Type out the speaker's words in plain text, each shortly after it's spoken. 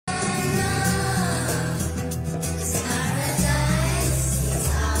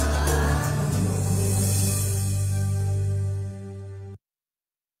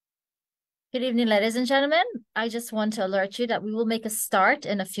Good evening, ladies and gentlemen. I just want to alert you that we will make a start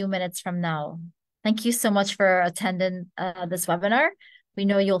in a few minutes from now. Thank you so much for attending this webinar. We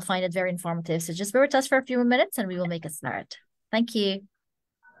know you'll find it very informative. So just bear with us for a few more minutes and we will make a start. Thank you.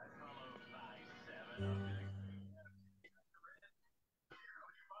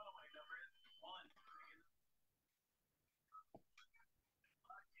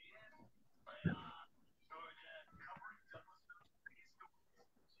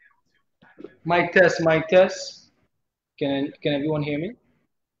 Mic test, mic test. Can everyone hear me?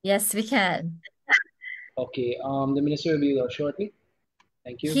 Yes, we can. Okay. The minister will be there shortly.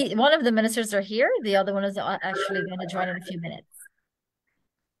 Thank you. One of the ministers are here. The other one is actually going to join in a few minutes.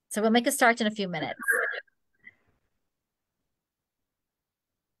 So we'll make a start in a few minutes.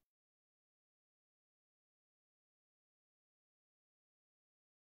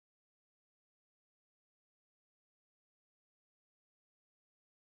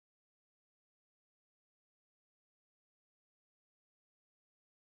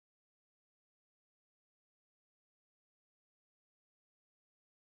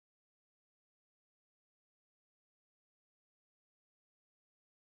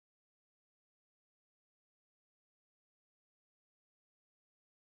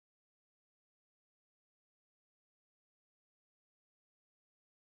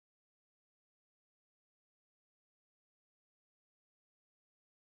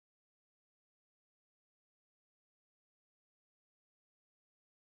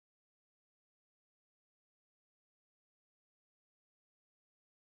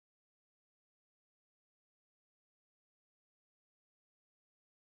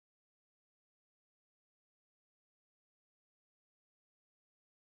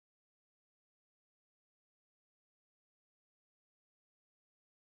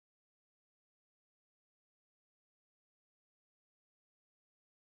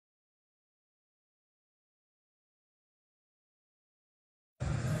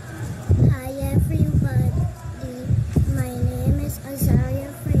 Hi everybody, my name is Azaria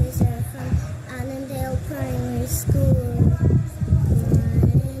Fraser from Annandale Primary School.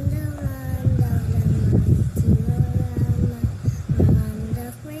 In the land of the mighty Orama, land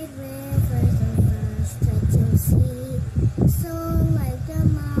of great rivers and vast stretching sea. So like the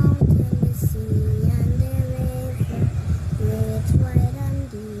mountain, the sea and the river, great, wide and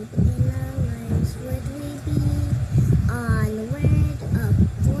deep in our lives would we be. Onward,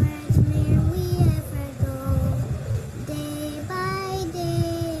 upward, may we ever go, day by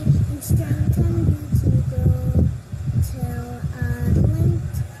day, in strength and beauty grow, till at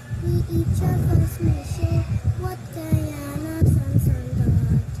length we each of us may share what Guyana's sons and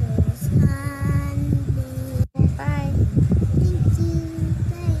daughters can be. Bye. Thank you.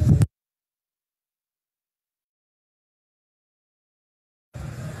 Bye.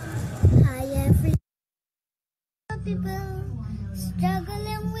 Hi, everyone. People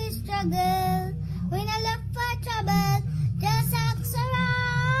struggling, we struggle. We not look for trouble, just ask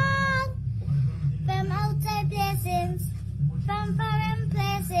around. From outside places, from foreign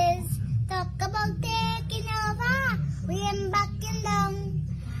places, talk about taking over. We ain't backing down.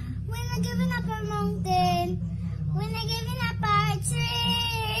 We're not giving up our mountain. We're not giving up our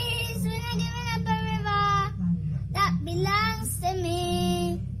trees. We're not giving up a river that belongs to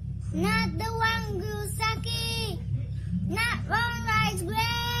me. Not the one Gusaki. Not one rice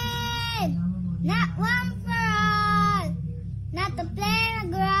grain. Not one for all. Not the plain of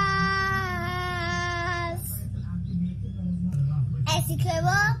grass.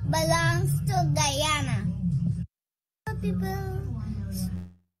 Essequibo belongs to Guyana. People.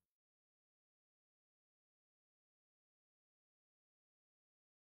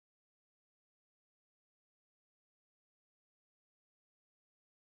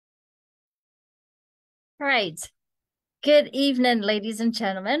 Right. Good evening, ladies and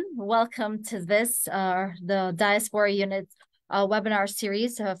gentlemen. Welcome to this, the Diaspora Unit webinar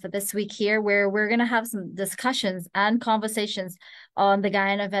series for this week here, where we're going to have some discussions and conversations on the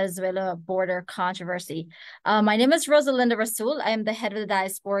Guyana-Venezuela border controversy. My name is Rosalinda Rasul. I am the head of the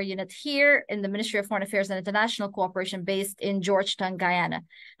Diaspora Unit here in the Ministry of Foreign Affairs and International Cooperation based in Georgetown, Guyana.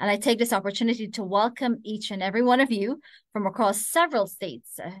 And I take this opportunity to welcome each and every one of you from across several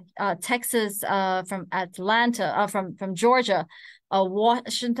states, Texas, from Atlanta, from Georgia,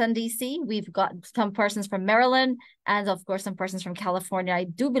 Washington, D.C. We've got some persons from Maryland and, of course, some persons from California. I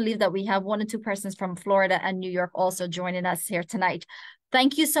do believe that we have 1 or 2 persons from Florida and New York also joining us here tonight.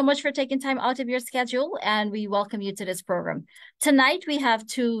 Thank you so much for taking time out of your schedule, and we welcome you to this program. Tonight, we have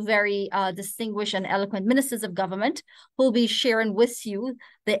two very distinguished and eloquent ministers of government who will be sharing with you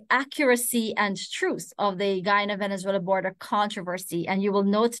the accuracy and truth of the Guyana-Venezuela border controversy. And you will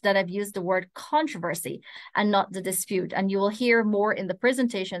note that I've used the word controversy and not the dispute. And you will hear more in the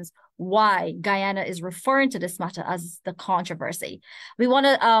presentations why Guyana is referring to this matter as the controversy. We want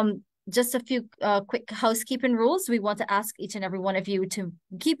to just a few quick housekeeping rules. We want to ask each and every one of you to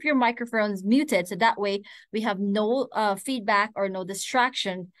keep your microphones muted, so that way we have no feedback or no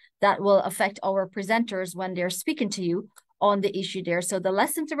distraction that will affect our presenters when they're speaking to you on the issue there. So the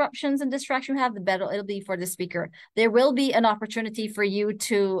less interruptions and distraction we have, the better it'll be for the speaker. There will be an opportunity for you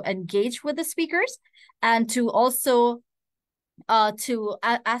to engage with the speakers and to also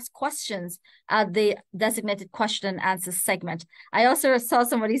ask questions at the designated question and answer segment. I also saw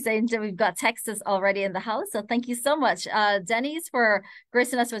somebody saying that we've got Texas already in the house. So thank you so much, Denny's, for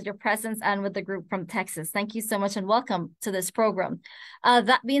gracing us with your presence and with the group from Texas. Thank you so much and welcome to this program.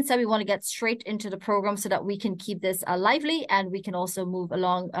 That being said, we want to get straight into the program so that we can keep this lively and we can also move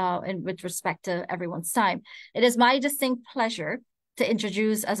along with respect to everyone's time. It is my distinct pleasure to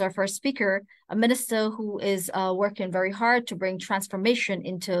introduce as our first speaker a minister who is working very hard to bring transformation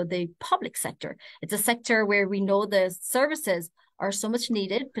into the public sector. It's a sector where we know the services are so much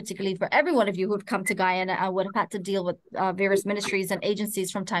needed, particularly for every one of you who've come to Guyana and would have had to deal with various ministries and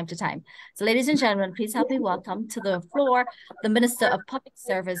agencies from time to time. So ladies and gentlemen, please help me welcome to the floor the Minister of Public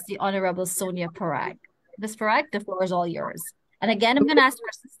Service, the Honorable Sonia Parag. Ms. Parag, the floor is all yours. And again, I'm going to ask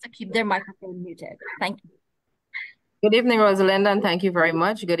persons to keep their microphone muted. Thank you. Good evening, Rosalinda, and thank you very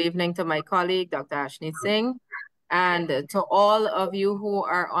much. Good evening to my colleague, Dr. Ashni Singh, and to all of you who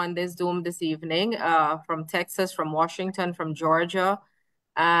are on this Zoom this evening from Texas, from Washington, from Georgia,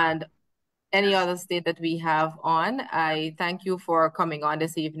 and any other state that we have on. I thank you for coming on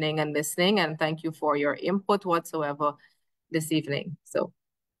this evening and listening, and thank you for your input whatsoever this evening. So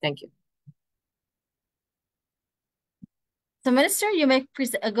thank you. So, Minister, you may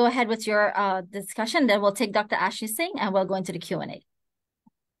go ahead with your discussion. Then we'll take Dr. Ashley Singh and we'll go into the Q&A.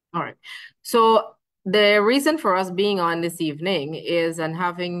 All right. So the reason for us being on this evening is, and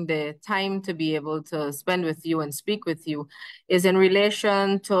having the time to be able to spend with you and speak with you, is in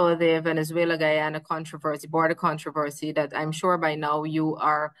relation to the Venezuela-Guyana controversy, border controversy, that I'm sure by now you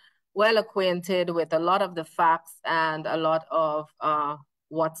are well acquainted with a lot of the facts and a lot of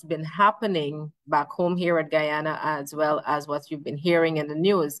what's been happening back home here at Guyana, as well as what you've been hearing in the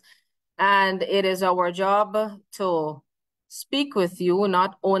news. And it is our job to speak with you,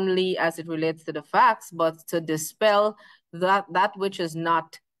 not only as it relates to the facts, but to dispel that which is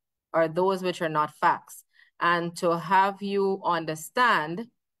not, or those which are not facts, and to have you understand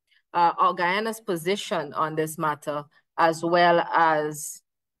our Guyana's position on this matter, as well as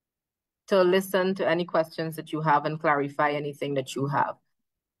to listen to any questions that you have and clarify anything that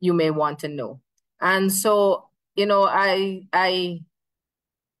you may want to know. And so, you know, I'm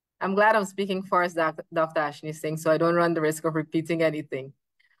glad I'm speaking first, Dr. Ashni Singh, so I don't run the risk of repeating anything.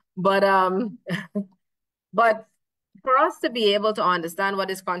 But but for us to be able to understand what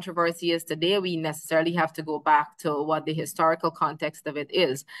this controversy is today, we necessarily have to go back to what the historical context of it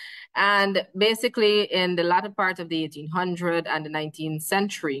is. And basically, in the latter part of the 1800s and the 19th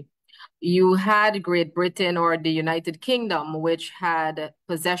century, you had Great Britain, or the United Kingdom, which had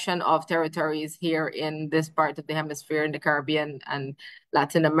possession of territories here in this part of the hemisphere, in the Caribbean and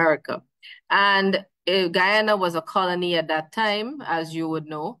Latin America. And Guyana was a colony at that time, as you would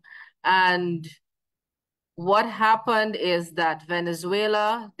know. And what happened is that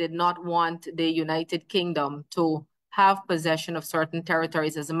Venezuela did not want the United Kingdom to have possession of certain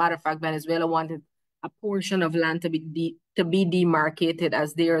territories. As a matter of fact, Venezuela wanted a portion of land to be demarcated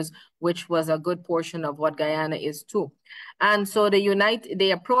as theirs, which was a good portion of what Guyana is too. And so they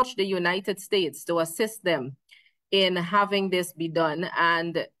approached the United States to assist them in having this be done,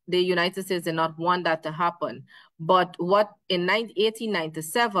 and the United States did not want that to happen. But in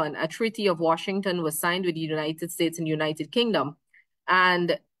 1897, a Treaty of Washington was signed with the United States and United Kingdom,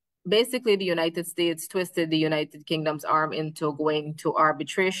 and basically the United States twisted the United Kingdom's arm into going to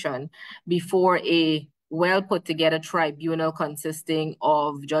arbitration before a well put together tribunal consisting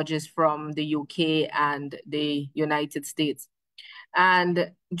of judges from the UK and the United States. And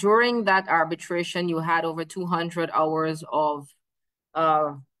during that arbitration, you had over 200 hours of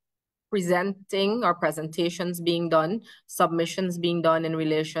presentations being done, submissions being done in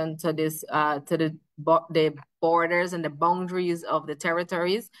relation to this, to the borders and the boundaries of the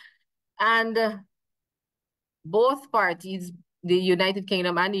territories. And both parties, the United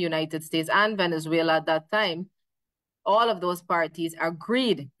Kingdom and the United States and Venezuela at that time, all of those parties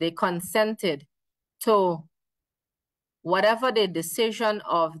agreed, they consented to whatever the decision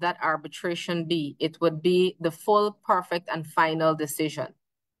of that arbitration be, it would be the full, perfect, and final decision.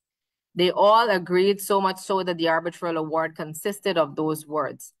 They all agreed, so much so that the arbitral award consisted of those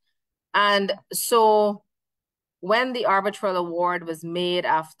words. And so when the arbitral award was made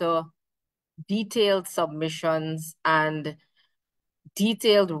after detailed submissions and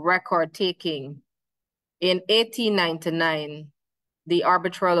detailed record taking, in 1899, the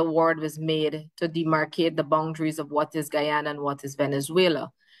arbitral award was made to demarcate the boundaries of what is Guyana and what is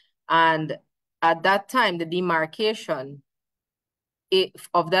Venezuela. And at that time, the demarcation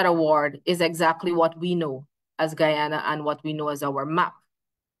of that award is exactly what we know as Guyana and what we know as our map,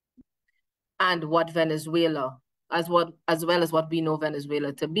 and what Venezuela, as well as what we know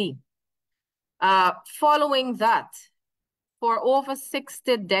Venezuela to be. Following that, for over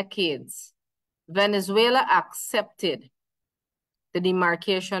 60 decades, Venezuela accepted the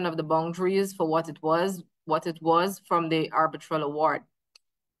demarcation of the boundaries for what it was from the arbitral award.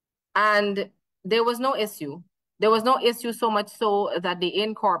 And there was no issue. There was no issue, so much so that they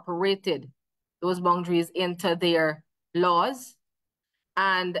incorporated those boundaries into their laws.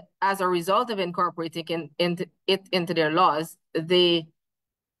 And as a result of incorporating it into their laws, they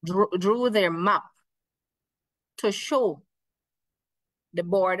drew their map to show the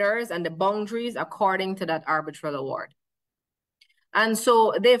borders and the boundaries according to that arbitral award. And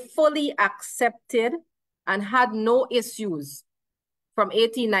so they fully accepted and had no issues from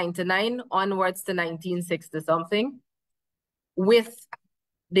 1899 onwards to 1960-something with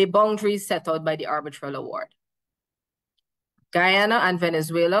the boundaries set out by the arbitral award. Guyana and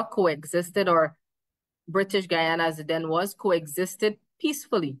Venezuela coexisted, or British Guyana as it then was, coexisted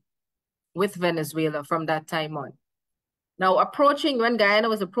peacefully with Venezuela from that time on. Now, when Guyana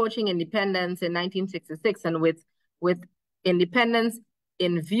was approaching independence in 1966, and with independence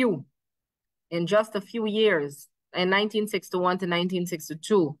in view in just a few years, in 1961 to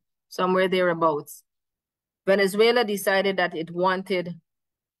 1962, somewhere thereabouts, Venezuela decided that it wanted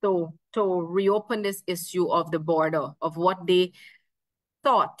to reopen this issue of the border, of what they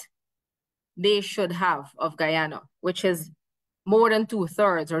thought they should have of Guyana, which is more than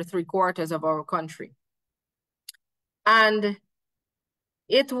 2/3 or 3/4 of our country. And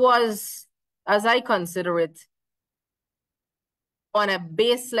it was, as I consider it, on a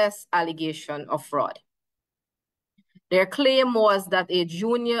baseless allegation of fraud. Their claim was that a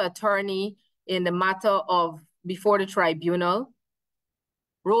junior attorney in the matter before the tribunal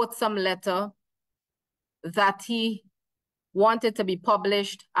wrote some letter that he wanted to be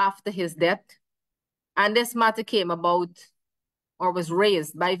published after his death. And this matter came about, or was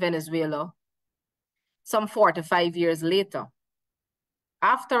raised by Venezuela some 4 to 5 years later.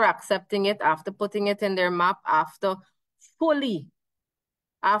 After accepting it, after putting it in their map, after fully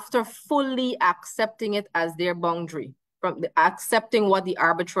accepting it as their boundary, accepting what the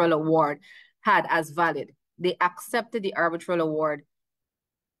arbitral award had as valid. They accepted the arbitral award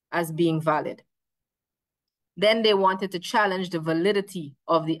as being valid. Then they wanted to challenge the validity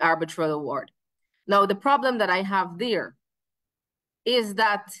of the arbitral award. Now, the problem that I have there is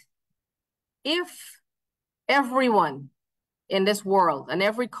that if everyone in this world, and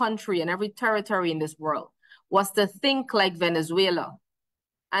every country and every territory in this world, was to think like Venezuela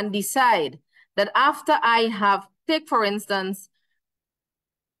and decide that after take for instance,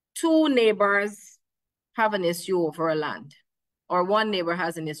 2 neighbors have an issue over a land, or one neighbor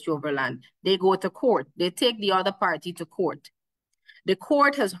has an issue over land. They go to court. They take the other party to court. The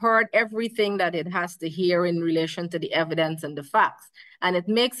court has heard everything that it has to hear in relation to the evidence and the facts, and it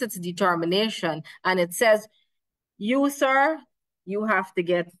makes its determination, and it says, you, sir, you have to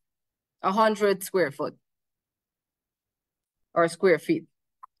get 100 square foot or square feet.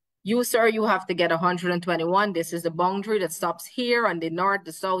 You, sir, you have to get 121. This is the boundary that stops here on the north,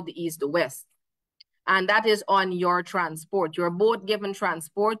 the south, the east, the west. And that is on your transport. You're both given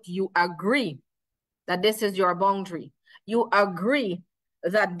transport. You agree that this is your boundary. You agree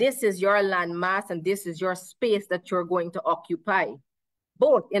that this is your land mass and this is your space that you're going to occupy,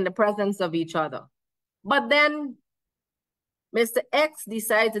 both in the presence of each other. But then Mr. X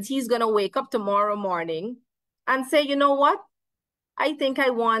decides that he's going to wake up tomorrow morning and say, you know what? I think I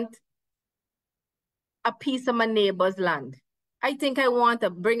want a piece of my neighbor's land. I think I want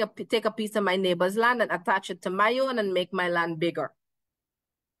to take a piece of my neighbor's land and attach it to my own and make my land bigger.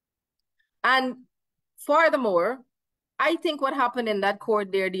 And furthermore, I think what happened in that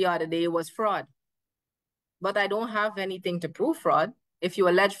court there the other day was fraud. But I don't have anything to prove fraud. If you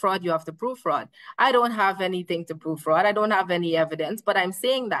allege fraud, you have to prove fraud. I don't have anything to prove fraud. I don't have any evidence, but I'm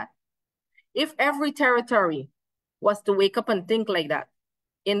saying that if every territory was to wake up and think like that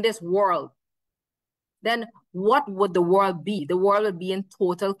in this world, then what would the world be? The world would be in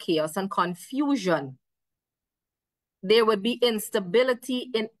total chaos and confusion. There would be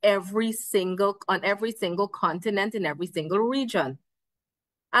instability on every single continent, in every single region.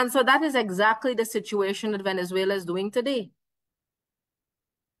 And so that is exactly the situation that Venezuela is doing today.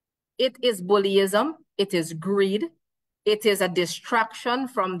 It is bullyism, it is greed, it is a distraction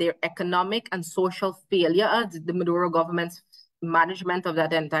from their economic and social failure, the Maduro government's management of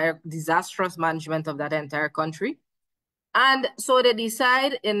that disastrous management of that entire country. And so they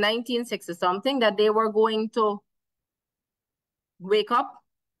decide in 1960-something that they were going to wake up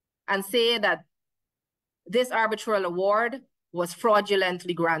and say that this arbitral award was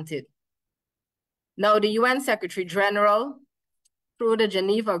fraudulently granted. Now, the UN Secretary General, through the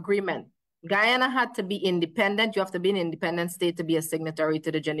Geneva Agreement, Guyana had to be independent. You have to be an independent state to be a signatory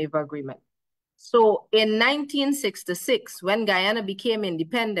to the Geneva Agreement. So in 1966, when Guyana became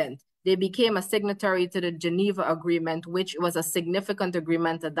independent, they became a signatory to the Geneva Agreement, which was a significant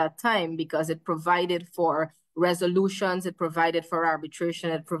agreement at that time because it provided for resolutions, it provided for arbitration,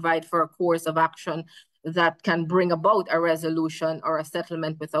 it provided for a course of action that can bring about a resolution or a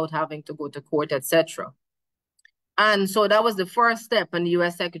settlement without having to go to court, etc. And so that was the first step, and the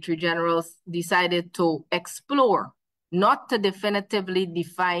U.S. Secretary General decided to explore, not to definitively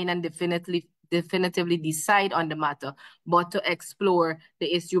define and definitively decide on the matter, but to explore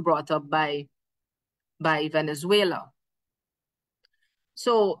the issue brought up by Venezuela.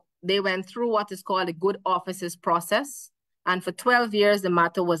 So they went through what is called a good offices process, and for 12 years, the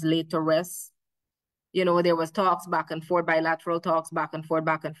matter was laid to rest. You know, there was talks back and forth, bilateral talks back and forth,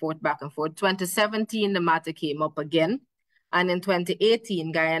 back and forth, back and forth. 2017, the matter came up again. And in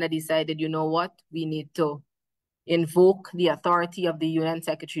 2018, Guyana decided, you know what, we need to invoke the authority of the UN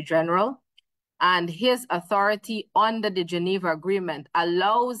Secretary General. And his authority under the Geneva Agreement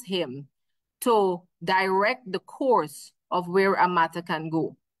allows him to direct the course of where a matter can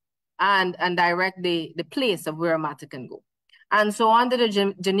go and direct the place of where a matter can go. And so under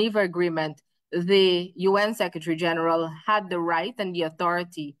the Geneva Agreement, the UN Secretary General had the right and the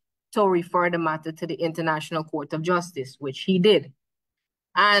authority to refer the matter to the International Court of Justice, which he did.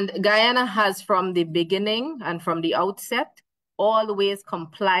 And Guyana has, from the beginning and from the outset, always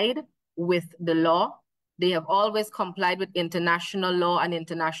complied with the law. They have always complied with international law and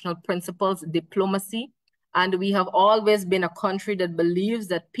international principles, diplomacy. And we have always been a country that believes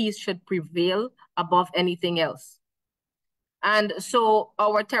that peace should prevail above anything else. And so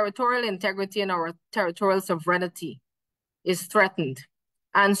our territorial integrity and our territorial sovereignty is threatened.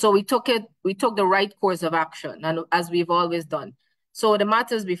 And so we took the right course of action, and as we've always done. So the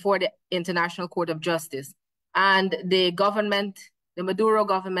matter is before the International Court of Justice. And the Maduro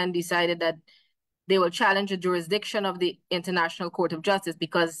government decided that they will challenge the jurisdiction of the International Court of Justice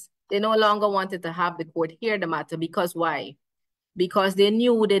because they no longer wanted to have the court hear the matter. Because why? Because they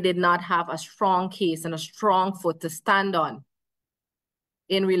knew they did not have a strong case and a strong foot to stand on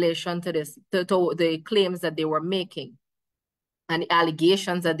in relation to this, to the claims that they were making and the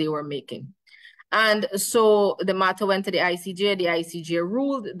allegations that they were making. And so the matter went to the ICJ. The ICJ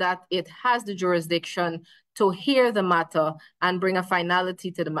ruled that it has the jurisdiction to hear the matter and bring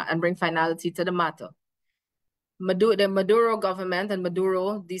finality to the matter. The Maduro government and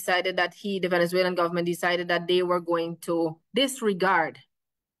Maduro decided that the Venezuelan government decided that they were going to disregard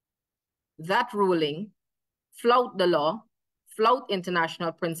that ruling, flout the law, flout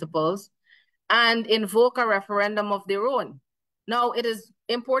international principles, and invoke a referendum of their own. Now, it is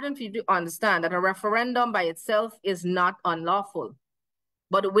important for you to understand that a referendum by itself is not unlawful.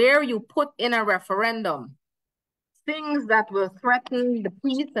 But where you put in a referendum things that will threaten the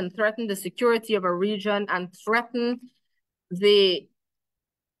peace and threaten the security of a region and threaten the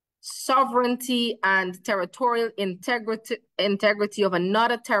sovereignty and territorial integrity of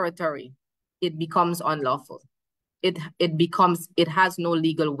another territory, it becomes unlawful. It has no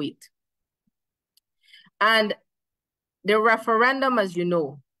legal weight. And the referendum, as you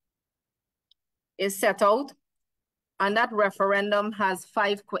know, is set out, and that referendum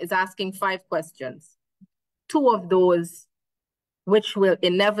is asking 5 questions. 2 of those which will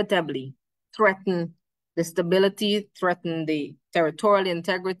inevitably threaten the stability, threaten the territorial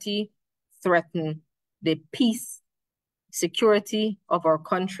integrity, threaten the peace, security of our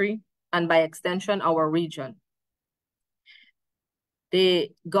country, and by extension, our region.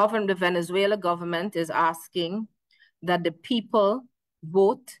 The Venezuela government is asking that the people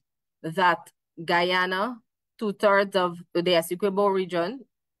vote that Guyana, 2/3 of the Essequibo region,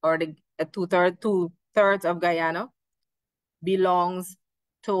 or the two-thirds of Guyana belongs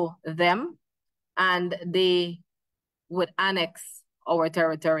to them, and they would annex our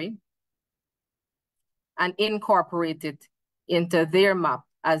territory and incorporate it into their map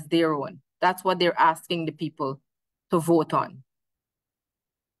as their own. That's what they're asking the people to vote on.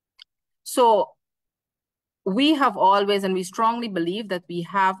 So we have always, and we strongly believe that we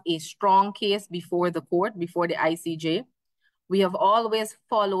have a strong case before the court, before the ICJ. We have always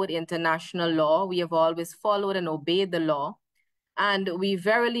followed international law. We have always followed and obeyed the law. And we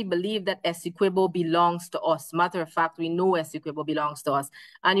verily believe that Essequibo belongs to us. Matter of fact, we know Essequibo belongs to us.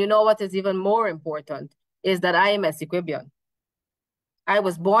 And you know what is even more important is that I am Essequibian. I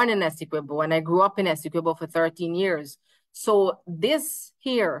was born in Essequibo and I grew up in Essequibo for 13 years. So this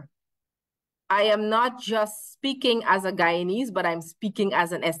here, I am not just speaking as a Guyanese, but I'm speaking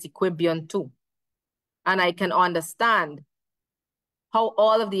as an Essequibian too. And I can understand how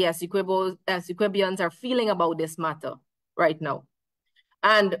all of the Essequibians are feeling about this matter right now.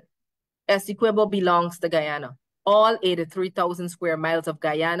 And Essequibo belongs to Guyana. All 83,000 square miles of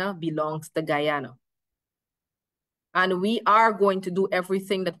Guyana belongs to Guyana. And we are going to do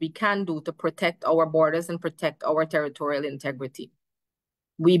everything that we can do to protect our borders and protect our territorial integrity.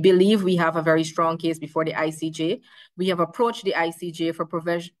 We believe we have a very strong case before the ICJ. We have approached the ICJ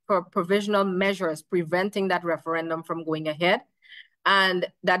for provisional measures preventing that referendum from going ahead. And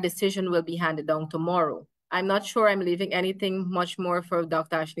that decision will be handed down tomorrow. I'm not sure I'm leaving anything much more for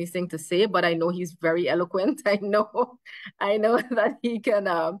Dr. Ashney Singh to say, but I know he's very eloquent. I know that he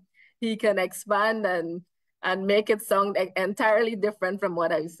can expand and make it sound entirely different from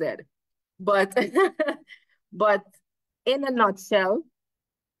what I've said. But but in a nutshell,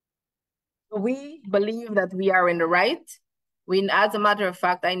 we believe that we are in the right. As a matter of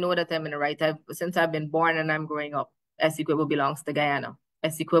fact, I know that I'm in the right. Since I've been born and I'm growing up, Essequibo belongs to Guyana.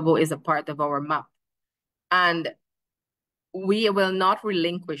 Essequibo is a part of our map. And we will not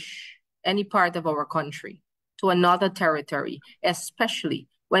relinquish any part of our country to another territory, especially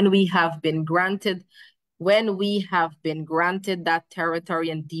when we have been granted that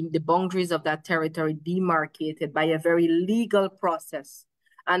territory and the boundaries of that territory demarcated by a very legal process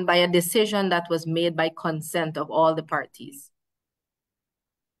and by a decision that was made by consent of all the parties.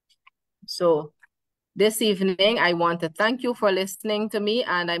 So this evening, I want to thank you for listening to me,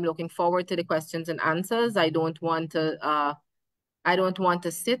 and I'm looking forward to the questions and answers. I don't want to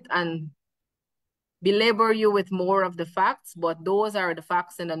sit and belabor you with more of the facts, but those are the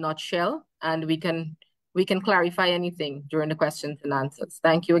facts in a nutshell, and we can clarify anything during the questions and answers.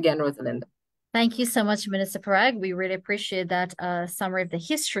 Thank you again, Rosalinda. Thank you so much, Minister Parag. We really appreciate that summary of the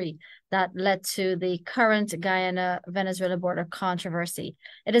history that led to the current Guyana-Venezuela border controversy.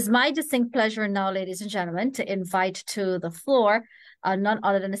 It is my distinct pleasure now, ladies and gentlemen, to invite to the floor none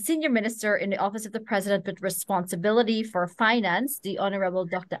other than the Senior Minister in the Office of the President with responsibility for finance, the Honorable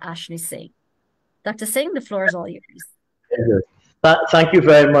Dr. Ashney Singh. Dr. Singh, the floor is all yours. Thank you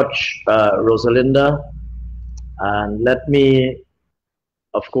very much, Rosalinda. And let me,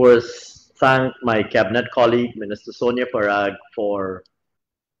 of course, thank my cabinet colleague, Minister Sonia Parag, for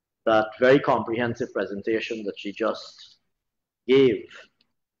that very comprehensive presentation that she just gave.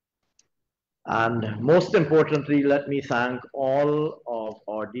 And most importantly, let me thank all of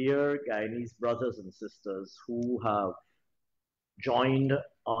our dear Guyanese brothers and sisters who have joined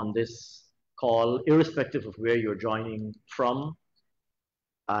on this call, irrespective of where you're joining from.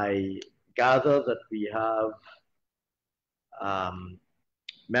 I gather that we have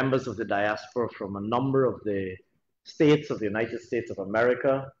members of the diaspora from a number of the states of the United States of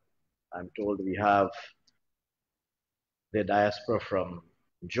America. I'm told we have the diaspora from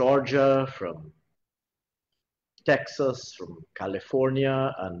Georgia, from Texas, from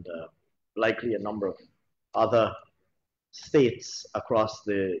California, and likely a number of other states across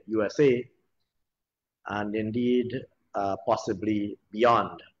the USA, and indeed possibly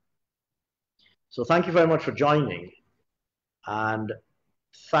beyond. So thank you very much for joining, and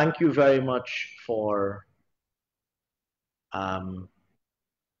thank you very much for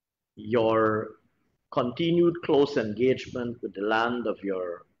your continued close engagement with the land of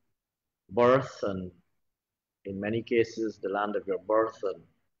your birth, and in many cases, the land of your birth and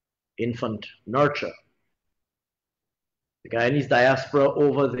infant nurture. The Guyanese diaspora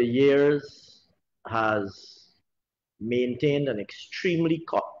over the years has maintained an extremely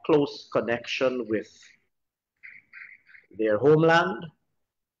close connection with their homeland,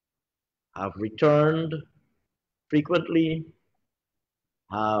 have returned frequently,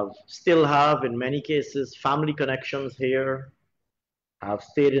 still have in many cases family connections here, have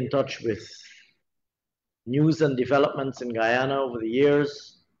stayed in touch with news and developments in Guyana over the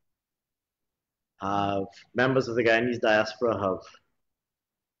years. Members of the Guyanese diaspora have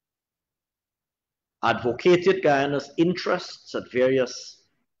advocated Guyana's interests at various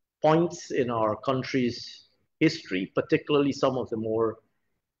points in our country's history, particularly some of the more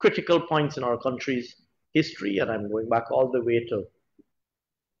critical points in our country's history, and I'm going back all the way to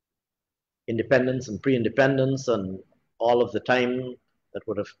independence and pre-independence and all of the time that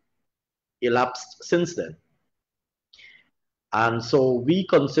would have elapsed since then. And so we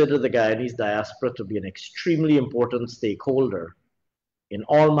consider the Guyanese diaspora to be an extremely important stakeholder in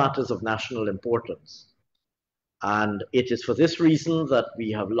all matters of national importance. And it is for this reason that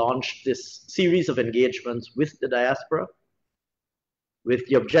we have launched this series of engagements with the diaspora, with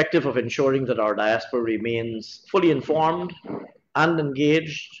the objective of ensuring that our diaspora remains fully informed and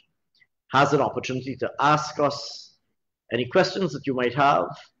engaged, has an opportunity to ask us any questions that you might have,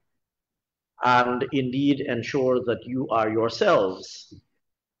 and indeed ensure that you are yourselves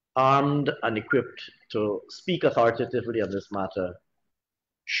armed and equipped to speak authoritatively on this matter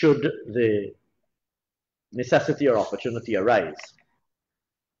should the necessity or opportunity arise.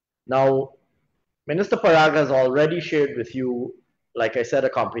 Now, Minister Parag has already shared with you, like I said, a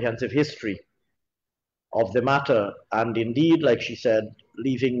comprehensive history of the matter, and indeed, like she said,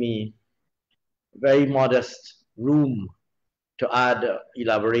 leaving me very modest room to add,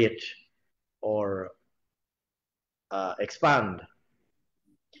 elaborate, or expand.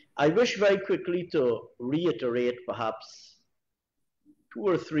 I wish very quickly to reiterate perhaps 2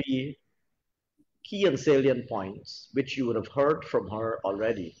 or 3 key and salient points, which you would have heard from her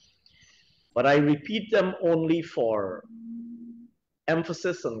already. But I repeat them only for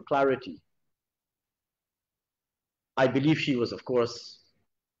emphasis and clarity. I believe she was, of course,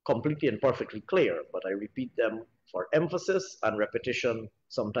 completely and perfectly clear, but I repeat them for emphasis, and repetition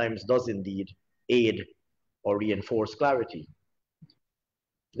sometimes does indeed aid or reinforce clarity.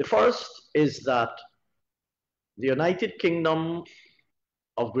 The first is that the United Kingdom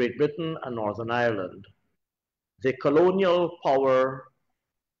of Great Britain and Northern Ireland, the colonial power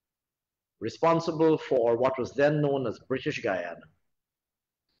responsible for what was then known as British Guyana,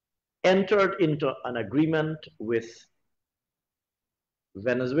 entered into an agreement with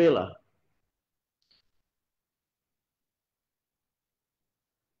Venezuela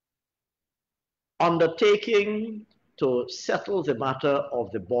undertaking to settle the matter of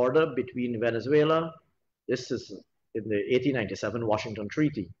the border between Venezuela. This is in the 1897 Washington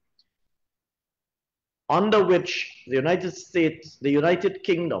Treaty, under which the United States, the United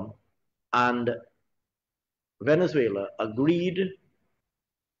Kingdom, and Venezuela agreed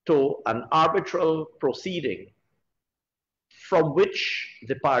to an arbitral proceeding from which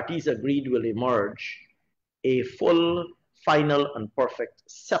the parties agreed will emerge a full, final, and perfect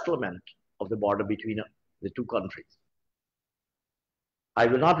settlement of the border between the two countries. I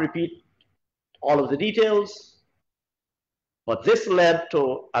will not repeat all of the details, but this led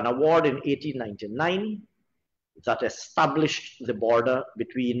to an award in 1899 that established the border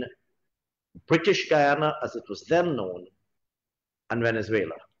between British Guyana, as it was then known, and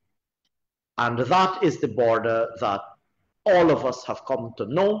Venezuela. And that is the border that all of us have come to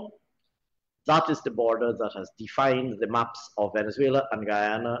know. That is the border that has defined the maps of Venezuela and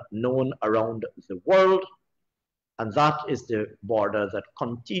Guyana known around the world. And that is the border that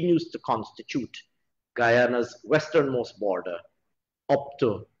continues to constitute Guyana's westernmost border up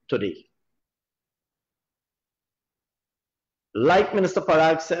to today. Like Minister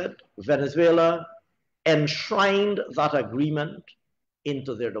Parag said, Venezuela enshrined that agreement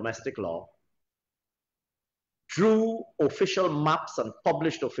into their domestic law, drew official maps and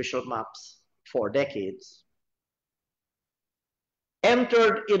published official maps for decades,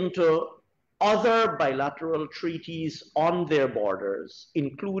 entered into other bilateral treaties on their borders,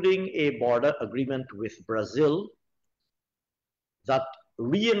 including a border agreement with Brazil that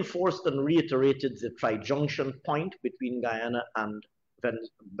reinforced and reiterated the trijunction point between Guyana and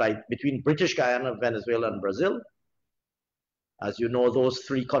between British Guyana, Venezuela, and Brazil. As you know, those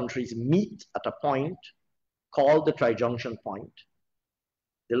 3 countries meet at a point called the trijunction point.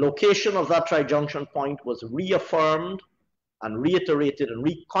 The location of that trijunction point was reaffirmed and reiterated and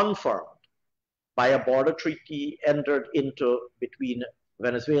reconfirmed by a border treaty entered into between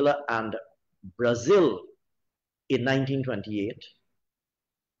Venezuela and Brazil in 1928.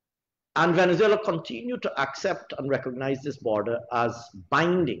 And Venezuela continued to accept and recognize this border as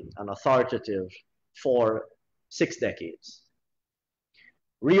binding and authoritative for 6 decades.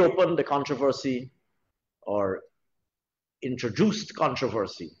 Reopened the controversy, or introduced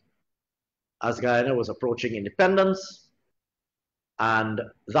controversy, as Guyana was approaching independence, and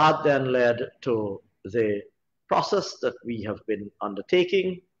that then led to the process that we have been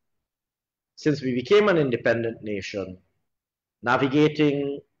undertaking since we became an independent nation,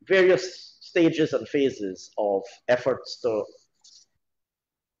 navigating various stages and phases of efforts to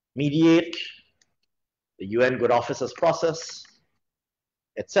mediate, the UN Good Officers process,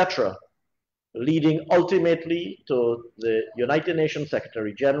 etc., leading ultimately to the United Nations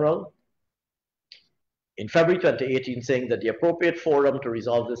Secretary General in February 2018 saying that the appropriate forum to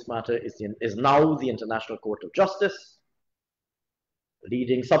resolve this matter is now the International Court of Justice,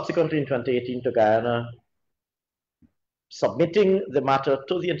 leading subsequently in 2018 to Guyana submitting the matter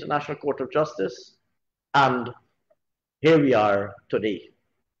to the International Court of Justice, and here we are today.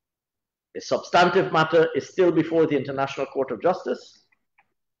 The substantive matter is still before the International Court of Justice.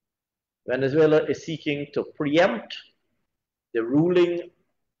 Venezuela is seeking to preempt the ruling,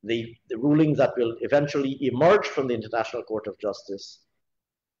 the ruling that will eventually emerge from the International Court of Justice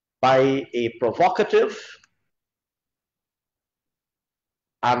by a provocative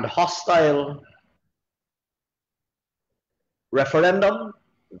and hostile referendum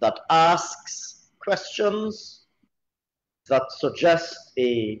that asks questions that suggest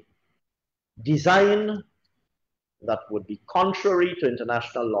a design that would be contrary to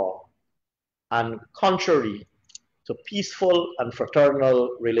international law and contrary to peaceful and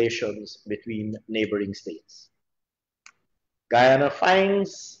fraternal relations between neighboring states. Guyana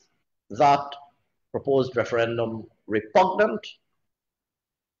finds that proposed referendum repugnant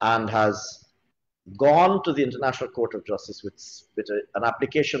and has gone to the International Court of Justice with an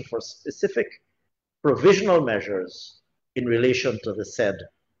application for specific provisional measures in relation to the said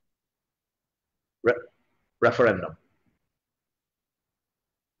referendum.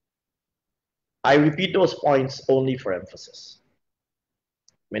 I repeat those points only for emphasis.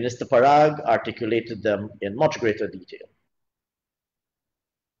 Minister Parag articulated them in much greater detail.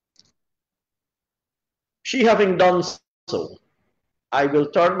 She having done so, I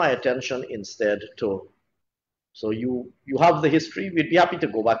will turn my attention instead to, so you have the history, we'd be happy to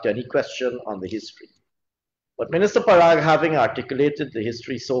go back to any question on the history. But Minister Parag having articulated the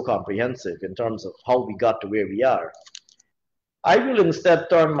history so comprehensive in terms of how we got to where we are, I will instead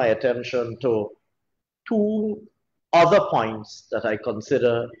turn my attention to two other points that I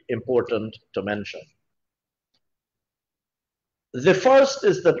consider important to mention. The first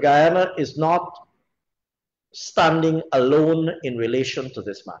is that Guyana is not standing alone in relation to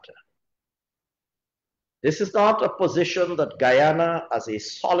this matter. This is not a position that Guyana, as a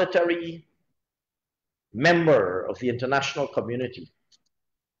solitary member of the international community,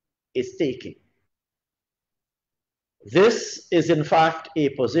 is taking. This is in fact a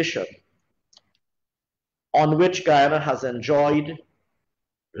position on which Guyana has enjoyed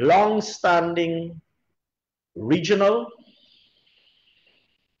long-standing regional,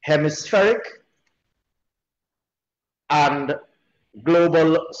 hemispheric, and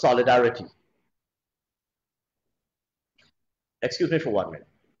global solidarity. Excuse me for 1 minute.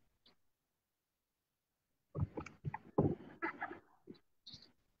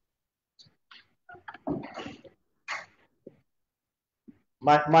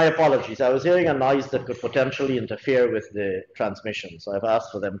 My apologies. I was hearing a noise that could potentially interfere with the transmission, so I've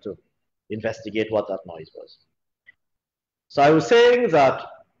asked for them to investigate what that noise was. So I was saying that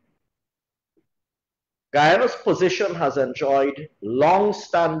Guyana's position has enjoyed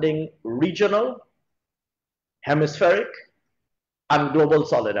long-standing regional, hemispheric, and global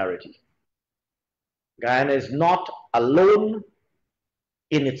solidarity. Guyana is not alone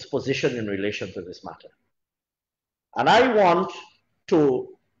in its position in relation to this matter. And I want to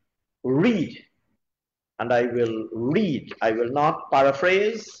read, and I will read, I will not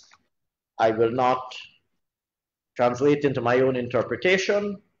paraphrase, I will not translate into my own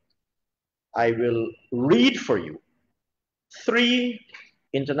interpretation. I will read for you 3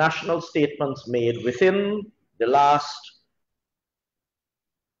 international statements made within the last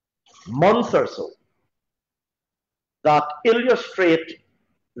month or so that illustrate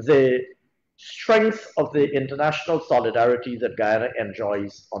the strength of the international solidarity that Guyana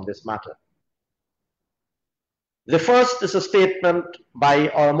enjoys on this matter. The first is a statement by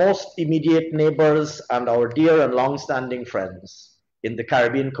our most immediate neighbors and our dear and long-standing friends in the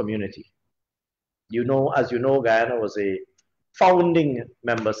Caribbean community. You know, as you know, Guyana was a founding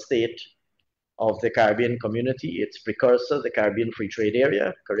member state of the Caribbean community, its precursor, the Caribbean Free Trade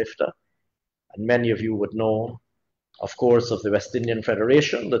Area, CARIFTA, and many of you would know, of course, of the West Indian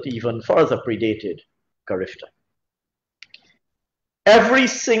Federation that even further predated CARIFTA. Every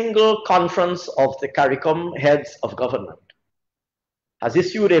single conference of the CARICOM heads of government has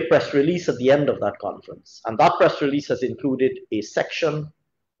issued a press release at the end of that conference, and that press release has included a section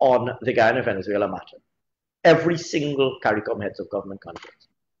on the Guyana-Venezuela matter. Every single CARICOM heads of government conference.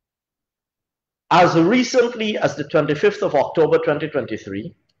 As recently as the 25th of October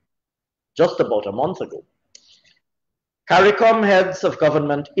 2023, just about a month ago, CARICOM heads of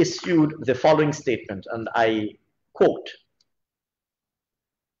government issued the following statement, and I quote,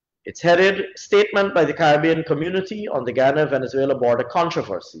 it's headed Statement by the Caribbean Community on the Guyana-Venezuela Border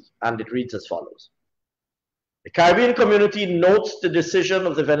Controversy, and it reads as follows. The Caribbean community notes the decision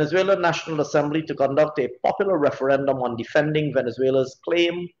of the Venezuelan National Assembly to conduct a popular referendum on defending Venezuela's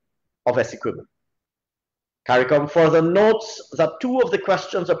claim of Essequibo. CARICOM further notes that two of the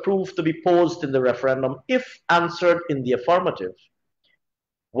questions approved to be posed in the referendum, if answered in the affirmative,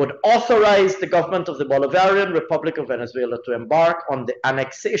 would authorize the government of the Bolivarian Republic of Venezuela to embark on the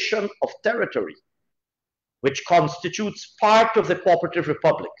annexation of territory, which constitutes part of the cooperative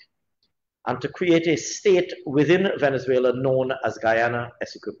republic, and to create a state within Venezuela known as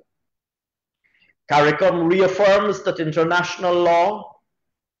Guyana-Essequibo. CARICOM reaffirms that international law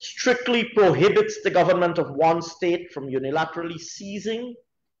strictly prohibits the government of one state from unilaterally seizing,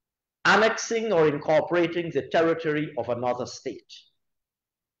 annexing, or incorporating the territory of another state.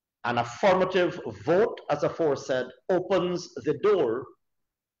 An affirmative vote, as aforesaid, opens the door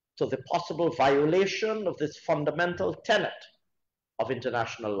to the possible violation of this fundamental tenet of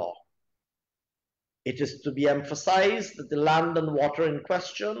international law. It is to be emphasized that the land and water in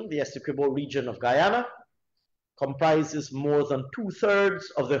question, the Essequibo region of Guyana, comprises more than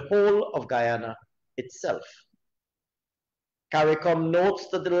 2/3 of the whole of Guyana itself. CARICOM notes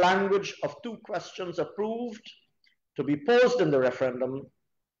that the language of two questions approved to be posed in the referendum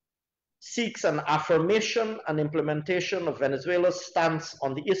seeks an affirmation and implementation of Venezuela's stance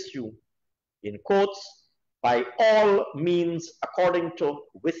on the issue, in quotes, by all means according to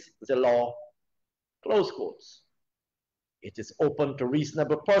with the law, close quotes. It is open to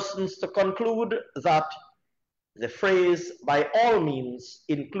reasonable persons to conclude that the phrase by all means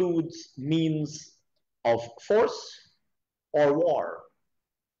includes means of force or war.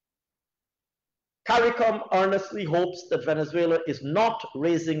 CARICOM earnestly hopes that Venezuela is not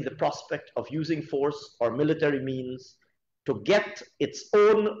raising the prospect of using force or military means to get its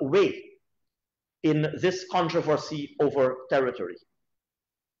own way in this controversy over territory.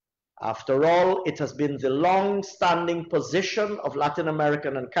 After all, it has been the long-standing position of Latin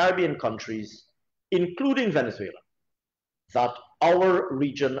American and Caribbean countries, including Venezuela, that our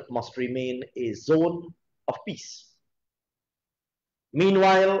region must remain a zone of peace.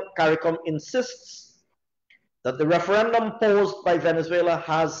 Meanwhile, CARICOM insists that the referendum posed by Venezuela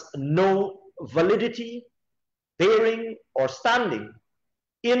has no validity, bearing, or standing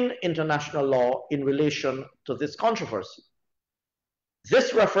in international law in relation to this controversy.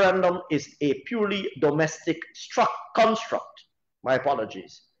 This referendum is a purely domestic construct. My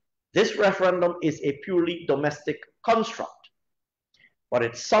apologies. This referendum is a purely domestic construct, but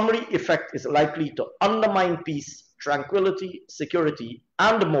its summary effect is likely to undermine peace, tranquility, security,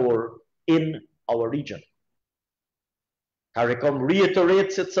 and more in our region. CARICOM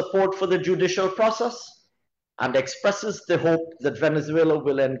reiterates its support for the judicial process and expresses the hope that Venezuela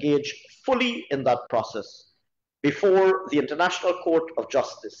will engage fully in that process before the International Court of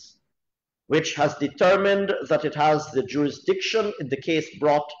Justice, which has determined that it has the jurisdiction in the case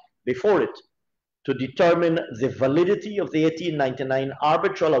brought before it to determine the validity of the 1899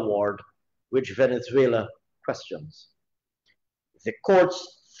 arbitral award which Venezuela questions. The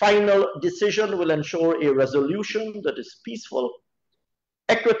court's final decision will ensure a resolution that is peaceful,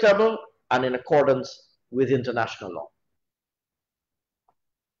 equitable, and in accordance with international law.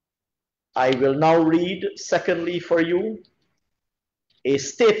 I will now read, secondly, for you, a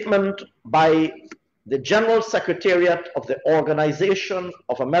statement by the General Secretariat of the Organization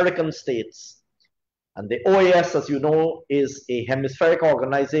of American States. And the OAS, as you know, is a hemispheric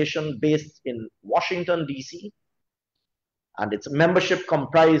organization based in Washington, D.C., and its membership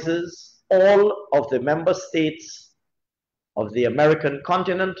comprises all of the member states of the American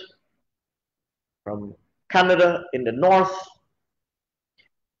continent, from Canada in the north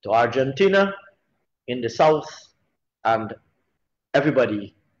to Argentina in the south, and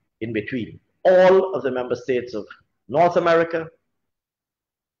everybody in between. All of the member states of North America,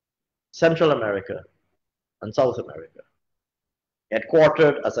 Central America, and South America,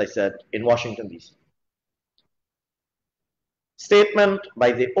 headquartered, as I said, in Washington, D.C. Statement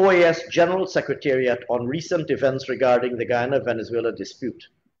by the OAS General Secretariat on recent events regarding the Guyana-Venezuela dispute,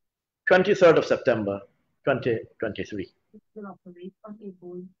 23rd of September, 2023.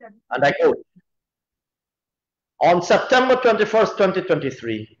 And I quote, on September 21st,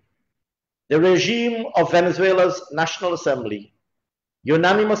 2023, the regime of Venezuela's National Assembly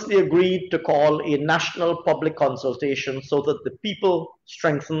unanimously agreed to call a national public consultation so that the people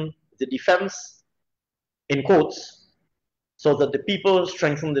strengthen the defense, in quotes, so that the people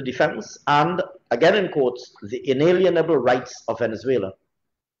strengthen the defense and, again in quotes, the inalienable rights of Venezuela.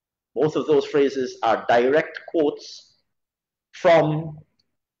 Both of those phrases are direct quotes from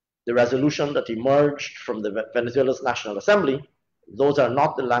the resolution that emerged from the Venezuela's National Assembly. Those are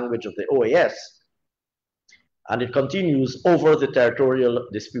not the language of the OAS. And it continues over the territorial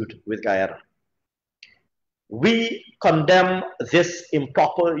dispute with Guyana. We condemn this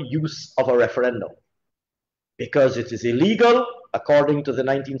improper use of a referendum because it is illegal according to the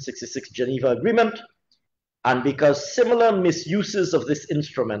 1966 Geneva Agreement, and because similar misuses of this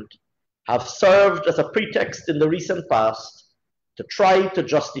instrument have served as a pretext in the recent past to try to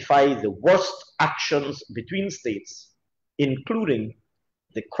justify the worst actions between states, including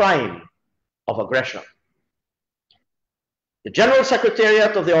the crime of aggression. The General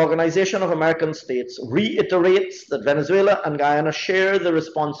Secretariat of the Organization of American States reiterates that Venezuela and Guyana share the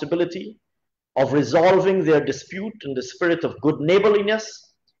responsibility of resolving their dispute in the spirit of good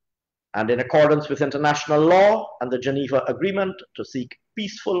neighborliness and in accordance with international law and the Geneva Agreement to seek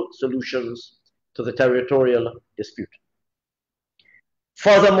peaceful solutions to the territorial dispute.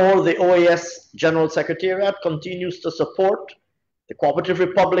 Furthermore, the OAS General Secretariat continues to support the Cooperative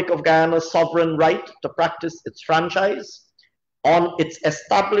Republic of Guyana's sovereign right to practice its franchise on its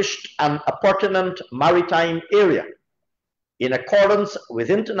established and appurtenant maritime area in accordance with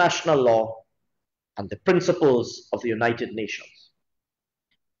international law and the principles of the United Nations.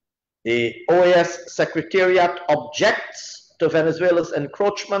 The OAS Secretariat objects to Venezuela's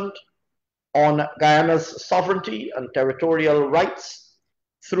encroachment on Guyana's sovereignty and territorial rights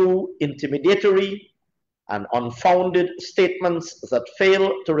through intimidatory and unfounded statements that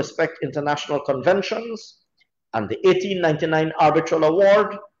fail to respect international conventions and the 1899 arbitral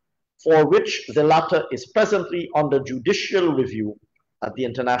award, for which the latter is presently under judicial review at the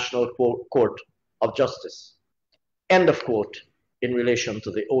International Court of Justice. End of quote, in relation to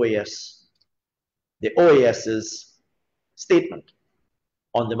the OAS's statement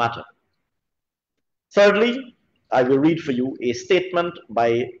on the matter. Thirdly, I will read for you a statement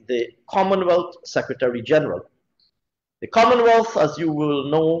by the Commonwealth Secretary General. The Commonwealth, as you will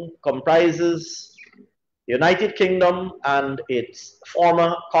know, comprises the United Kingdom and its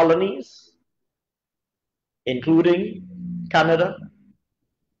former colonies, including Canada,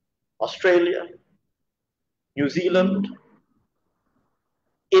 Australia, New Zealand,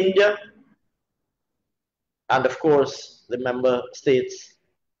 India, and of course the member states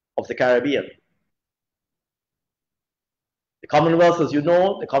of the Caribbean. The Commonwealth, as you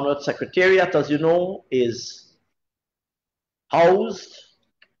know, the Commonwealth Secretariat, as you know, is housed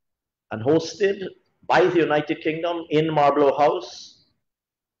and hosted by the United Kingdom in Marlborough House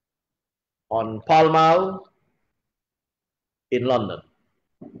on Pall Mall in London.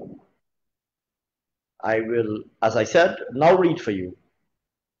 I will, as I said, now read for you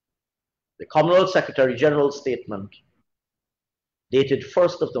the Commonwealth Secretary General's statement dated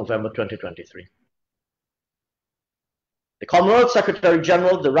 1st of November 2023. The Commonwealth Secretary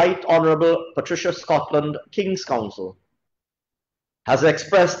General, the Right Honourable Patricia Scotland, King's Counsel, has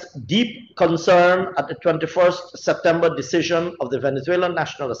expressed deep concern at the 21st September decision of the Venezuelan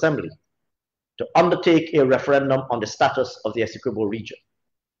National Assembly to undertake a referendum on the status of the Essequibo region,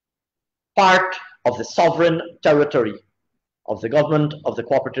 part of the sovereign territory of the government of the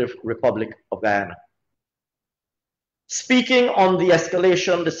Cooperative Republic of Guyana. Speaking on the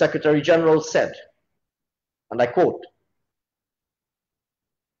escalation, the Secretary General said, and I quote,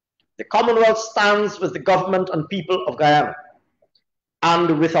 "The Commonwealth stands with the government and people of Guyana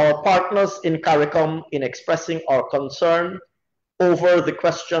and with our partners in CARICOM in expressing our concern over the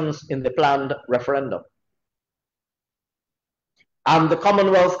questions in the planned referendum. And the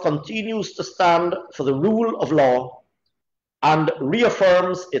Commonwealth continues to stand for the rule of law and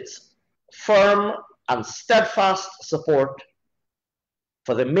reaffirms its firm and steadfast support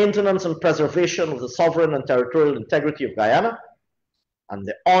for the maintenance and preservation of the sovereign and territorial integrity of Guyana and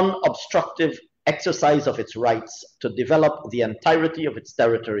the unobstructed exercise of its rights to develop the entirety of its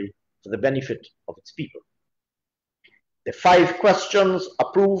territory for the benefit of its people. The 5 questions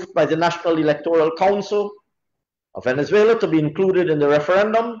approved by the National Electoral Council of Venezuela to be included in the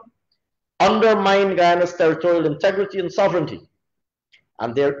referendum undermine Guyana's territorial integrity and sovereignty,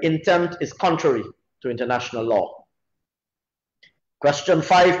 and their intent is contrary to international law. Question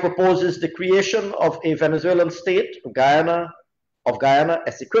 5 proposes the creation of a Venezuelan state of Guyana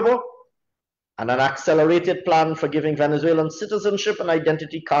Essequibo, and an accelerated plan for giving Venezuelan citizenship and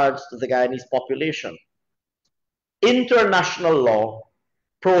identity cards to the Guyanese population. International law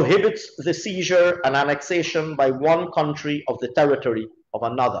prohibits the seizure and annexation by one country of the territory of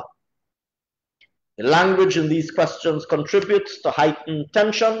another. The language in these questions contributes to heightened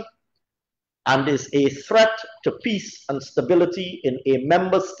tension and is a threat to peace and stability in a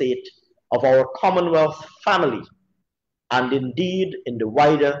member state of our Commonwealth family, and indeed in the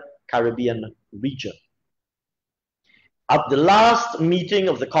wider Caribbean region. At the last meeting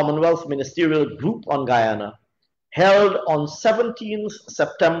of the Commonwealth Ministerial Group on Guyana, held on 17th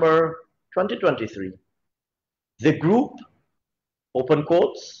September 2023, the group, open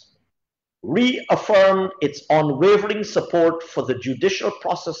quotes, reaffirmed its unwavering support for the judicial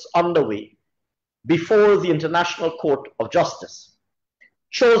process underway before the International Court of Justice,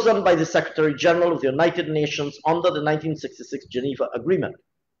 chosen by the Secretary General of the United Nations under the 1966 Geneva Agreement.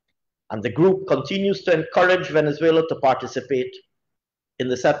 And the group continues to encourage Venezuela to participate in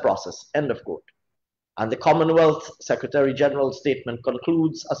the said process, end of quote. And the Commonwealth Secretary General's statement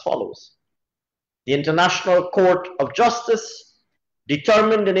concludes as follows. The International Court of Justice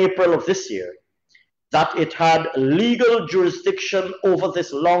determined in April of this year that it had legal jurisdiction over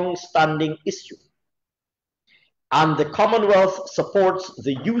this long-standing issue. And the Commonwealth supports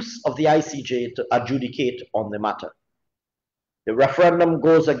the use of the ICJ to adjudicate on the matter. The referendum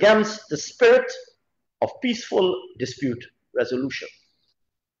goes against the spirit of peaceful dispute resolution.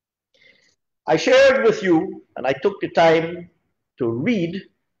 I shared with you, and I took the time to read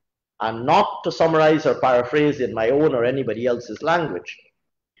and not to summarize or paraphrase in my own or anybody else's language,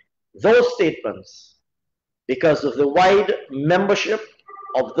 those statements, because of the wide membership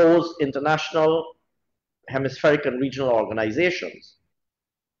of those international hemispheric and regional organizations,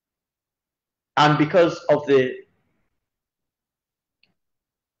 and because of the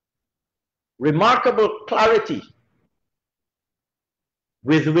remarkable clarity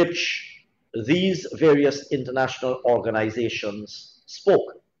with which these various international organizations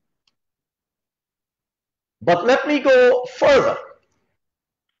spoke. But let me go further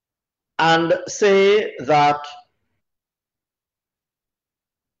and say that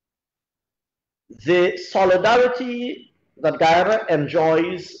the solidarity that Guyana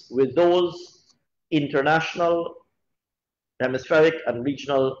enjoys with those international hemispheric and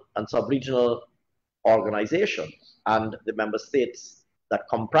regional and sub-regional organizations and the member states that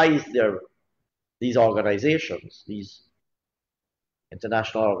comprise these organizations, these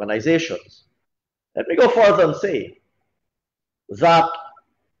international organizations. Let me go further and say that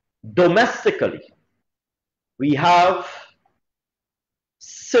domestically we have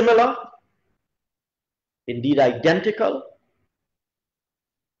similar, indeed identical,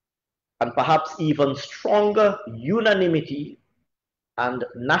 and perhaps even stronger unanimity and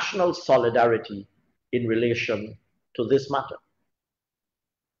national solidarity in relation to this matter.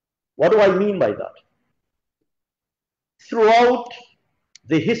 What do I mean by that? Throughout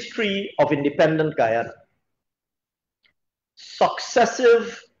the history of independent Guyana,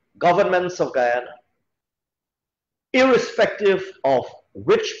 successive governments of Guyana, irrespective of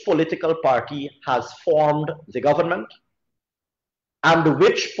which political party has formed the government and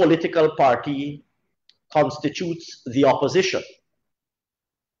which political party constitutes the opposition,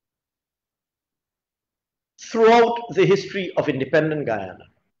 throughout the history of independent Guyana,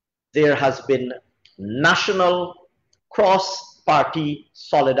 there has been national cross-party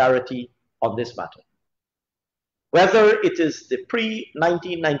solidarity on this matter. Whether it is the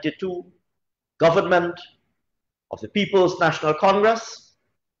pre-1992 government of the People's National Congress,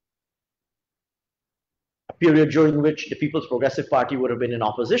 a period during which the People's Progressive Party would have been in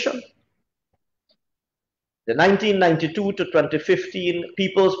opposition, the 1992 to 2015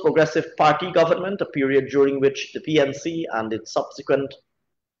 People's Progressive Party government, a period during which the PNC and its subsequent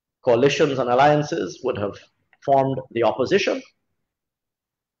coalitions and alliances would have formed the opposition,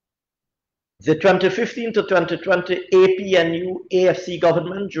 the 2015 to 2020 APNU AFC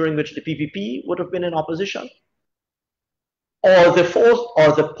government, during which the PPP would have been in opposition, or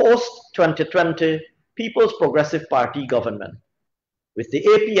the post-2020 People's Progressive Party government with the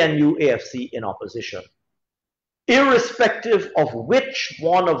APNU AFC in opposition. Irrespective of which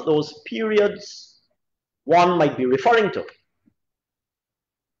one of those periods one might be referring to,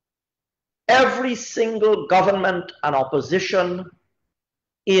 every single government and opposition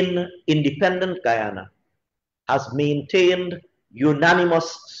in independent Guyana has maintained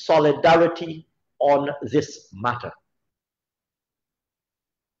unanimous solidarity on this matter.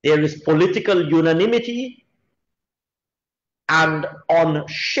 There is political unanimity and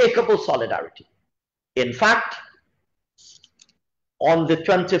unshakable solidarity. In fact, on the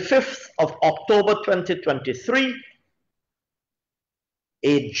 25th of October 2023,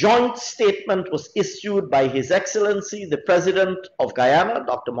 a joint statement was issued by His Excellency, the President of Guyana,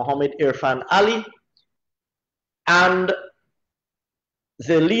 Dr. Mohamed Irfan Ali, and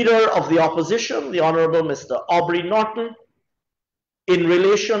the leader of the opposition, the Honorable Mr. Aubrey Norton, in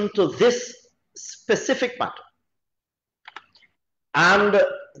relation to this specific matter. And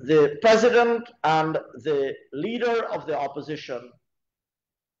the president and the leader of the opposition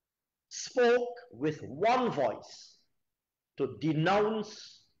spoke with one voice to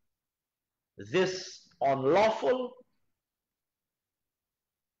denounce this unlawful,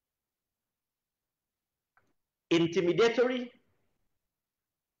 intimidatory,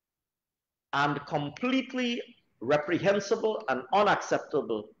 and completely reprehensible and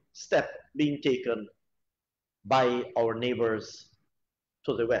unacceptable step being taken by our neighbors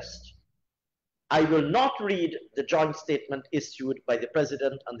to the west. I will not read the joint statement issued by the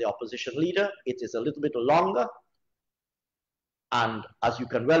president and the opposition leader. It is a little bit longer and, as you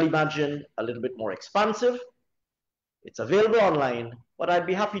can well imagine, a little bit more expansive. It's available online, but I'd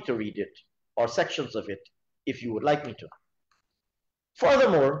be happy to read it, or sections of it, if you would like me to.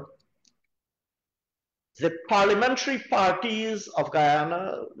 Furthermore, the parliamentary parties of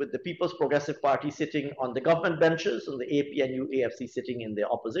Guyana, with the People's Progressive Party sitting on the government benches and the APNU AFC sitting in the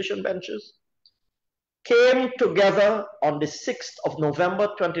opposition benches, came together on the 6th of November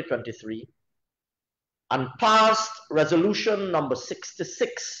 2023 and passed resolution number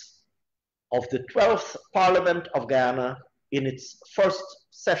 66 of the 12th Parliament of Guyana in its first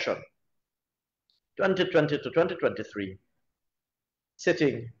session, 2020 to 2023,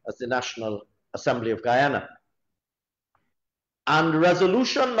 sitting as the National Assembly of Guyana. And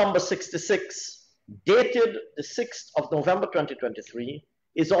resolution number 66, dated the 6th of November 2023,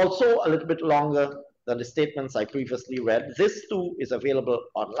 is also a little bit longer than the statements I previously read. This too is available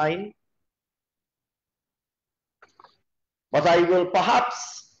online. But I will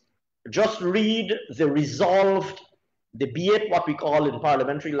perhaps just read the resolved, the be it, what we call in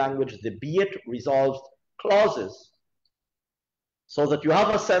parliamentary language, the be it resolved clauses, so that you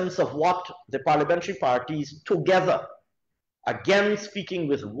have a sense of what the parliamentary parties together, again speaking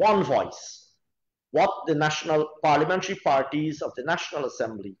with one voice, what the national parliamentary parties of the National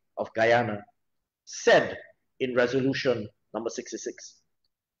Assembly of Guyana said in resolution number 66.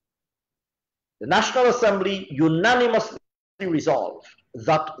 The National Assembly unanimously resolved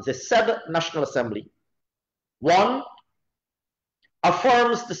that the said National Assembly, 1,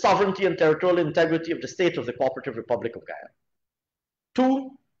 affirms the sovereignty and territorial integrity of the state of the Cooperative Republic of Guyana.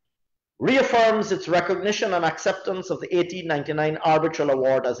 2, reaffirms its recognition and acceptance of the 1899 arbitral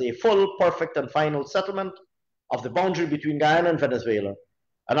award as a full, perfect, and final settlement of the boundary between Guyana and Venezuela,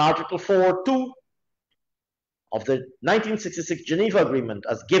 and Article 4.2 of the 1966 Geneva Agreement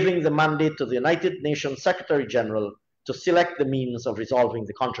as giving the mandate to the United Nations Secretary General to select the means of resolving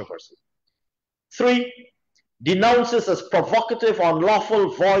the controversy. 3, denounces as provocative,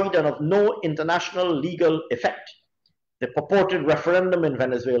 unlawful, void, and of no international legal effect the purported referendum in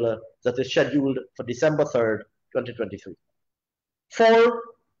Venezuela that is scheduled for December 3rd, 2023. 4,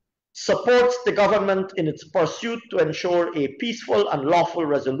 supports the government in its pursuit to ensure a peaceful and lawful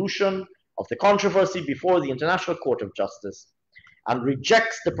resolution of the controversy before the International Court of Justice, and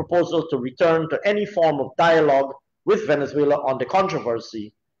rejects the proposal to return to any form of dialogue with Venezuela on the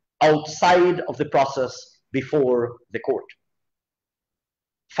controversy outside of the process before the court.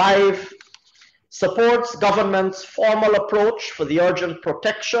 5, supports government's formal approach for the urgent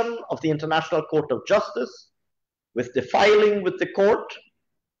protection of the International Court of Justice, with the filing with the court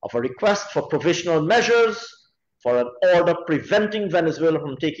of a request for provisional measures for an order preventing Venezuela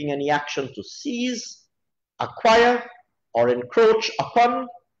from taking any action to seize, acquire, or encroach upon,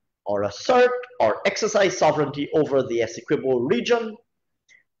 or assert or exercise sovereignty over the Essequibo region,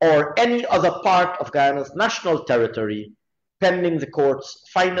 or any other part of Guyana's national territory, pending the court's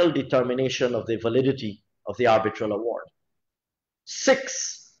final determination of the validity of the arbitral award.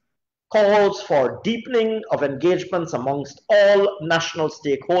 6, calls for deepening of engagements amongst all national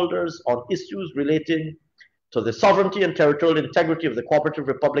stakeholders on issues relating to the sovereignty and territorial integrity of the Cooperative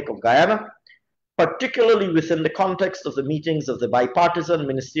Republic of Guyana, particularly within the context of the meetings of the Bipartisan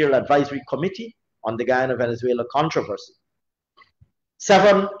Ministerial Advisory Committee on the Guyana-Venezuela controversy.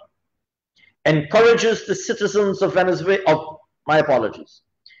 7, encourages the citizens of Venezuela,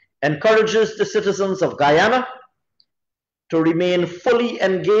 encourages the citizens of Guyana to remain fully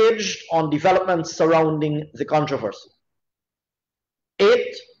engaged on developments surrounding the controversy.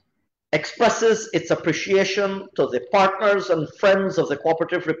 8, expresses its appreciation to the partners and friends of the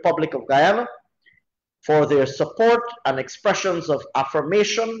Cooperative Republic of Guyana for their support and expressions of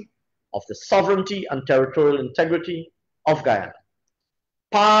affirmation of the sovereignty and territorial integrity of Guyana,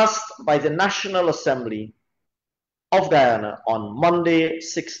 passed by the National Assembly of Guyana on Monday,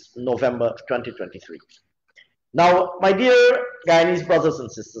 6th November 2023. Now, my dear Guyanese brothers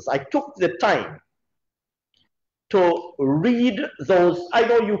and sisters, I took the time to read those. I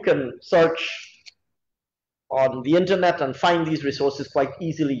know you can search on the internet and find these resources quite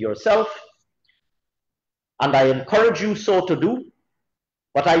easily yourself, and I encourage you so to do.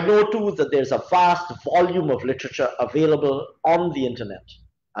 But I know too that there's a vast volume of literature available on the internet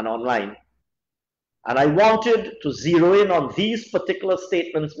and online. And I wanted to zero in on these particular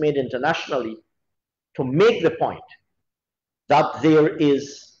statements made internationally to make the point that there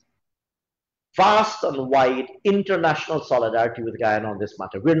is vast and wide international solidarity with Guyana on this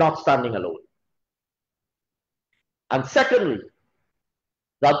matter. We're not standing alone. And secondly,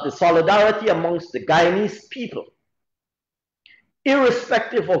 that the solidarity amongst the Guyanese people,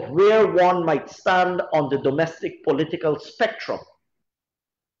 irrespective of where one might stand on the domestic political spectrum,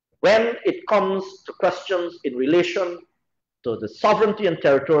 when it comes to questions in relation to the sovereignty and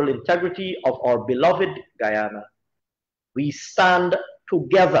territorial integrity of our beloved Guyana, we stand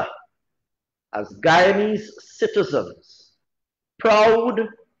together as Guyanese citizens, proud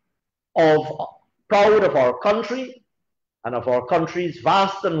of our country and of our country's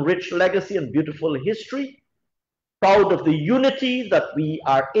vast and rich legacy and beautiful history, proud of the unity that we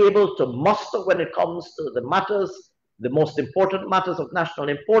are able to muster when it comes to the matters, the most important matters of national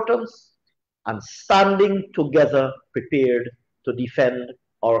importance, and standing together prepared to defend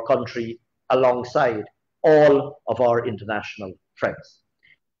our country alongside all of our international friends.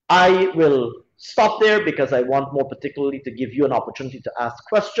 I will stop there because I want more particularly to give you an opportunity to ask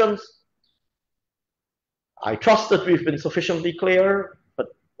questions. I trust that we've been sufficiently clear, but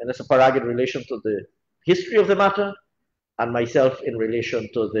Minister Parag in relation to the history of the matter, and myself in relation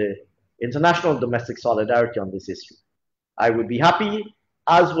to the international domestic solidarity on this issue. I would be happy,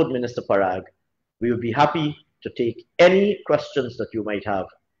 as would Minister Parag, we would be happy to take any questions that you might have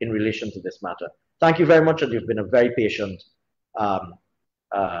in relation to this matter. Thank you very much, and you've been a very patient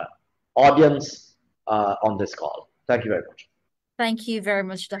audience on this call. Thank you very much. Thank you very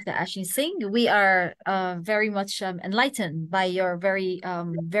much, Dr. Ashni Singh. We are very much enlightened by your very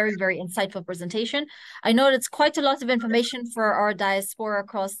insightful presentation. I know it's quite a lot of information for our diaspora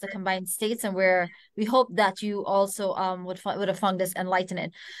across the combined states, and we hope that you also would have found this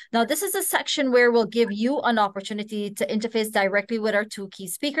enlightening. Now, this is a section where we'll give you an opportunity to interface directly with our two key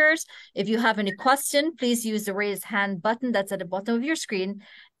speakers. If you have any question, please use the raise hand button that's at the bottom of your screen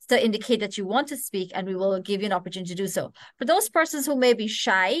to indicate that you want to speak, and we will give you an opportunity to do so. For those persons who may be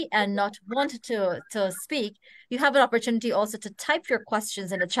shy and not want to speak, you have an opportunity also to type your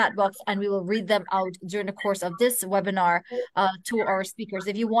questions in the chat box, and we will read them out during the course of this webinar to our speakers.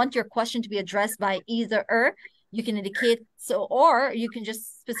 If you want your question to be addressed by either or, you can indicate so, or you can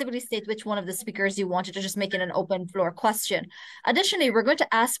just specifically state which one of the speakers you wanted to just make it an open floor question. Additionally, we're going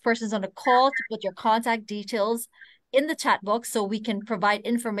to ask persons on the call to put your contact details in the chat box so we can provide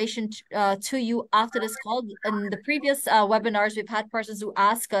information to you after this call. In the previous webinars, we've had persons who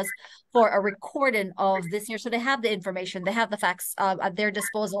ask us for a recording of this here. So they have the information, they have the facts at their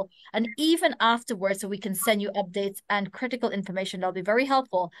disposal. And even afterwards, so we can send you updates and critical information that'll be very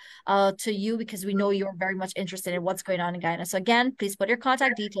helpful to you, because we know you're very much interested in what's going on in Guyana. So again, please put your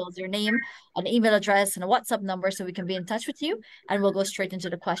contact details, your name, an email address, and a WhatsApp number so we can be in touch with you, and we'll go straight into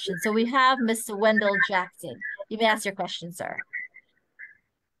the question. So we have Mr. Wendell Jackson. You may ask your question, sir.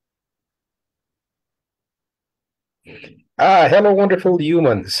 Hello, wonderful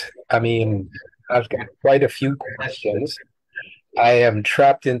humans. I mean, I've got quite a few questions. I am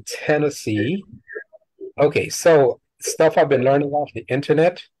trapped in Tennessee. Okay, so stuff I've been learning off the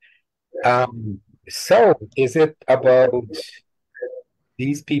internet. So is it about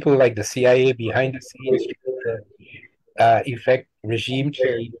these people like the CIA behind the scenes to effect regime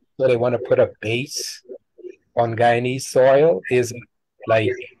change, so they want to put a base on Guyanese soil? Is it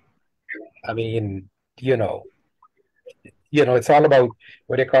like, I mean, it's all about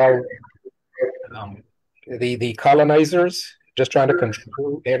what they call the colonizers just trying to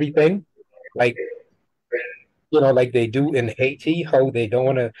control everything, like like they do in Haiti, how they don't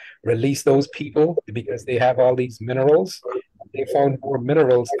want to release those people because they have all these minerals. They found more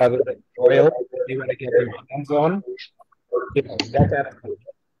minerals other than oil they want to get their hands on. That kind of thing.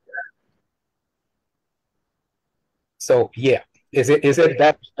 So yeah, is it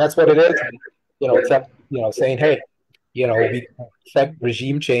that's what it is? It's saying, hey, we affect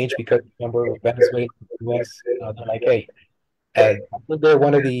regime change because remember Venezuela, US, they're like, hey, I think they're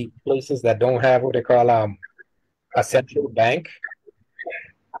one of the places that don't have what they call a central bank.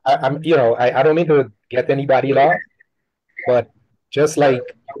 I don't mean to get anybody lost, but just like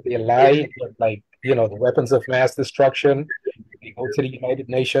they lie, like the weapons of mass destruction, they go to the United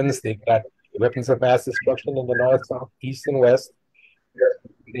Nations, they've got weapons of mass destruction in the north, south, east, and west.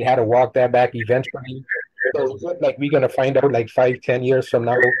 They had to walk that back eventually. So is it like we're gonna find out like 5, 10 years from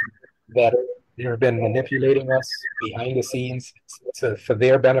now that they've been manipulating us behind the scenes for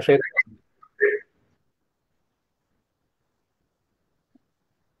their benefit?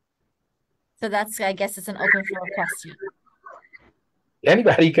 So that's, I guess, it's an open floor question.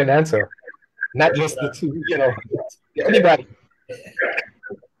 Anybody can answer, not just the two, anybody.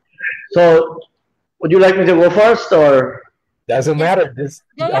 So, would you like me to go first, or Doesn't matter. This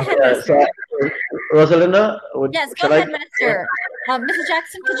Go ahead, Minister. Rosalinda? Yes, go ahead, Minister. Mrs.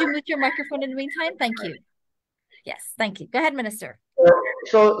 Jackson, could you mute your microphone in the meantime? Thank you. Yes, thank you. Go ahead, Minister.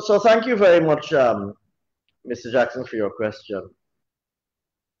 So thank you very much, Mr. Jackson, for your question.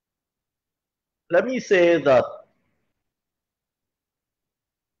 Let me say that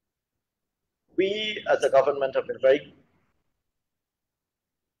we as a government have been very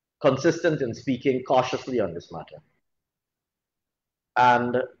consistent in speaking cautiously on this matter.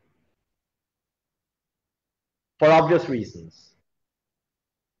 And for obvious reasons.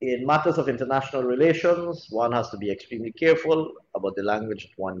 In matters of international relations, one has to be extremely careful about the language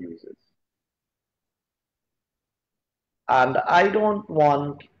that one uses. And I don't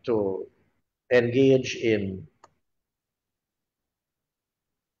want to engage in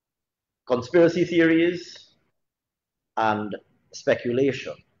conspiracy theories and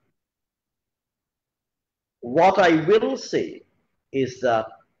speculation. What I will say is that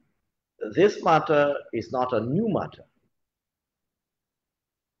this matter is not a new matter.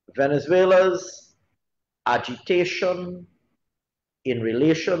 Venezuela's agitation in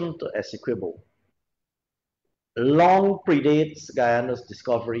relation to Essequibo long predates Guyana's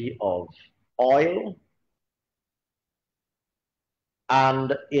discovery of oil.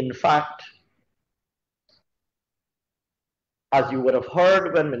 And in fact, as you would have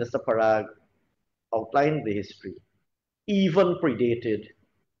heard when Minister Parag outlined the history, even predated,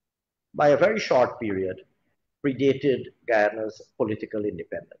 by a very short period, predated Guyana's political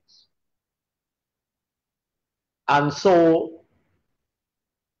independence. And so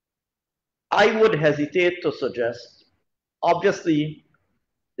I would hesitate to suggest, obviously,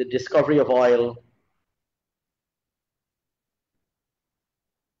 the discovery of oil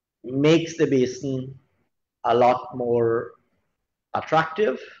makes the basin a lot more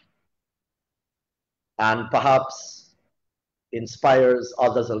attractive and perhaps inspires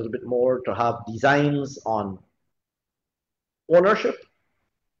others a little bit more to have designs on ownership.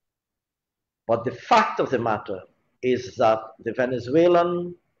 But the fact of the matter is that the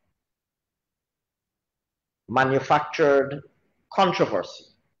Venezuelan manufactured controversy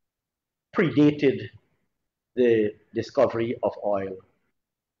predated the discovery of oil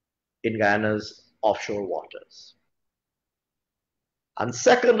in Guyana's offshore waters. And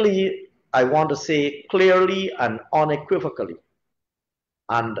secondly, I want to say clearly and unequivocally,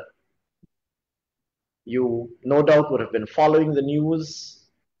 and you no doubt would have been following the news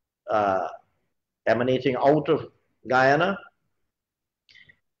emanating out of Guyana.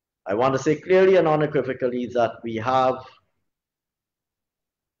 I want to say clearly and unequivocally that we have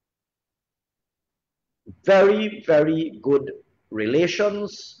very, very good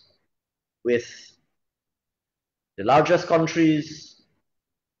relations with the largest countries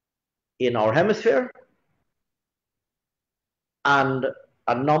in our hemisphere and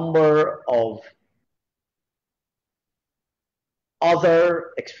a number of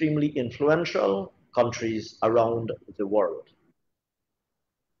other extremely influential countries around the world.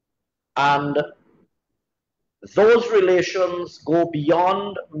 And those relations go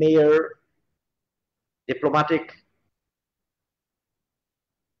beyond mere diplomatic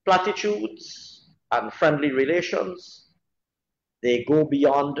platitudes and friendly relations. They go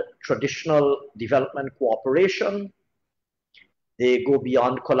beyond traditional development cooperation. They go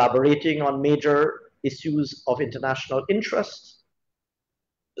beyond collaborating on major issues of international interest.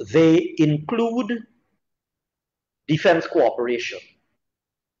 They include defense cooperation.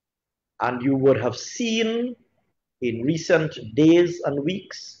 And you would have seen in recent days and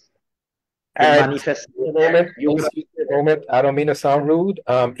weeks the manifestation. Moment, I don't mean to sound rude.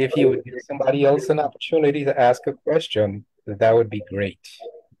 If you would give somebody else an opportunity to ask a question, that would be great.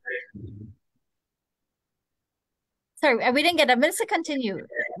 Sorry, we didn't get a Minister. Continue.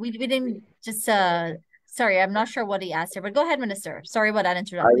 We didn't just sorry, I'm not sure what he asked here, but go ahead, Minister. Sorry about that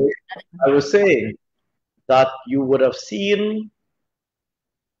interruption. I was saying that you would have seen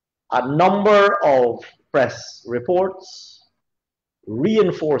a number of press reports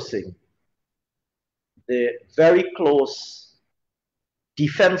reinforcing the very close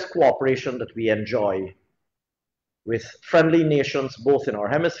defense cooperation that we enjoy with friendly nations both in our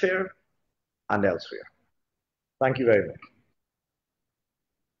hemisphere and elsewhere. Thank you very much.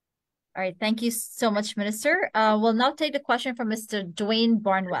 All right, thank you so much, Minister. We'll now take the question from Mr. Dwayne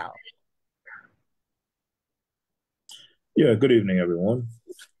Barnwell. Yeah, good evening, everyone.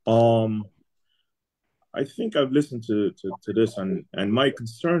 I think I've listened to this, and my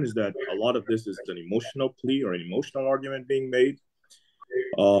concern is that a lot of this is an emotional plea or an emotional argument being made.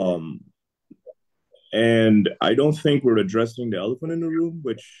 And I don't think we're addressing the elephant in the room,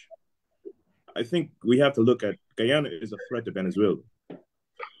 which I think we have to look at. Guyana is a threat to Venezuela.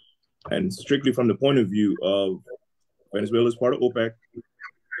 And strictly from the point of view of Venezuela is part of OPEC.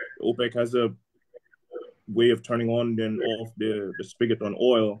 OPEC has a way of turning on and off the spigot on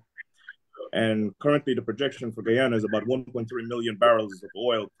oil. And currently the projection for Guyana is about 1.3 million barrels of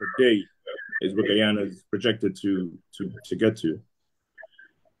oil per day is what Guyana is projected to get to.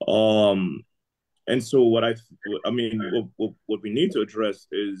 And so what we need to address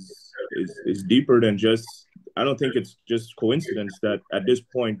is deeper than just, I don't think it's just coincidence that at this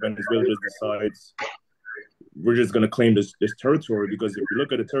point Venezuela just decides we're just going to claim this territory, because if you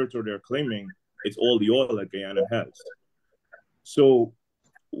look at the territory they're claiming, it's all the oil that Guyana has. So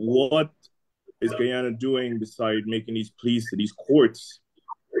what is Guyana doing beside making these pleas to these courts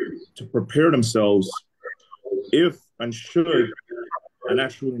to prepare themselves if and should an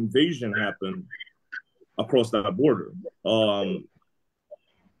actual invasion happen across that border?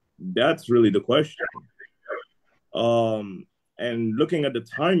 That's really the question. And looking at the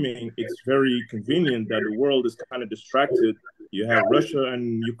timing, it's very convenient that the world is kind of distracted. You have Russia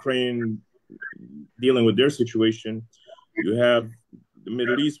and Ukraine dealing with their situation. You have the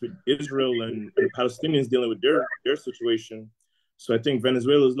Middle East with Israel and the Palestinians dealing with their situation. So I think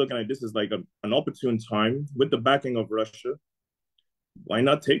Venezuela is looking at this as like an opportune time with the backing of Russia. Why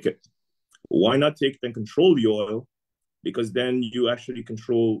not take it? Why not take it and control the oil? Because then you actually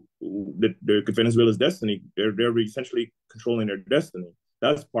control Venezuela's destiny. They're essentially controlling their destiny.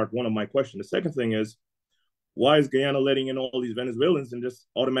 That's part one of my question. The second thing is, why is Guyana letting in all these Venezuelans and just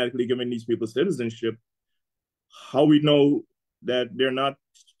automatically giving these people citizenship? How we know that they're not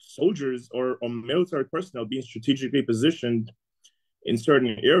soldiers or military personnel being strategically positioned in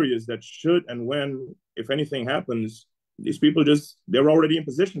certain areas that should, and when, if anything happens, these people they're already in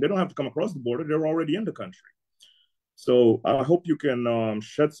position. They don't have to come across the border. They're already in the country. So I hope you can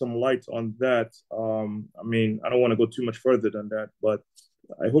shed some light on that. I mean, I don't want to go too much further than that, but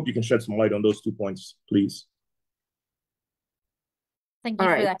I hope you can shed some light on those 2 points, please. Thank you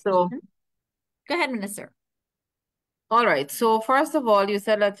for that. So, go ahead, Minister. All right. So first of all, you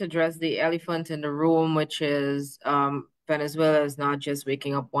said let's address the elephant in the room, which is Venezuela is not just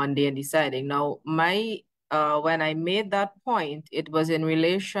waking up one day and deciding. Now, when I made that point, it was in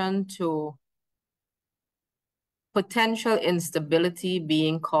relation to potential instability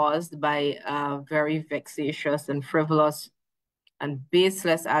being caused by a very vexatious and frivolous and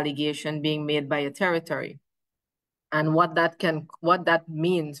baseless allegation being made by a territory, and what that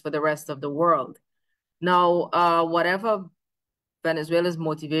means for the rest of the world. Now, whatever Venezuela's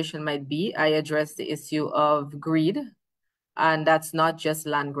motivation might be, I address the issue of greed, and that's not just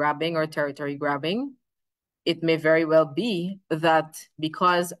land grabbing or territory grabbing. It may very well be that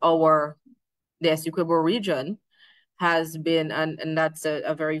because the Essequibo region has been, and that's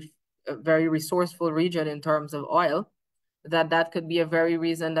a very resourceful region in terms of oil, that could be a very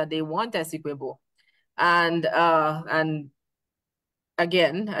reason that they want Essequibo. And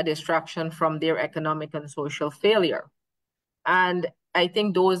again, a distraction from their economic and social failure. And I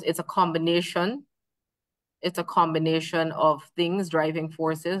think it's a combination of things, driving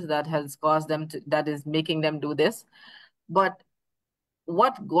forces that has caused them that is making them do this. But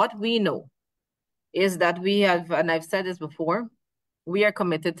what we know is that we have, and I've said this before, we are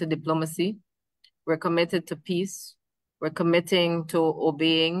committed to diplomacy. We're committed to peace. We're committing to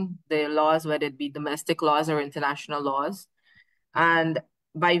obeying the laws, whether it be domestic laws or international laws. And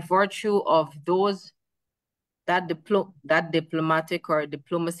by virtue of that diplomatic or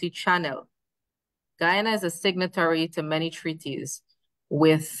diplomacy channel, Guyana is a signatory to many treaties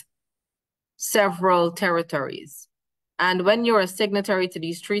with several territories. And when you're a signatory to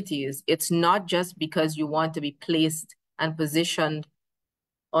these treaties, it's not just because you want to be placed and positioned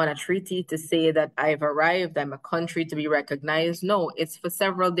on a treaty to say that I've arrived, I'm a country to be recognized. No, it's for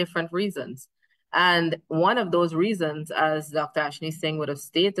several different reasons. And one of those reasons, as Dr. Ashni Singh would have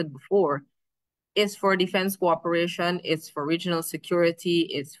stated before, is for defense cooperation, it's for regional security,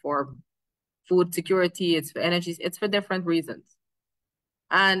 it's for food security, it's for energy, it's for different reasons.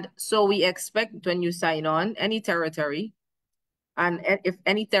 And so we expect when you sign on any territory, and if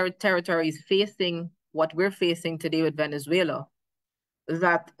any territory is facing what we're facing today with Venezuela,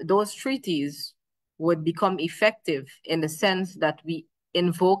 that those treaties would become effective in the sense that we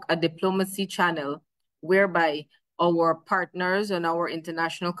invoke a diplomacy channel whereby our partners and our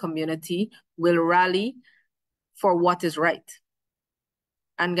international community will rally for what is right.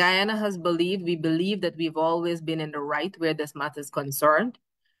 And Guyana has we believe that we've always been in the right where this matter is concerned.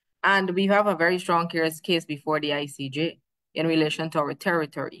 And we have a very strong case before the ICJ in relation to our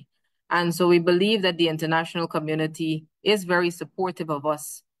territory. And so we believe that the international community is very supportive of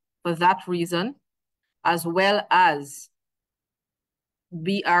us for that reason, as well as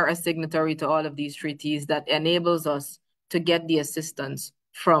we are a signatory to all of these treaties that enables us to get the assistance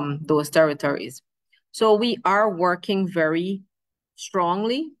from those territories. So we are working very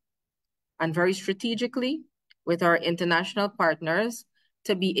strongly and very strategically with our international partners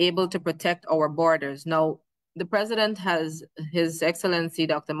to be able to protect our borders. Now, the president has His Excellency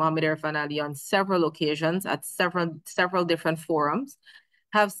Dr. Mohamed Irfan Ali on several occasions at several different forums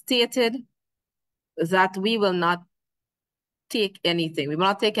have stated that we will not take anything. We will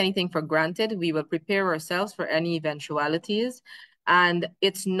not take anything for granted. We will prepare ourselves for any eventualities. And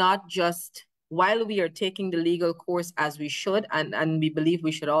it's not just while we are taking the legal course as we should, and we believe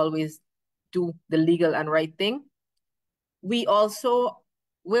we should always do the legal and right thing, we also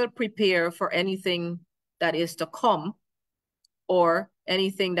will prepare for anything that is to come or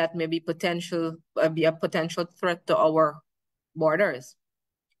anything that may be a potential threat to our borders.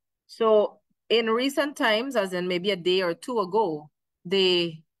 So in recent times, as in maybe a day or two ago,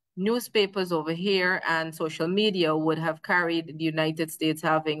 the newspapers over here and social media would have carried the United States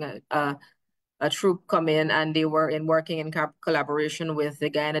having a troop come in, and they were working in collaboration with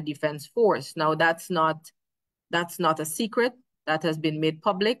the Guyana Defense Force. Now, that's not a secret. That has been made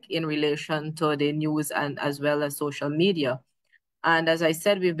public in relation to the news and as well as social media. And as I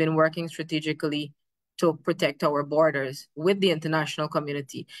said, we've been working strategically to protect our borders with the international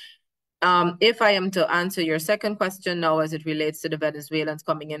community. If I am to answer your second question now as it relates to the Venezuelans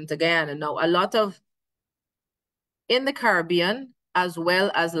coming into Guyana, now a lot of, in the Caribbean as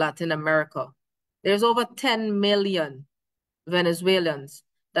well as Latin America, there's over 10 million Venezuelans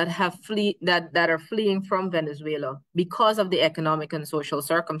that are fleeing from Venezuela because of the economic and social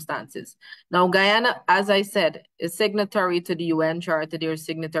circumstances. Now, Guyana, as I said, is signatory to the UN Charter. They're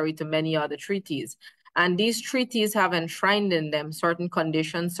signatory to many other treaties. And these treaties have enshrined in them certain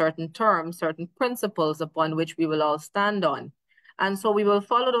conditions, certain terms, certain principles upon which we will all stand on. And so we will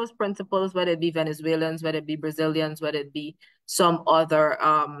follow those principles, whether it be Venezuelans, whether it be Brazilians, whether it be some other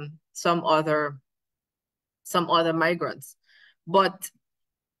migrants. But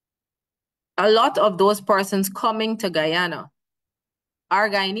a lot of those persons coming to Guyana are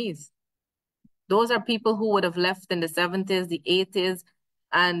Guyanese. Those are people who would have left in the 70s, the 80s,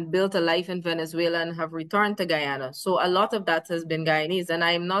 and built a life in Venezuela and have returned to Guyana. So a lot of that has been Guyanese. And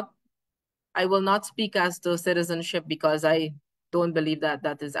I will not speak as to citizenship because I don't believe that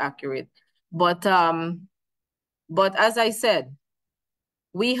that is accurate. But as I said,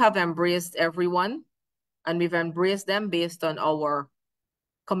 we have embraced everyone, and we've embraced them based on our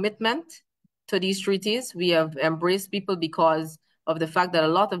commitment to these treaties. We have embraced people because of the fact that a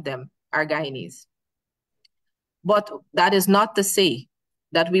lot of them are Guyanese. But that is not to say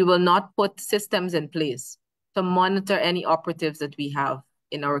that we will not put systems in place to monitor any operatives that we have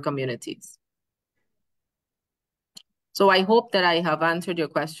in our communities. So I hope that I have answered your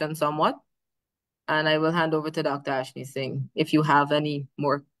question somewhat, and I will hand over to Dr. Ashni Singh if you have any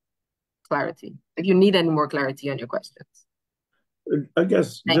more clarity, if you need any more clarity on your questions. I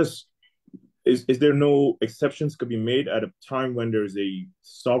guess just, is there no exceptions could be made at a time when there's a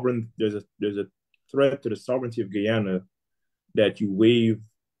threat to the sovereignty of Guyana, that you waive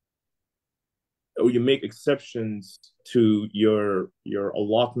or you make exceptions to your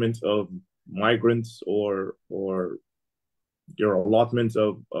allotment of migrants or your allotment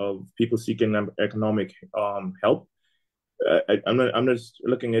of people seeking economic help? I'm just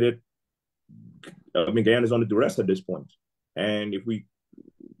looking at it. I mean, Guyana is under duress at this point, and if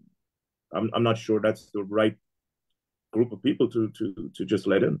I'm not sure that's the right group of people to just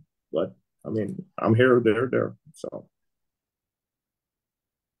let in. But I mean, I'm here, there. So. All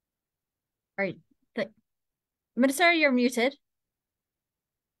right. Minister, you're muted.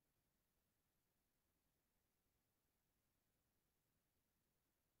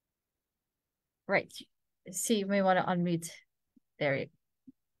 Right. See, you may want to unmute. There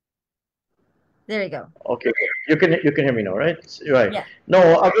you go. Okay, you can hear me now, right? Right. Yeah.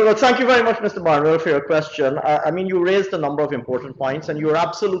 No, well, thank you very much, Mr. Barnwell, for your question. I mean, you raised a number of important points, and you're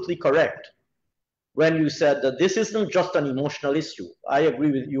absolutely correct when you said that this isn't just an emotional issue. I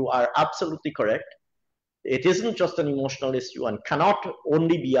agree with you, are absolutely correct. It isn't just an emotional issue and cannot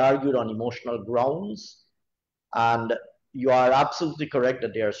only be argued on emotional grounds. And you are absolutely correct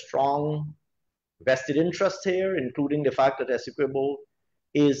that there are strong vested interests here, including the fact that Essequibo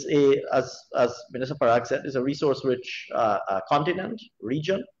is as Minister Parag said, is a resource-rich continent,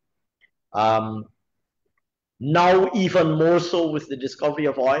 region. Now even more so with the discovery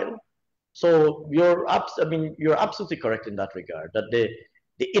of oil. So you're absolutely correct in that regard, that the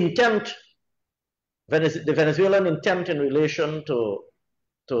intent, the Venezuelan intent in relation to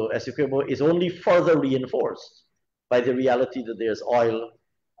Essequibo is only further reinforced by the reality that there's oil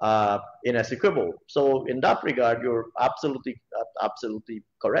in Essequibo. So in that regard, you're absolutely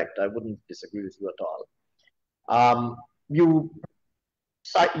correct. I wouldn't disagree with you at all. You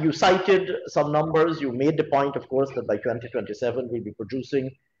cited some numbers. You made the point, of course, that by 2027 we'll be producing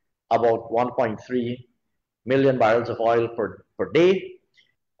about 1.3 million barrels of oil per day,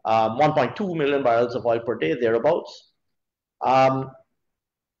 1.2 million barrels of oil per day, thereabouts. I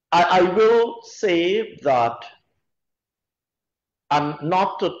will say that, and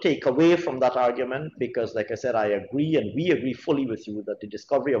not to take away from that argument, because like I said, I agree and we agree fully with you that the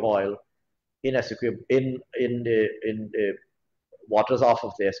discovery of oil in Essequibo, in the waters off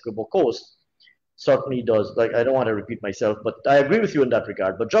of the Essequibo coast certainly does, like, I don't want to repeat myself, but I agree with you in that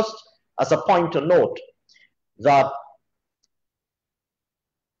regard. But just as a point to note that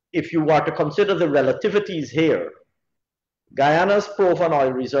if you were to consider the relativities here, Guyana's proven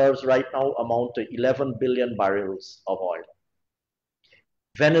oil reserves right now amount to 11 billion barrels of oil.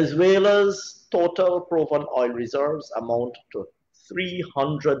 Venezuela's total proven oil reserves amount to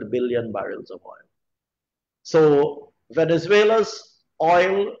 300 billion barrels of oil. So Venezuela's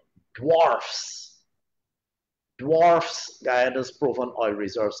oil dwarfs Guyana's proven oil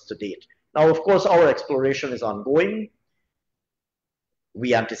reserves to date. Now, of course, our exploration is ongoing.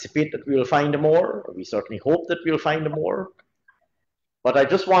 We anticipate that we will find more. We certainly hope that we'll find more. But I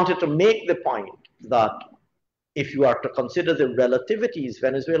just wanted to make the point that if you are to consider the relativities,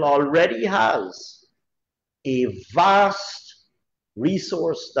 Venezuela already has a vast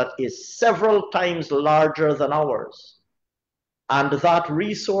resource that is several times larger than ours. And that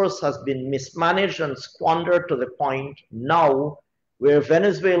resource has been mismanaged and squandered to the point now where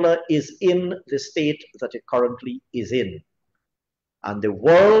Venezuela is in the state that it currently is in. And the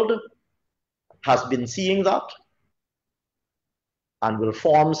world has been seeing that and will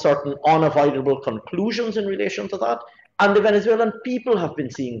form certain unavoidable conclusions in relation to that. And the Venezuelan people have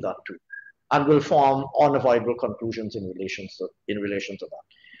been seeing that too, and will form unavoidable conclusions in relation to that.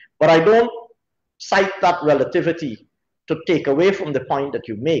 But I don't cite that relativity to take away from the point that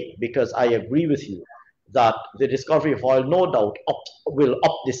you make, because I agree with you that the discovery of oil, no doubt, will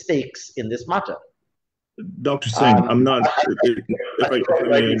up the stakes in this matter. Dr. Singh, I'm not, if I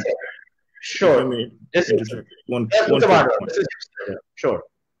may, sure. One sure.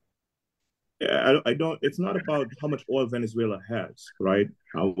 Yeah, I don't, it's not about how much oil Venezuela has, right?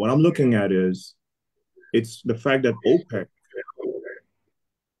 What I'm looking at is, it's the fact that OPEC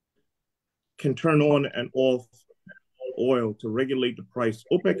can turn on and off oil to regulate the price.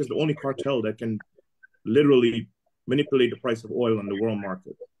 OPEC is the only cartel that can literally manipulate the price of oil on the world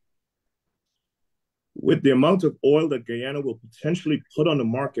market. With the amount of oil that Guyana will potentially put on the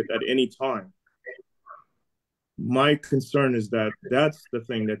market at any time, my concern is that that's the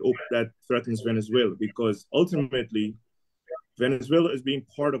thing that threatens Venezuela, because ultimately Venezuela is being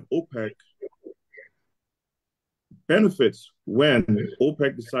part of OPEC benefits when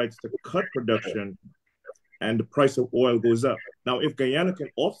OPEC decides to cut production and the price of oil goes up. Now, if Guyana can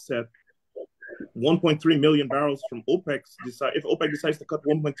offset 1.3 million barrels from OPEC, if OPEC decides to cut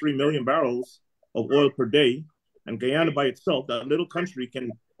 1.3 million barrels of oil per day, and Guyana by itself, that little country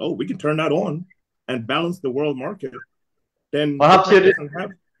can, we can turn that on and balance the world market, then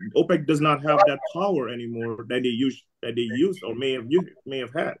OPEC does not have that power anymore that they used or may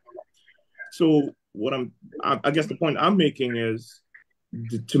have had. So I guess the point I'm making is,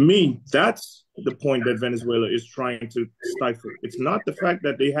 to me, that's the point that Venezuela is trying to stifle. It's not the fact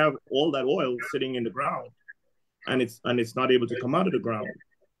that they have all that oil sitting in the ground and it's not able to come out of the ground.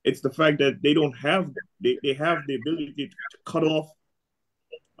 It's the fact that they don't have, they have the ability to cut off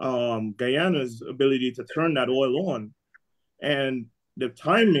Guyana's ability to turn that oil on. And the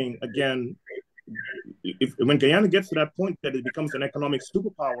timing, again, when Guyana gets to that point that it becomes an economic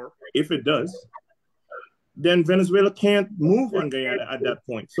superpower, if it does, then Venezuela can't move on Guyana at that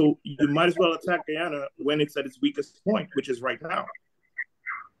point. So you might as well attack Guyana when it's at its weakest point, which is right now.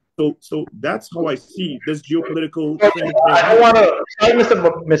 So that's how I see this geopolitical thing. I don't want to, sorry,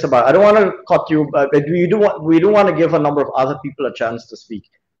 Mr. Bar, I don't want to cut you, but we do want to give a number of other people a chance to speak.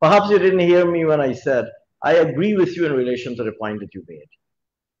 Perhaps you didn't hear me when I said I agree with you in relation to the point that you made.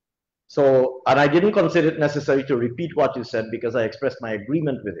 So, and I didn't consider it necessary to repeat what you said because I expressed my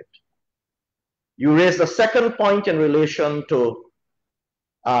agreement with it. You raised a second point in relation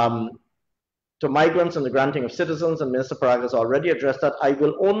um, to migrants and the granting of citizens, and Minister Parag has already addressed that. I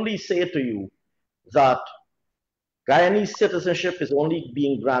will only say to you that Guyanese citizenship is only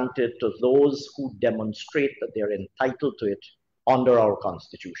being granted to those who demonstrate that they are entitled to it under our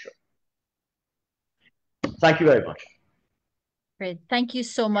Constitution. Thank you very much. Great. Thank you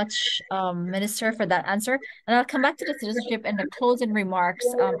so much, Minister, for that answer. And I'll come back to the citizenship in the closing remarks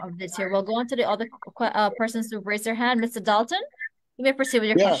of this here. We'll go on to the other persons who raised their hand. Mr. Dalton, you may proceed with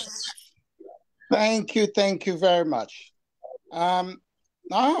your question. Thank you very much. Now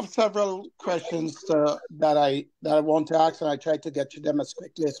I have several questions that I want to ask, and I try to get to them as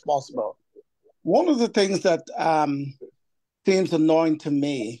quickly as possible. One of the things that seems annoying to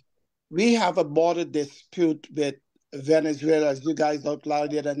me, we have a border dispute with Venezuela, as you guys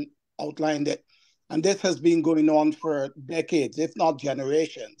outlined it, and this has been going on for decades, if not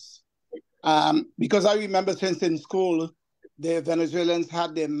generations. Because I remember since in school, the Venezuelans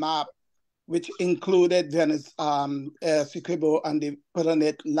had their map, which included Essequibo, and they put on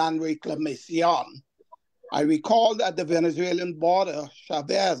it land reclamation. I recall that the Venezuelan border,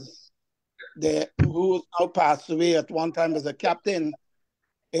 Chavez, who now passed away at one time as a captain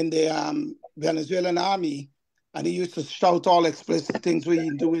in the Venezuelan army, and he used to shout all explicit things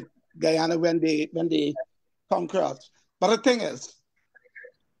we do with Guyana when they conquer us. But the thing is,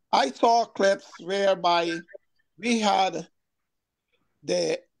 I saw clips whereby we had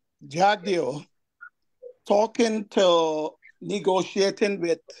the Jagdeo negotiating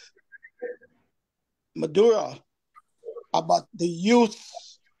with Maduro about the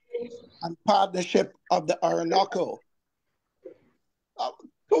use and partnership of the Orinoco.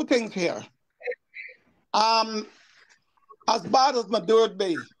 Two things here. As bad as Maduro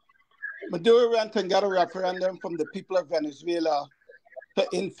be, Maduro went and got a referendum from the people of Venezuela to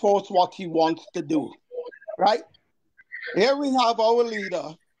enforce what he wants to do, right? Here we have our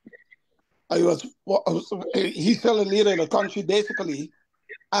leader. He's still a leader of the country, basically,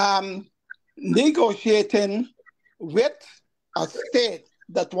 negotiating with a state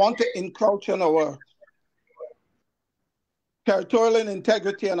that want to encroach on our territorial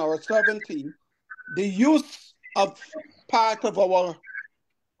integrity and our sovereignty, the use of part of our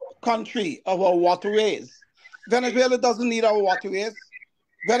country, of our waterways. Venezuela doesn't need our waterways.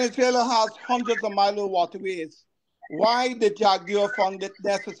 Venezuela has hundreds of miles of waterways. Why did Jagdeo found it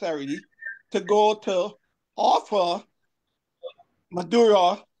necessary to go to offer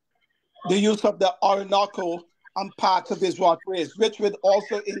Maduro the use of the Orinoco and parts of his waterways, which would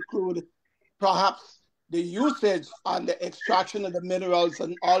also include perhaps the usage and the extraction of the minerals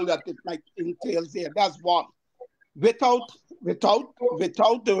and all that it might entail there? That's one. Without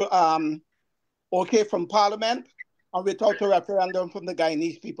the okay from Parliament and without a referendum from the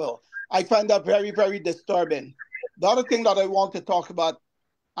Guyanese people. I find that very, very disturbing. The other thing that I want to talk about,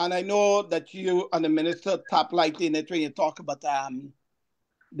 and I know that you and the minister tap lightly in it when you talk about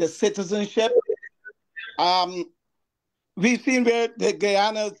the citizenship. We've seen where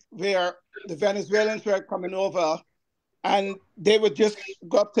where the Venezuelans were coming over, and they would just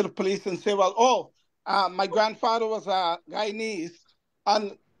go up to the police and say, well, my grandfather was a Guyanese,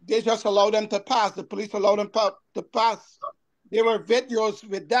 and they just allowed them to pass. The police allowed them to pass. There were videos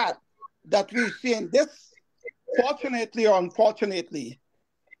with that we've seen. This, fortunately or unfortunately,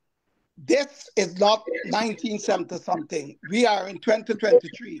 this is not 1970-something. We are in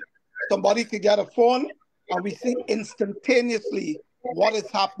 2023. Somebody could get a phone, and we see instantaneously what is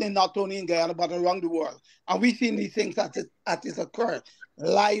happening not only in Guyana, but around the world. And we've seen these things as it occur,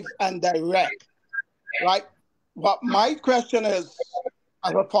 live and direct, right? What my question is,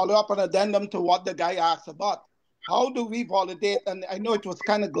 as a follow-up and addendum to what the guy asked about, how do we validate, and I know it was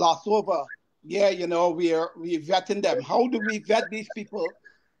kind of glossed over, we're vetting them. How do we vet these people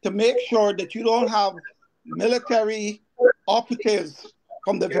to make sure that you don't have military operatives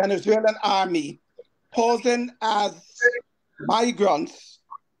from the Venezuelan army posing as migrants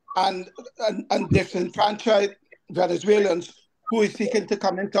and disenfranchised Venezuelans who is seeking to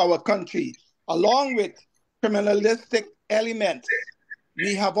come into our country, along with criminalistic elements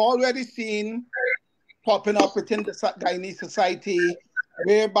we have already seen popping up within the Guyanese society,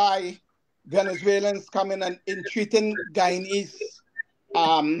 whereby Venezuelans come in and entreating Guyanese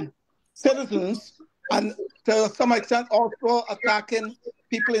citizens, and to some extent also attacking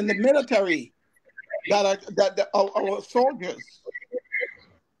people in the military that are our soldiers.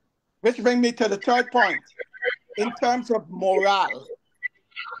 Which brings me to the third point. In terms of morale,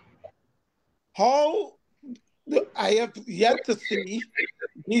 how I have yet to see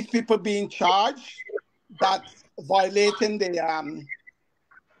these people being charged that violating the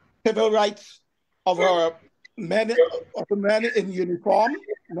civil rights of our men, of the men in uniform,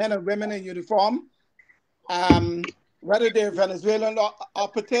 men and women in uniform, whether they're Venezuelan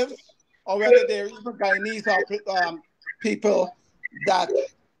operatives or whether they're even Guyanese people that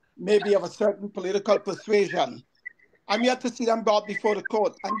may be of a certain political persuasion. I'm yet to see them brought before the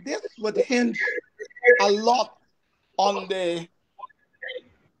court. And this would hinge a lot on the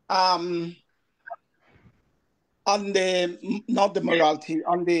not the morality,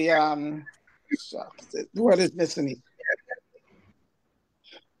 on the word is missing it.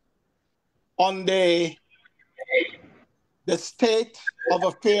 On the state of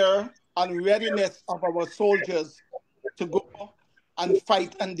affair and readiness of our soldiers to go and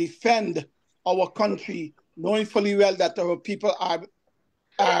fight and defend our country, knowing fully well that our people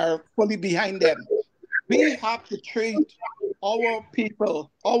are fully behind them. We have to treat our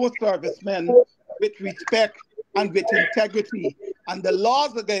people, our servicemen, with respect and with integrity. And the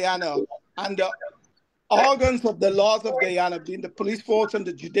laws of Guyana and the organs of the laws of Guyana, being the police force and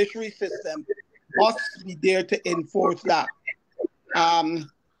the judiciary system, must be there to enforce that.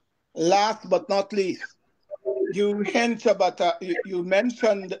 Last but not least, you hint about you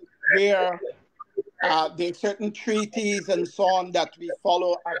mentioned where there are certain treaties and so on that we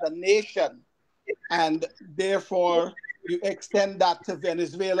follow as a nation, and therefore you extend that to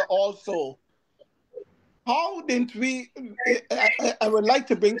Venezuela also. How didn't we? I would like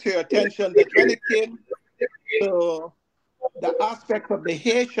to bring to your attention that when it came to the aspect of the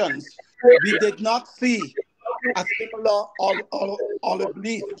Haitians, we did not see a similar olive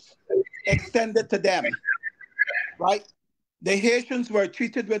leaves extended to them, right? The Haitians were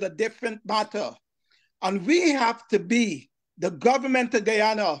treated with a different matter. And we have to be, the government of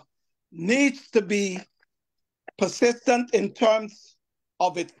Guyana needs to be persistent in terms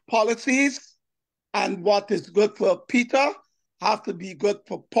of its policies, and what is good for Peter have to be good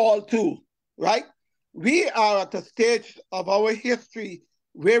for Paul too, right? We are at a stage of our history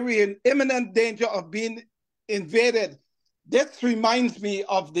where we're in imminent danger of being invaded. This reminds me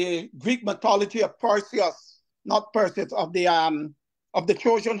of the Greek mythology of Perseus, not Perseus, of the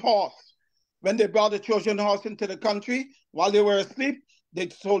Trojan horse. When they brought the Trojan horse into the country, while they were asleep, the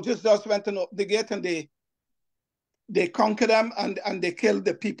soldiers just went and opened the gate and they conquered them and they killed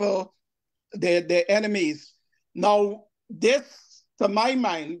the people, their enemies. Now, this, to my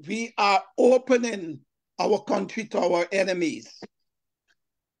mind, we are opening our country to our enemies.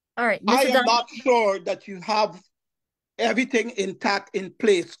 All right, I am not sure that you have everything intact in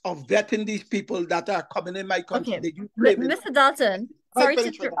place of vetting these people that are coming in my country. Okay, Mr. Dalton,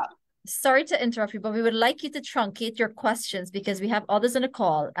 sorry to interrupt you, but we would like you to truncate your questions because we have others on the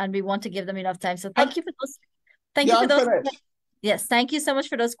call and we want to give them enough time. So thank you for those. Thank you for those. Yes, thank you so much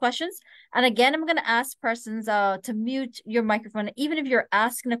for those questions. And again, I'm going to ask persons to mute your microphone. Even if you're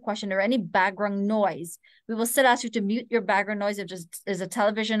asking a question or any background noise, we will still ask you to mute your background noise if there's a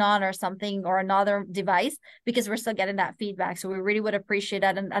television on or something or another device, because we're still getting that feedback. So we really would appreciate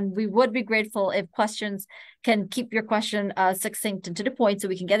that. And we would be grateful if questions can keep your question succinct and to the point so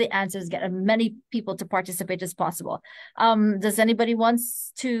we can get the answers, get as many people to participate as possible. Does anybody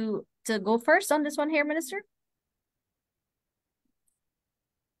wants to go first on this one here, Minister?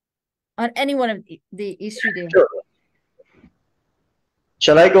 On any one of the issue there. Sure.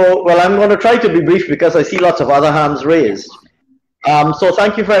 Shall I go? Well, I'm going to try to be brief because I see lots of other hands raised. So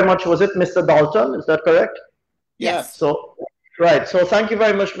thank you very much. Was it Mr. Dalton? Is that correct? Yes. So, right. So thank you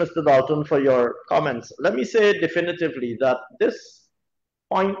very much, Mr. Dalton, for your comments. Let me say definitively that this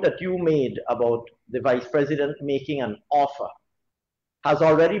point that you made about the Vice President making an offer has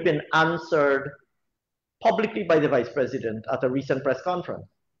already been answered publicly by the Vice President at a recent press conference.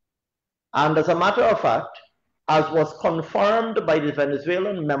 And as a matter of fact, as was confirmed by the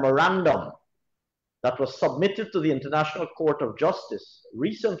Venezuelan memorandum that was submitted to the International Court of Justice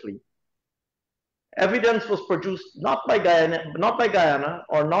recently, evidence was produced not by Guyana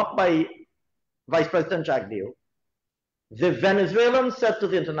or not by Vice President Jagdeo. The Venezuelans said to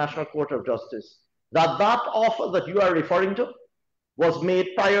the International Court of Justice that that offer that you are referring to was made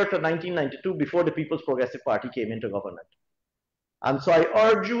prior to 1992, before the People's Progressive Party came into government. And so I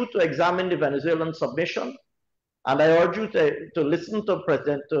urge you to examine the Venezuelan submission, and I urge you to listen to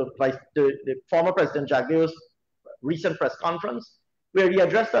the former President Jagdeo's recent press conference, where he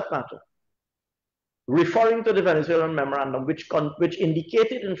addressed that matter, referring to the Venezuelan memorandum, which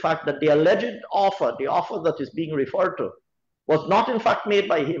indicated, in fact, that the alleged offer, the offer that is being referred to, was not in fact made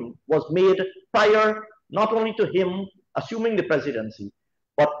by him, was made prior not only to him assuming the presidency,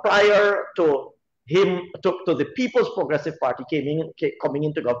 but prior to to the People's Progressive Party coming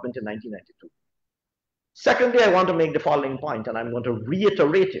into government in 1992. Secondly, I want to make the following point, and I'm going to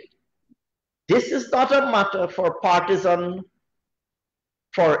reiterate it. This is not a matter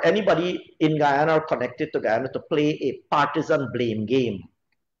for anybody in Guyana or connected to Guyana to play a partisan blame game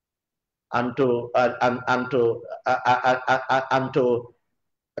and to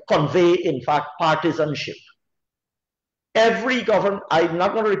convey, in fact, partisanship. Every government, I'm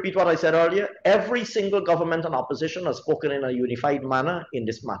not going to repeat what I said earlier, every single government and opposition has spoken in a unified manner in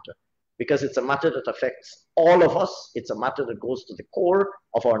this matter, because it's a matter that affects all of us. It's a matter that goes to the core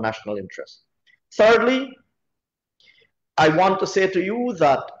of our national interest. Thirdly, I want to say to you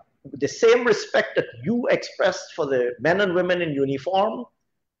that the same respect that you expressed for the men and women in uniform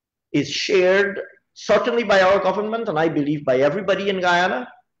is shared certainly by our government, and I believe by everybody in Guyana.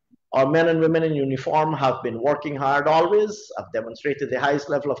 Our men and women in uniform have been working hard always, have demonstrated the highest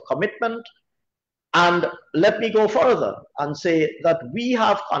level of commitment. And let me go further and say that we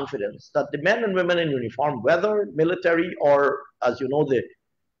have confidence that the men and women in uniform, whether military or, as you know,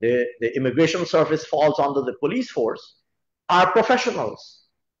 the immigration service falls under the police force, are professionals.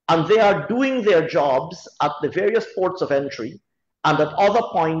 And they are doing their jobs at the various ports of entry and at other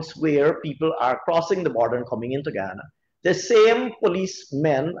points where people are crossing the border and coming into Guyana. The same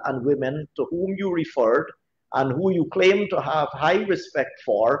policemen and women to whom you referred and who you claim to have high respect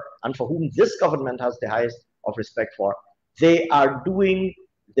for, and for whom this government has the highest of respect for, they are doing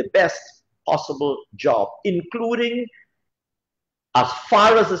the best possible job, including, as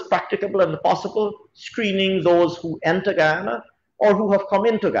far as is practicable and possible, screening those who enter Guyana or who have come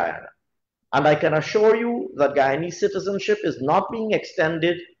into Guyana. And I can assure you that Guyanese citizenship is not being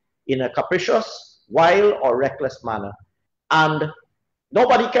extended in a capricious, wild, or reckless manner. And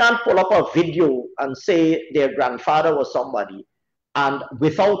nobody can pull up a video and say their grandfather was somebody, and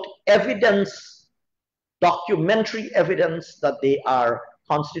without evidence, documentary evidence that they are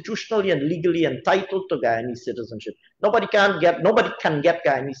constitutionally and legally entitled to Guyanese citizenship. Nobody can get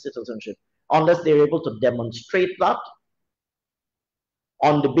Guyanese citizenship unless they're able to demonstrate that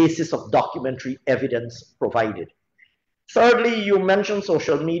on the basis of documentary evidence provided. Thirdly, you mentioned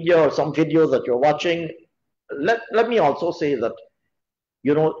social media or some video that you're watching. Let me also say that,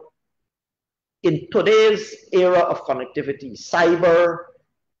 you know, in today's era of connectivity, the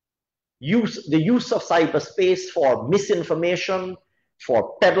use of cyberspace for misinformation,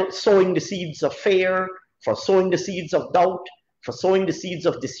 for sowing the seeds of fear, for sowing the seeds of doubt, for sowing the seeds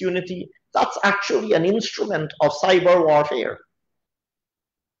of disunity, that's actually an instrument of cyber warfare.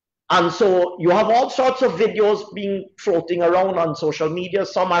 And so you have all sorts of videos being floating around on social media.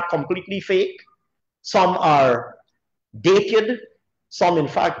 Some are completely fake. Some are dated. Some, in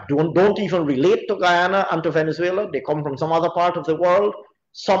fact, don't even relate to Guyana and to Venezuela. They come from some other part of the world.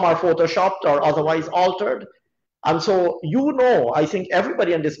 Some are photoshopped or otherwise altered. And so, you know, I think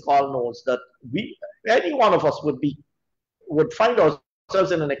everybody on this call knows that any one of us would find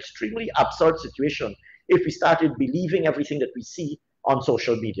ourselves in an extremely absurd situation if we started believing everything that we see on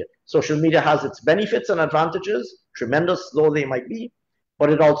social media. Social media has its benefits and advantages, tremendous though they might be,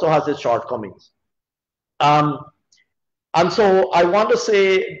 but it also has its shortcomings. And so I want to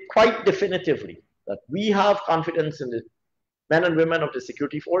say quite definitively that we have confidence in the men and women of the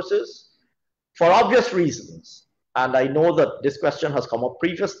security forces for obvious reasons. And I know that this question has come up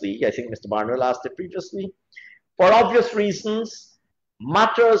previously. I think Mr. Barnwell asked it previously. For obvious reasons,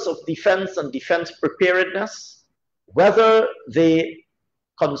 matters of defense and defense preparedness, whether they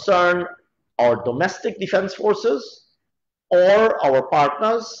concern our domestic defense forces or our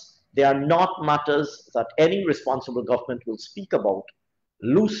partners, they are not matters that any responsible government will speak about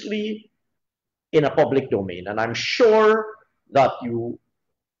loosely in a public domain. And I'm sure that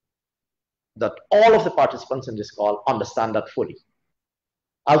all of the participants in this call understand that fully.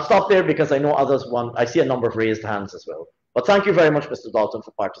 I'll stop there because I know others want, I see a number of raised hands as well. But thank you very much, Mr. Dalton,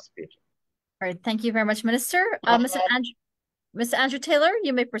 for participating. All right, thank you very much, Minister. Mr. Andrew Taylor,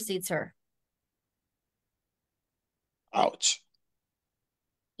 you may proceed, sir. Ouch.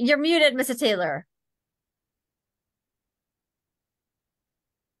 You're muted, Mr. Taylor.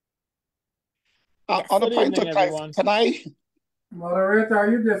 Yes. On a point of time, can I? Moderator,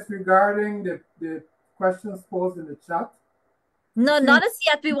 are you disregarding the questions posed in the chat? No, not as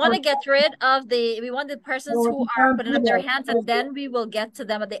yet. We want to get rid of we want the persons who are putting up their hands, and then we will get to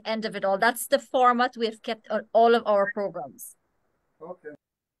them at the end of it all. That's the format we've kept on all of our programs. Okay.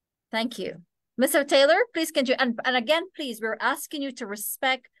 Thank you. Mr. Taylor, please can you, and again, please, we're asking you to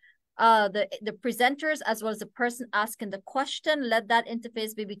respect the presenters as well as the person asking the question. Let that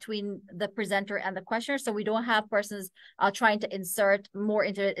interface be between the presenter and the questioner, so we don't have persons trying to insert more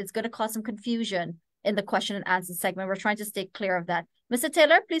into it. It's going to cause some confusion in the question and answer segment. We're trying to stay clear of that. Mr.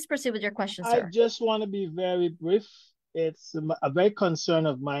 Taylor, please proceed with your question, sir. I just want to be very brief. It's a very concern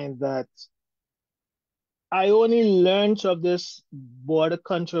of mine that I only learned of this border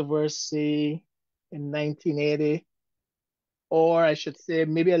controversy in 1980, or I should say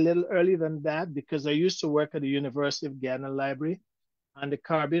maybe a little earlier than that, because I used to work at the University of Guyana Library, and the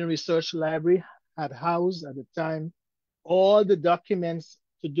Caribbean Research Library had housed at the time all the documents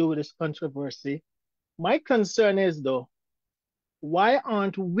to do with this controversy. My concern is, though, why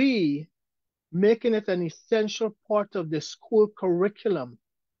aren't we making it an essential part of the school curriculum?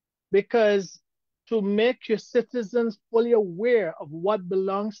 Because to make your citizens fully aware of what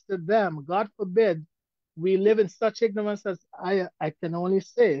belongs to them, God forbid, we live in such ignorance, as I can only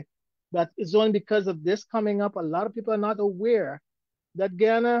say, that it's only because of this coming up. A lot of people are not aware that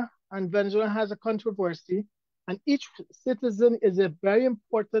Guyana and Venezuela has a controversy, and each citizen has a very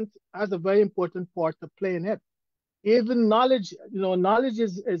important part to play in it. Even knowledge, knowledge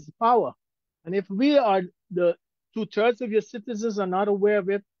is power. And if we are the 2/3 of your citizens are not aware of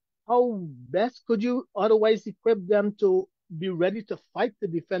it, how best could you otherwise equip them to be ready to fight to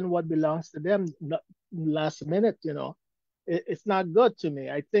defend what belongs to them last minute? It's not good to me.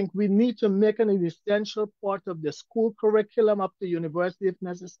 I think we need to make it an essential part of the school curriculum up to university if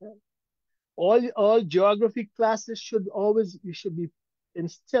necessary. All geography classes should be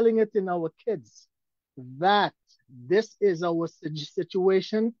instilling it in our kids that this is our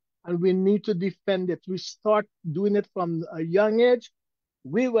situation and we need to defend it. We start doing it from a young age,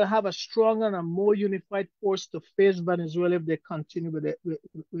 we will have a stronger and a more unified force to face Venezuela if they continue with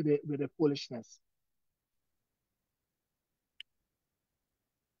the foolishness.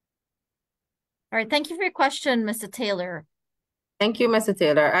 All right, thank you for your question, Mr. Taylor. Thank you, Mr.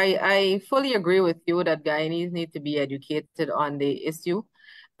 Taylor. I fully agree with you that Guyanese need to be educated on the issue.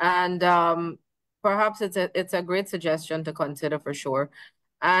 And perhaps it's a great suggestion to consider for sure.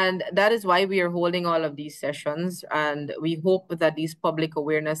 And that is why we are holding all of these sessions. And we hope that these public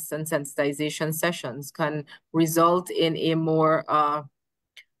awareness and sensitization sessions can result in a more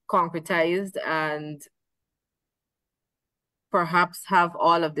concretized and perhaps have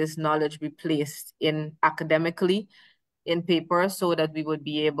all of this knowledge be placed in academically in paper so that we would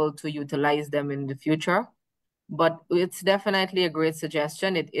be able to utilize them in the future. But it's definitely a great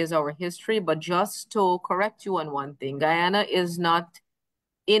suggestion. It is our history. But just to correct you on one thing, Guyana is not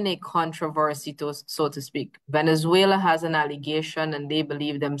in a controversy, so to speak. Venezuela has an allegation and they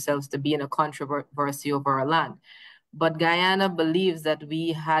believe themselves to be in a controversy over our land. But Guyana believes that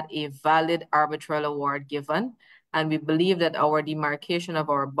we had a valid arbitral award given, and we believe that our demarcation of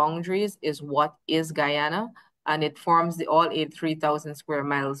our boundaries is what is Guyana, and it forms all 83,000 square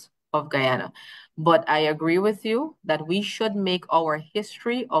miles of Guyana. But I agree with you that we should make our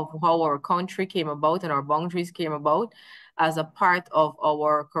history of how our country came about and our boundaries came about as a part of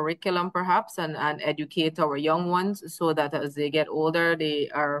our curriculum, perhaps, and educate our young ones so that as they get older,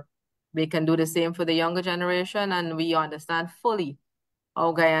 they can do the same for the younger generation, and we understand fully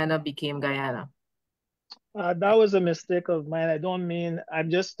how Guyana became Guyana. That was a mistake of mine. I'm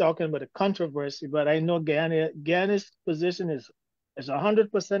just talking about a controversy, but I know Guyana's position is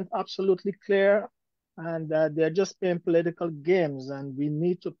 100% absolutely clear, and they're just playing political games, and we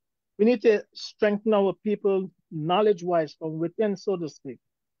need to strengthen our people knowledge-wise from within, so to speak,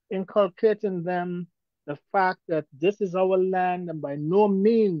 inculcating them the fact that this is our land, and by no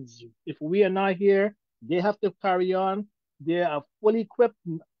means, if we are not here, they have to carry on. They are fully equipped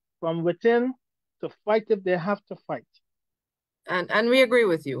from within to fight if they have to fight. And we agree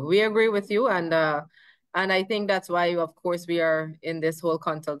with you. We agree with you, and I think that's why, of course, we are in this whole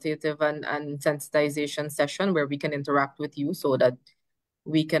consultative and sensitization session where we can interact with you so that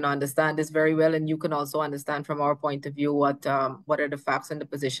we can understand this very well, and you can also understand from our point of view what are the facts and the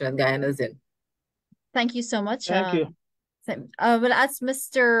position that Guyana is in. Thank you so much. Thank you. We'll ask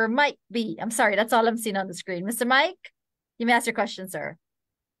Mr. Mike B. I'm sorry, that's all I'm seeing on the screen. Mr. Mike, you may ask your question, sir.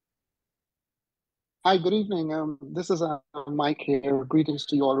 Hi, good evening. This is Mike here. Greetings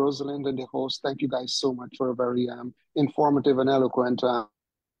to you all, Rosalind and the host. Thank you guys so much for a very informative and eloquent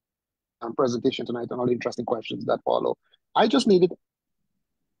presentation tonight and all the interesting questions that follow. I just needed...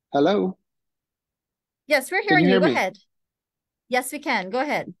 Hello? Yes, we're hearing you. Go ahead. Yes, we can. Go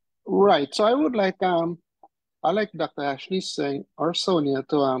ahead. Right. So I would like Dr. Ashley Singh or Sonia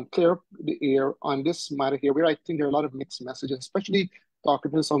to clear up the air on this matter here, where I think there are a lot of mixed messages, especially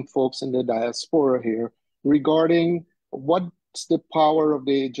talking to some folks in the diaspora here regarding what the power of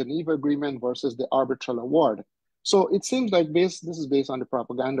the Geneva Agreement versus the arbitral award. So it seems like this is based on the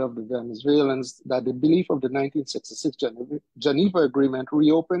propaganda of the Venezuelans that the belief of the 1966 Geneva Agreement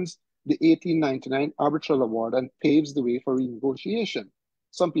reopens the 1899 arbitral award and paves the way for renegotiation.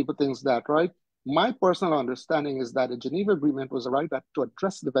 Some people think that, right? My personal understanding is that the Geneva Agreement was arrived at to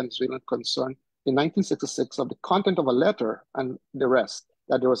address the Venezuelan concern in 1966 of the content of a letter and the rest,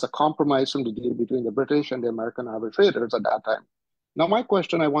 that there was a compromise from the deal between the British and the American arbitrators at that time. Now, my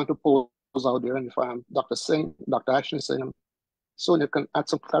question I want to pose out there, and if I'm Dr. Singh, Dr. Ashley Singh, Sonia can add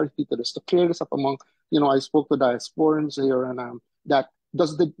some clarity to this, to clear this up among, I spoke to diasporans here, and that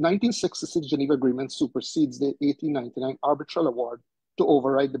does the 1966 Geneva Agreement supersedes the 1899 arbitral award to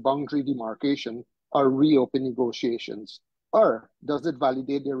override the boundary demarcation or reopen negotiations? Or does it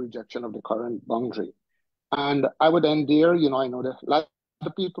validate their rejection of the current boundary? And I would end there. I know that a lot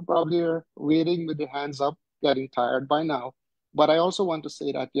of people probably are waiting with their hands up, getting tired by now. But I also want to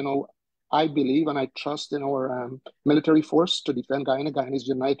say that, I believe and I trust in our military force to defend Guyana. Guyana is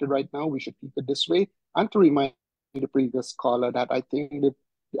united right now. We should keep it this way. And to remind the previous caller that I think that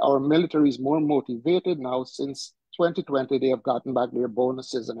our military is more motivated now since 2020. They have gotten back their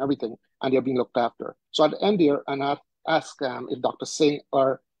bonuses and everything, and they're being looked after. So I'd end there and I'd ask if Dr. Singh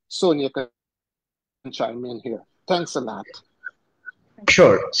or Sonia can chime in here. Thanks a lot.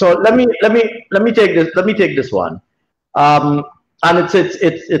 Sure. So let me take this. Let me take this one. And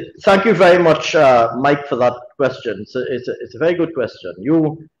it's thank you very much, Mike, for that question. So it's a very good question.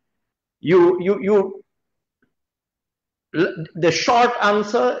 The short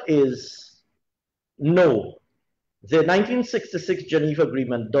answer is no. The 1966 Geneva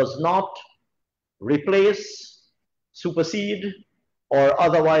Agreement does not replace, supersede, or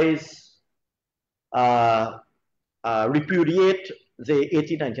otherwise repudiate the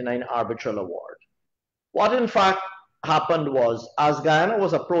 1899 arbitral award. What in fact happened was, as Guyana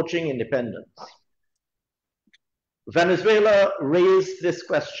was approaching independence, Venezuela raised this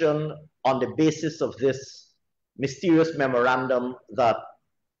question on the basis of this mysterious memorandum that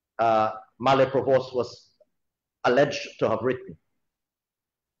Male Provost was alleged to have written.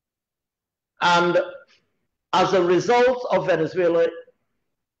 And as a result of Venezuela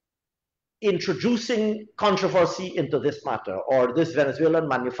introducing controversy into this matter, or this Venezuelan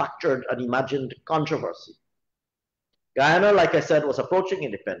manufactured and imagined controversy, Guyana, like I said, was approaching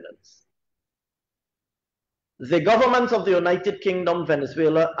independence. The governments of the United Kingdom,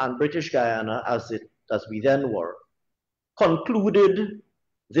 Venezuela, and British Guyana, as we then were, concluded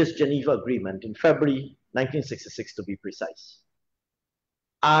this Geneva Agreement in February 1966, to be precise.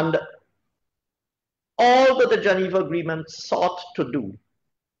 And all that the Geneva Agreement sought to do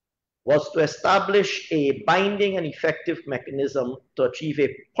was to establish a binding and effective mechanism to achieve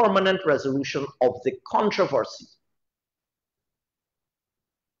a permanent resolution of the controversy.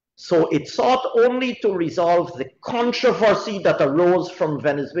 So it sought only to resolve the controversy that arose from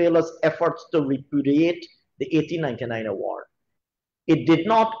Venezuela's efforts to repudiate the 1899 award. It did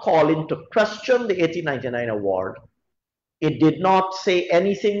not call into question the 1899 award. It did not say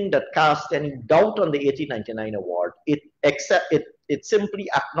anything that cast any doubt on the 1899 award. It simply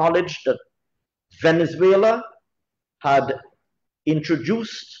acknowledged that Venezuela had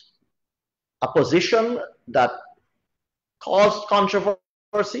introduced a position that caused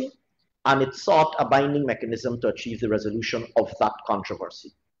controversy, and it sought a binding mechanism to achieve the resolution of that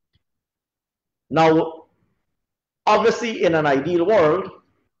controversy. Now, obviously, in an ideal world,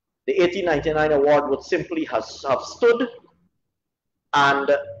 the 1899 award would simply have stood,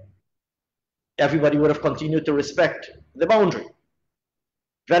 and everybody would have continued to respect the boundary.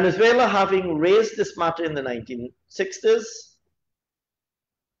 Venezuela, having raised this matter in the 1960s,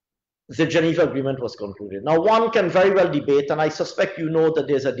 the Geneva Agreement was concluded. Now, one can very well debate, and I suspect you know that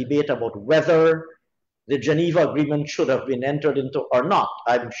there's a debate about whether the Geneva Agreement should have been entered into or not.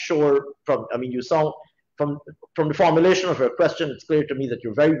 I'm sure you saw from the formulation of your question, it's clear to me that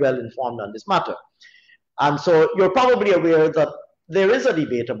you're very well informed on this matter. And so you're probably aware that there is a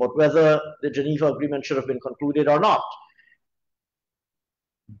debate about whether the Geneva Agreement should have been concluded or not.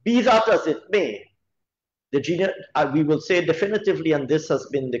 Be that as it may, we will say definitively, and this has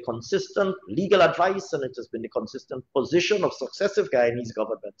been the consistent legal advice, and it has been the consistent position of successive Guyanese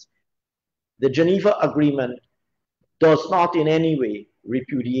governments, the Geneva Agreement does not in any way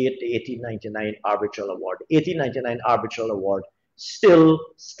repudiate the 1899 arbitral award. The 1899 arbitral award still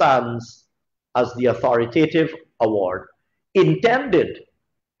stands as the authoritative award, intended,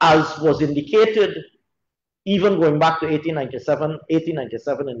 as was indicated even going back to 1897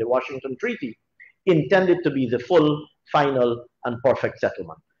 in the Washington Treaty, intended to be the full, final, and perfect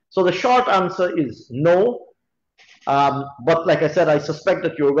settlement. So the short answer is no. But like I said, I suspect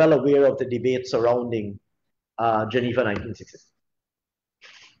that you're well aware of the debate surrounding Geneva 1966.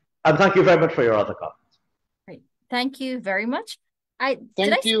 And thank you very much for your other comments. Right. Thank you very much.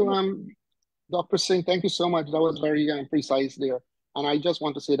 Thank you, Dr. Singh. Thank you so much. That was very precise there. And I just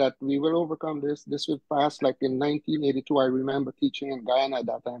want to say that we will overcome this. This will pass. Like in 1982, I remember teaching in Guyana at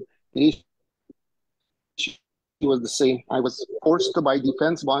that time. The issue was the same. I was forced to buy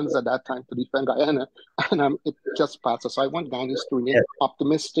defense bonds at that time to defend Guyana, and it just passed. So I want Guyanese to remain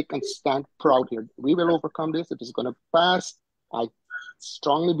optimistic and stand proud here. We will overcome this. It is going to pass. I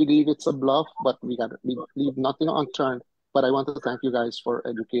strongly believe it's a bluff, but we leave nothing unturned. But I want to thank you guys for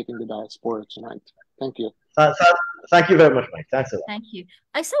educating the diaspora tonight. Thank you. Thank you very much, Mike. Thanks a lot. Thank you.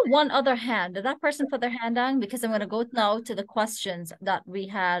 I saw one other hand. Did that person put their hand down? Because I'm going to go now to the questions that we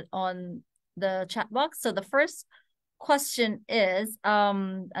had on the chat box. So the first question is,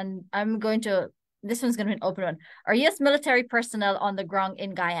 and I'm going to, this one's going to be an open one. Are U.S. military personnel on the ground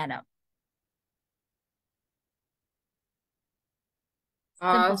in Guyana?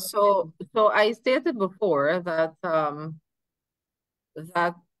 So I stated before that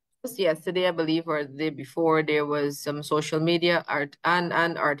that just yesterday, I believe, or the day before, there was some social media and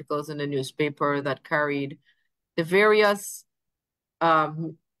articles in the newspaper that carried the various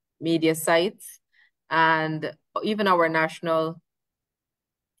media sites and even our national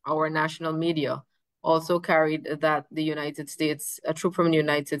media also carried that the United States, a troop from the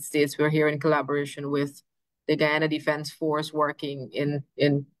United States, we're here in collaboration with the Guyana Defense Force, working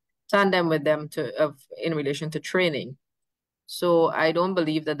in tandem with them in relation to training. So I don't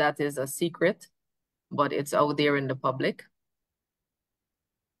believe that that is a secret, but it's out there in the public.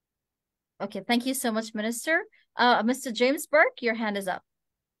 Okay, thank you so much, Minister. Mr. James Burke, your hand is up.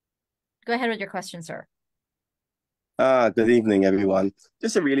 Go ahead with your question, sir. Good evening, everyone.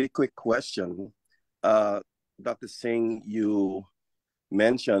 Just a really quick question. Dr. Singh, you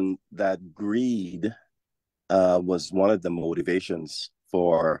mentioned that greed was one of the motivations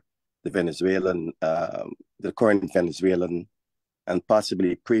for the Venezuelan, the current Venezuelan and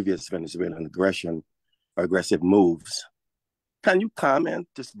possibly previous Venezuelan aggressive moves. Can you comment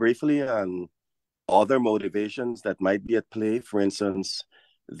just briefly on other motivations that might be at play? For instance,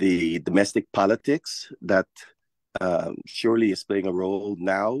 the domestic politics that surely is playing a role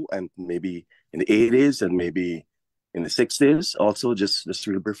now and maybe in the 80s and maybe in the 60s also, just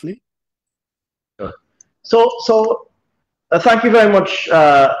real briefly. Sure. So thank you very much,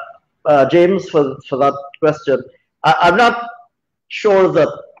 James, for that question. I'm not sure that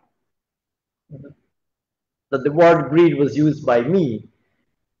the word greed was used by me,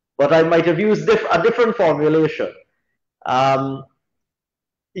 but I might have used a different formulation.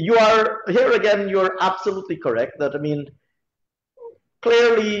 You are here again, you're absolutely correct that, I mean,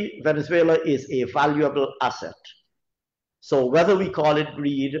 clearly Venezuela is a valuable asset. So whether we call it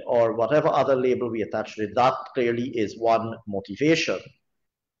greed or whatever other label we attach to it, that clearly is one motivation.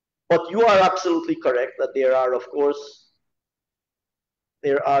 But you are absolutely correct that there are of course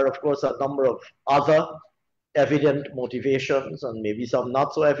a number of other evident motivations and maybe some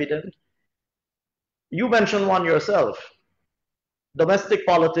not so evident. You mentioned one yourself. Domestic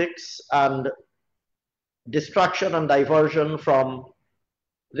politics and distraction and diversion from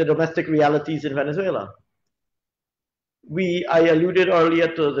the domestic realities in Venezuela. I alluded earlier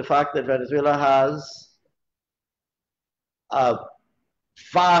to the fact that Venezuela has a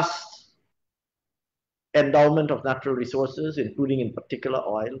vast endowment of natural resources, including in particular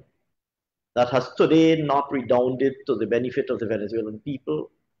oil, that has today not redounded to the benefit of the Venezuelan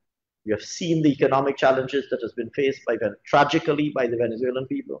people. We have seen the economic challenges that has been faced tragically by the Venezuelan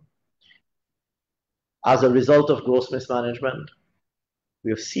people as a result of gross mismanagement. We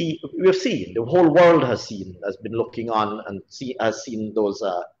have seen, the whole world has been looking on and has seen those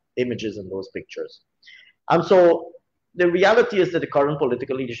images and those pictures. And so the reality is that the current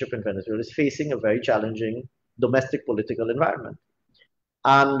political leadership in Venezuela is facing a very challenging domestic political environment.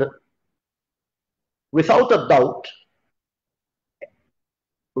 And without a doubt,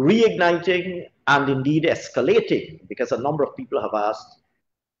 reigniting and indeed escalating, because a number of people have asked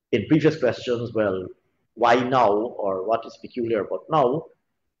in previous questions, well, why now, or what is peculiar about now?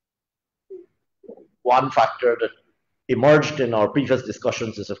 One factor that emerged in our previous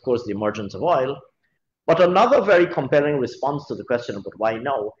discussions is, of course, the emergence of oil. But another very compelling response to the question about why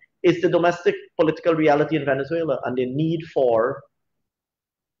now is the domestic political reality in Venezuela and the need for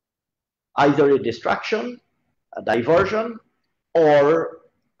either a distraction, a diversion, or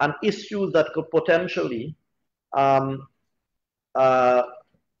an issue that could potentially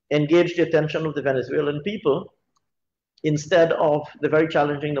engage the attention of the Venezuelan people instead of the very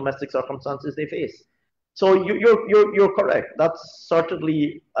challenging domestic circumstances they face. So you're correct. That's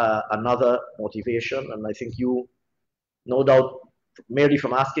certainly another motivation, and I think you, no doubt, merely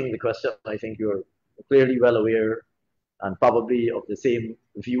from asking the question, I think you're clearly well aware and probably of the same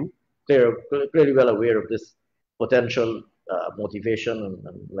view, clearly well aware of this potential motivation,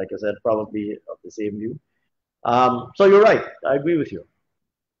 and like I said, probably of the same view. So you're right. I agree with you.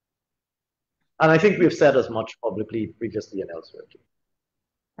 And I think we've said as much publicly previously and elsewhere too.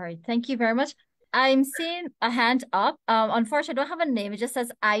 All right, thank you very much. I'm seeing a hand up. Unfortunately, I don't have a name. It just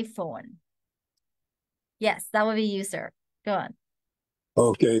says iPhone. Yes, that would be you, sir. Go on.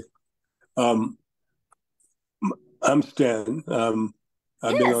 Okay. I'm Stan.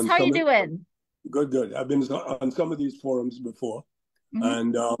 I've been on How you some doing? good. I've been on some of these forums before, Mhm.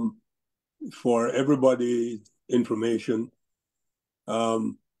 and for everybody's information,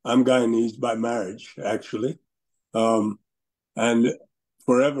 I'm Guyanese by marriage, actually, and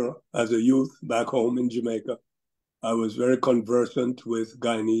forever as a youth back home in Jamaica, I was very conversant with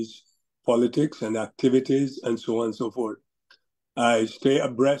Guyanese politics and activities and so on and so forth. I stay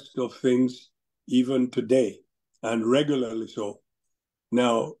abreast of things even today, and regularly so.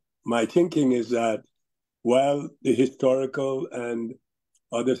 Now, my thinking is that while the historical and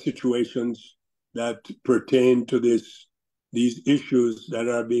other situations that pertain to these issues that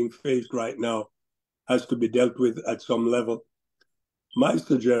are being faced right now has to be dealt with at some level, my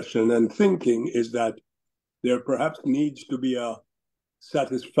suggestion and thinking is that there perhaps needs to be a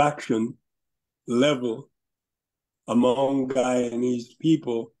satisfaction level among Guyanese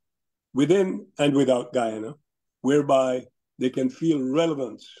people within and without Guyana, whereby they can feel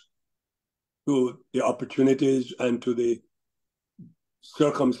relevance to the opportunities and to the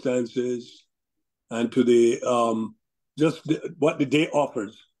circumstances and to the what the day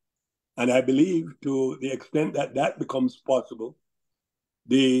offers. And I believe to the extent that that becomes possible,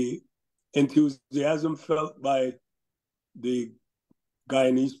 the enthusiasm felt by the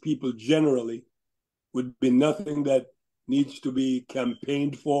Guyanese people generally would be nothing that needs to be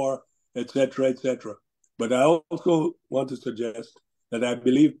campaigned for, etc., etc. But I also want to suggest that I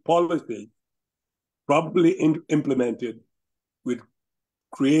believe policy properly implemented would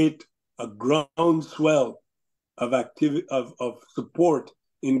create a groundswell of activity of support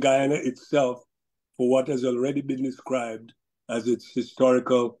in Guyana itself for what has already been described as its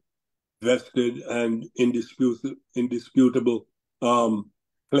historical, vested, and indisputable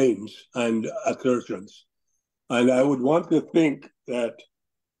claims and assertions. And I would want to think that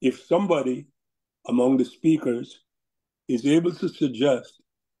if somebody among the speakers is able to suggest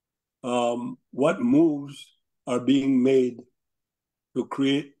what moves are being made to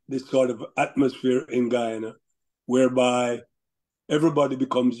create this sort of atmosphere in Guyana, whereby everybody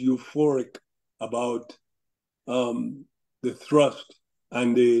becomes euphoric about the thrust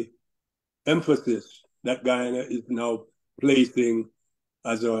and the emphasis that Guyana is now placing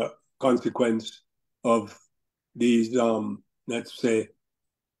as a consequence of these, let's say,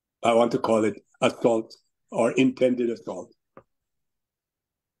 I want to call it assault or intended assault.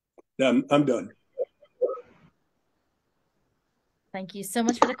 I'm done. Thank you so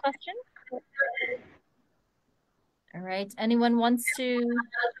much for the question. All right. Anyone wants to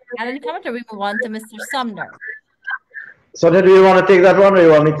add any comment, or we move on to Mr. Sumner? So then, do you want to take that one, or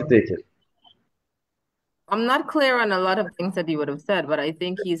you want me to take it? I'm not clear on a lot of things that he would have said, but I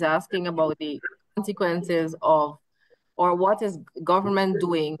think he's asking about the consequences of, or what is government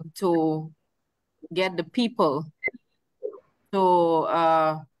doing to get the people to,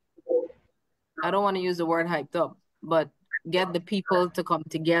 I don't want to use the word hyped up, but get the people to come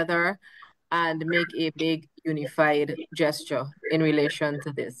together and make a big unified gesture in relation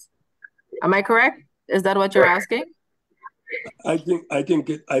to this. Am I correct? Is that what you're asking? I think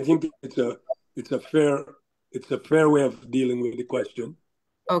it's a fair way of dealing with the question.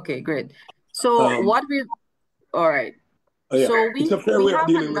 Okay, great. So all right. Yeah, So it's a fair way of have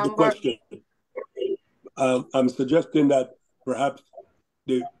dealing with the question. I'm suggesting that perhaps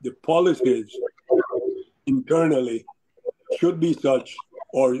the policies internally should be such,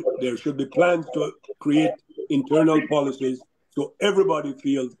 or there should be plans to create internal policies so everybody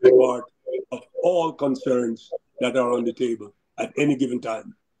feels a part of all concerns that are on the table at any given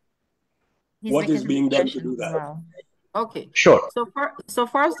time. What is being done to do that? Wow. Okay. Sure. So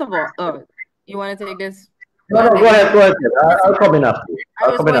first of all, you want to take this? No, go ahead. I'll come in after. I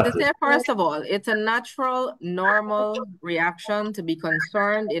was going to say, first of all, it's a natural, normal reaction to be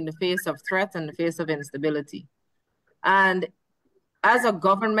concerned in the face of threat and the face of instability. And as a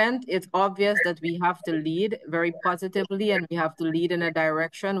government, it's obvious that we have to lead very positively, and we have to lead in a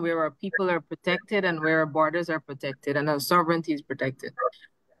direction where our people are protected and where our borders are protected and our sovereignty is protected.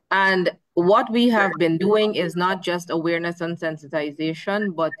 And what we have been doing is not just awareness and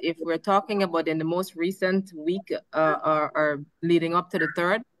sensitization, but if we're talking about in the most recent week or leading up to the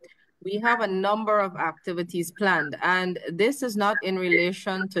 3rd, we have a number of activities planned. And this is not in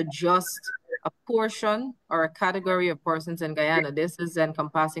relation to just a portion or a category of persons in Guyana. This is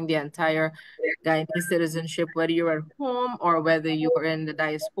encompassing the entire Guyanese citizenship, whether you're at home or whether you're in the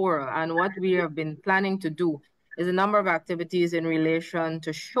diaspora. And what we have been planning to do is a number of activities in relation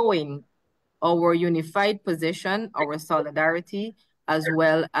to showing our unified position, our solidarity, as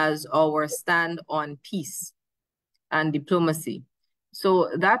well as our stand on peace and diplomacy. So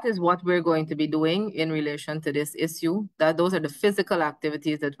that is what we're going to be doing in relation to this issue. Those are the physical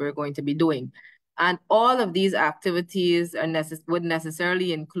activities that we're going to be doing. And all of these activities would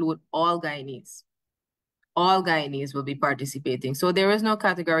necessarily include all Guyanese. All Guyanese will be participating. So there is no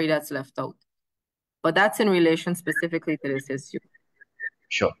category that's left out. But that's in relation specifically to this issue.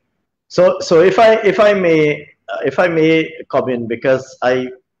 Sure. So if I may come in, because I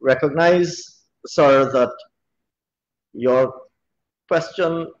recognize, sir, that your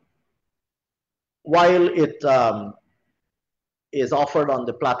question, while it is offered on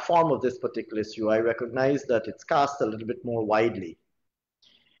the platform of this particular issue, I recognize that it's cast a little bit more widely.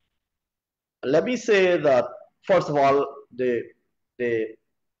 Let me say that, first of all, the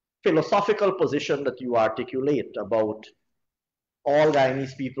philosophical position that you articulate about all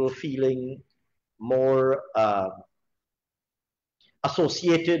Guyanese people feeling more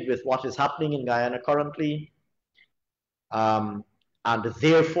associated with what is happening in Guyana currently, and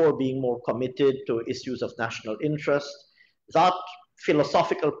therefore being more committed to issues of national interest, that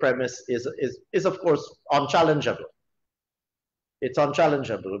philosophical premise is of course unchallengeable. It's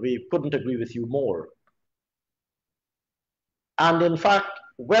unchallengeable. We couldn't agree with you more. And in fact,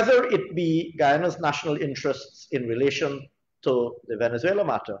 whether it be Guyana's national interests in relation to the Venezuela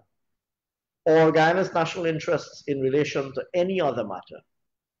matter, or Guyana's national interests in relation to any other matter,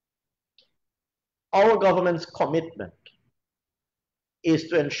 our government's commitment is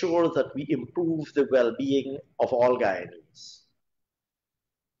to ensure that we improve the well-being of all Guyanese.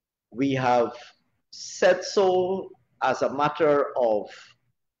 We have said so as a matter of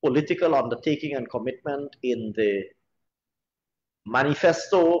political undertaking and commitment in the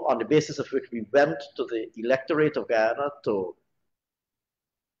manifesto on the basis of which we went to the electorate of Guyana to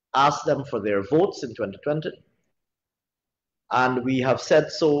ask them for their votes in 2020. And we have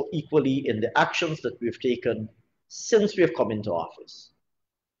said so equally in the actions that we've taken since we've come into office,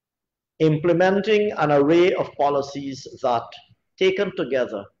 implementing an array of policies that, taken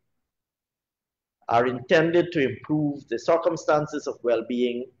together, are intended to improve the circumstances of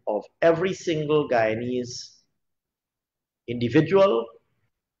well-being of every single Guyanese individual,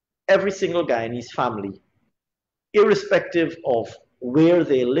 every single Guyanese family, irrespective of where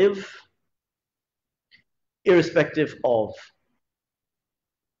they live, irrespective of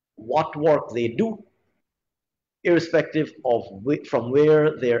what work they do, irrespective of from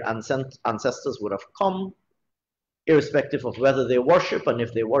where their ancestors would have come, irrespective of whether they worship, and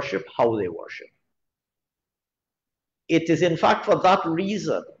if they worship, how they worship. It is in fact for that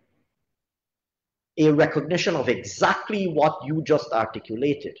reason a recognition of exactly what you just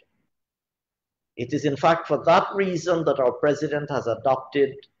articulated. It is in fact for that reason that our president has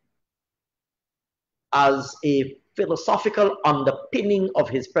adopted as a philosophical underpinning of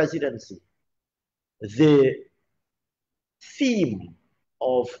his presidency the theme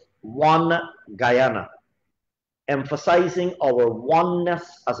of One Guyana, emphasizing our oneness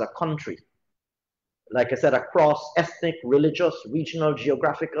as a country, like I said, across ethnic, religious, regional,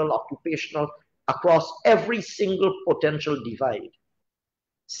 geographical, occupational, across every single potential divide,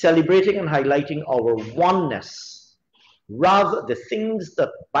 celebrating and highlighting our oneness, rather the things that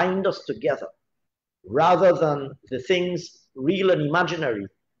bind us together, rather than the things real and imaginary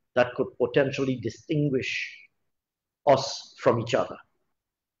that could potentially distinguish us from each other.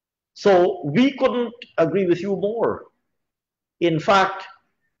 So we couldn't agree with you more. In fact,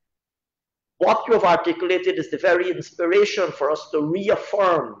 what you have articulated is the very inspiration for us to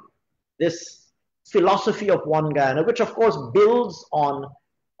reaffirm this philosophy of One Guyana, which of course builds on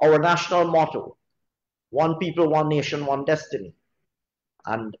our national motto, one people, one nation, one destiny.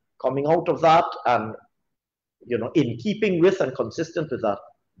 And coming out of that, and in keeping with and consistent with that,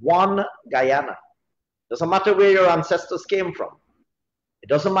 One Guyana. Doesn't matter where your ancestors came from. It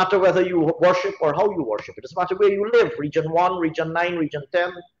doesn't matter whether you worship or how you worship. It doesn't matter where you live, region 1, region 9, region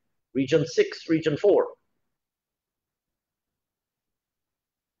 10, region 6, region 4.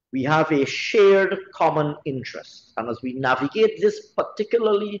 We have a shared common interest. And as we navigate this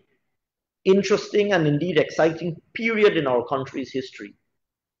particularly interesting and indeed exciting period in our country's history,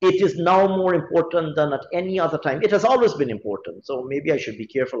 it is now more important than at any other time. It has always been important, so maybe I should be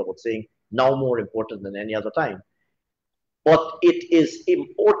careful about saying now more important than any other time. But it is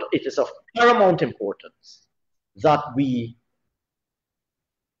important, it is of paramount importance that we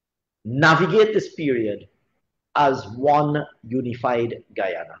navigate this period as one unified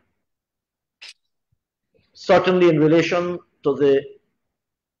Guyana. Certainly in relation to the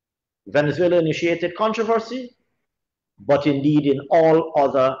Venezuela-initiated controversy, but indeed in all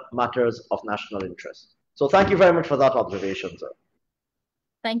other matters of national interest. So thank you very much for that observation, sir.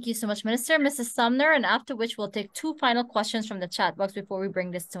 Thank you so much, Minister. Mrs. Sumner, and after which we'll take 2 final questions from the chat box before we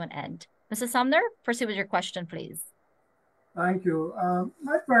bring this to an end. Mrs. Sumner, proceed with your question, please. Thank you.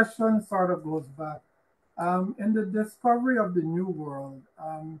 My question sort of goes back. In the discovery of the New World,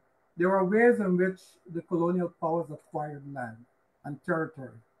 there were ways in which the colonial powers acquired land and territory.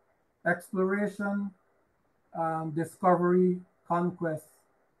 Exploration, discovery, conquest,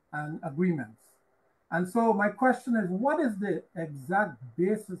 and agreements. And so my question is, what is the exact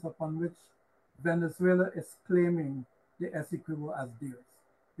basis upon which Venezuela is claiming the Essequibo as theirs?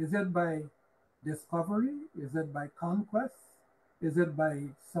 Is it by discovery? Is it by conquest? Is it by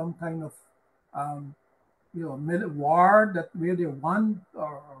some kind of war that where they won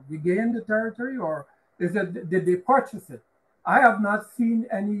or regained the territory, or is it did they purchase it? I have not seen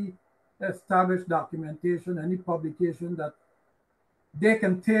any established documentation, any publication that they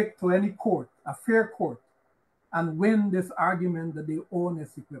can take to any court, a fair court, and win this argument that they own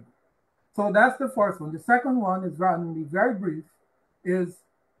Essequibo. So that's the first one. The second one is very brief, is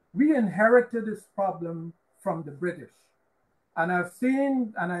we inherited this problem from the British. And I've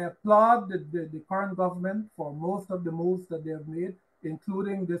seen, and I applaud the current government for most of the moves that they have made,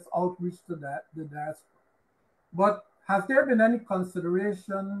 including this outreach to the diaspora. But has there been any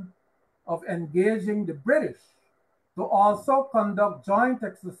consideration of engaging the British to also conduct joint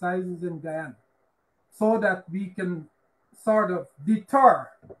exercises in Guyana so that we can sort of deter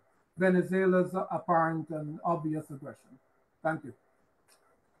Venezuela's apparent and obvious aggression? Thank you.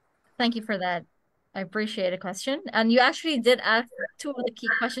 Thank you for that. I appreciate the question. And you actually did ask 2 of the key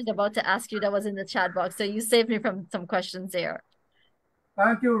questions I'm about to ask you that was in the chat box. So you saved me from some questions there.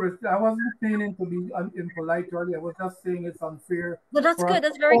 Thank you. I wasn't meaning to be impolite earlier. I was just saying it's unfair. No, that's good.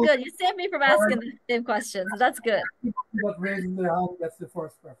 That's very good. You saved me from asking the same questions. So that's good. But raising their hand, that's the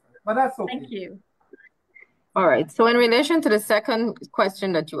first preference. But that's okay. Thank you. All right. So in relation to the second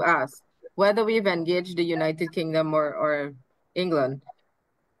question that you asked, whether we've engaged the United Kingdom or England,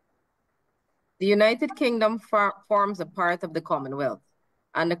 the United Kingdom forms a part of the Commonwealth,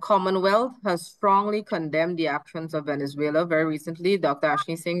 and the Commonwealth has strongly condemned the actions of Venezuela. Very recently, Dr.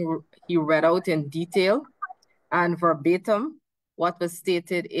 Ashley Singh, he read out in detail and verbatim what was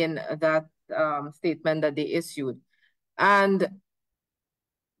stated in that statement that they issued. And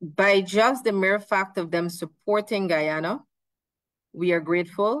by just the mere fact of them supporting Guyana, we are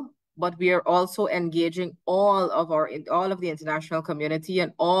grateful, but we are also engaging all of the international community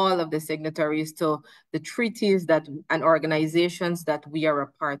and all of the signatories to the treaties and organizations that we are a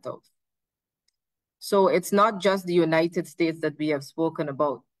part of. So it's not just the United States that we have spoken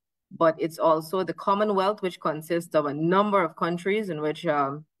about, but it's also the Commonwealth, which consists of a number of countries in which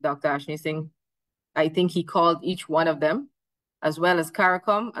Dr. Ashley Singh, I think he called each one of them, as well as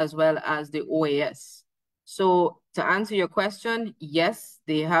CARICOM, as well as the OAS. So to answer your question, yes,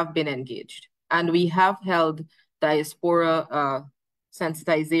 they have been engaged. And we have held diaspora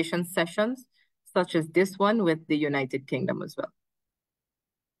sensitization sessions, such as this one with the United Kingdom as well.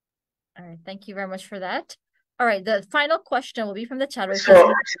 All right, thank you very much for that. All right, the final question will be from the chat.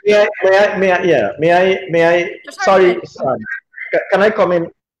 So may I sorry, can I come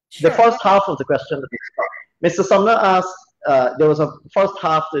in? Sure. The first half of the question, Mr. Sumner asked, there was a first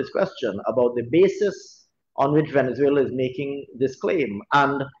half to his question about the basis on which Venezuela is making this claim.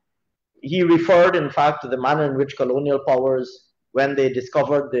 And he referred, in fact, to the manner in which colonial powers, when they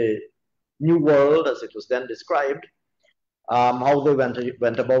discovered the New World, as it was then described, how they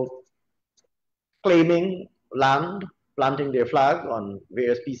went about claiming land, planting their flag on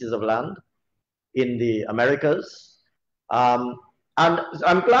various pieces of land in the Americas. And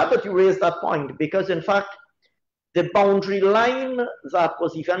I'm glad that you raised that point, because in fact, the boundary line that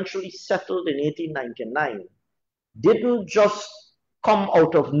was eventually settled in 1899 didn't just come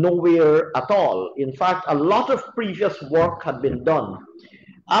out of nowhere at all. In fact, a lot of previous work had been done.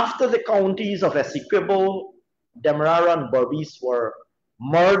 After the counties of Essequibo, Demerara, and Berbice were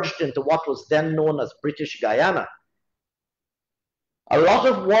merged into what was then known as British Guyana, a lot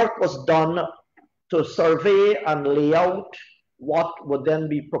of work was done to survey and lay out what would then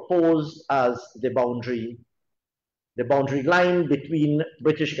be proposed as the boundary the boundary line between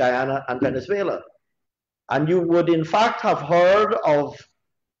British Guyana and Venezuela. And you would in fact have heard of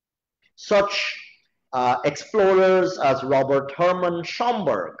such explorers as Robert Herman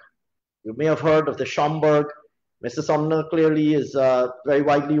Schomburg. You may have heard of the Schomburg. Mr. Sumner clearly is very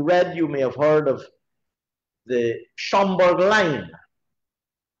widely read. You may have heard of the Schomburg Line.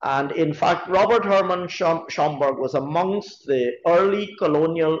 And in fact, Robert Herman Schomburg was amongst the early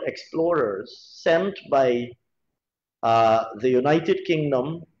colonial explorers sent by the United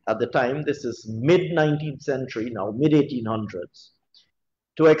Kingdom at the time. This is mid-19th century now, mid-1800s,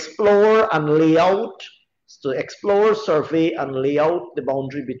 to explore and lay out, to explore, survey, and lay out the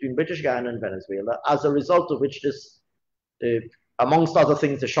boundary between British Guyana and Venezuela, as a result of which this, amongst other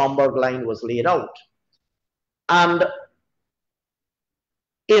things, the Schomburg Line was laid out. And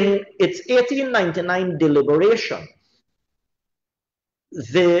in its 1899 deliberation,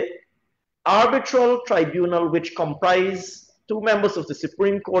 the arbitral tribunal, which comprised 2 members of the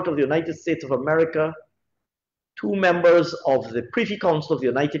Supreme Court of the United States of America, 2 members of the Privy Council of the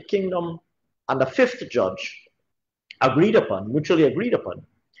United Kingdom, and a 5th judge, agreed upon, mutually agreed upon.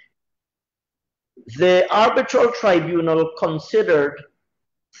 The arbitral tribunal considered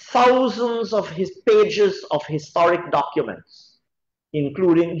thousands of pages of historic documents,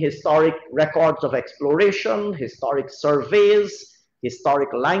 including historic records of exploration, historic surveys, historic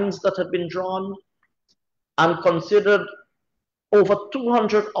lines that had been drawn, and considered over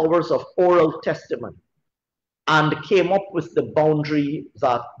 200 hours of oral testimony, and came up with the boundary,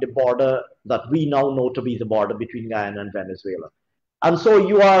 that the border that we now know to be the border between Guyana and Venezuela. And so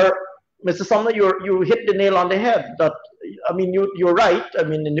you are, Mr. Sumner, you hit the nail on the head. That, I mean, you're right. I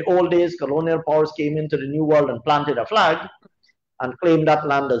mean, in the old days, colonial powers came into the New World and planted a flag and claimed that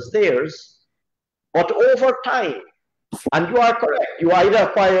land as theirs. But over time, and you are correct, you either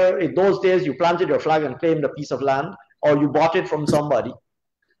acquire, in those days, you planted your flag and claimed a piece of land, or you bought it from somebody,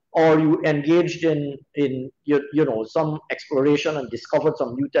 or you engaged in you know, some exploration and discovered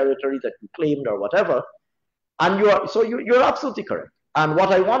some new territory that you claimed or whatever. And you're absolutely correct. And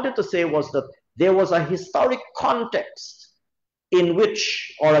what I wanted to say was that there was a historic context in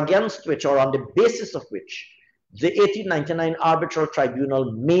which, or against which, or on the basis of which, the 1899 arbitral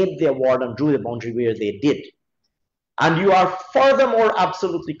tribunal made the award and drew the boundary where they did. And you are furthermore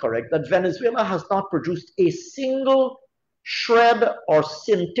absolutely correct that Venezuela has not produced a single shred or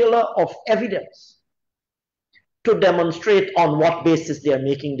scintilla of evidence to demonstrate on what basis they are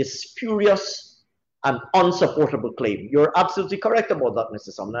making this spurious and unsupportable claim. You're absolutely correct about that,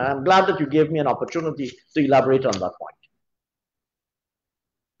 Mr. Sumner. I'm glad that you gave me an opportunity to elaborate on that point.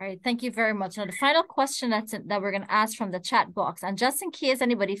 All right, thank you very much. Now, the final question that we're going to ask from the chat box, and just in case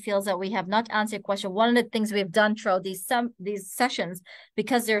anybody feels that we have not answered your question, one of the things we've done throughout these sessions,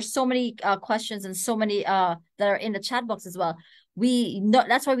 because there are so many questions and so many that are in the chat box as well,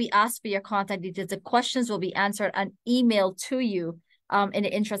 that's why we ask for your contact details. The questions will be answered and emailed to you in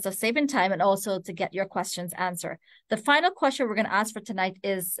the interest of saving time and also to get your questions answered. The final question we're going to ask for tonight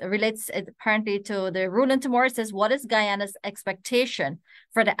relates apparently to the ruling tomorrow. It says, what is Guyana's expectation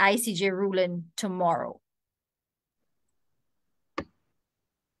for the ICJ ruling tomorrow?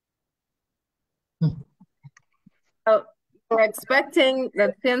 We're expecting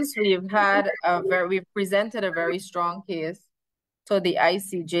that since we've presented a very strong case to the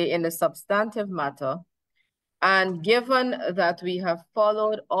ICJ in the substantive matter, and given that we have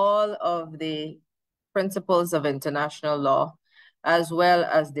followed all of the principles of international law as well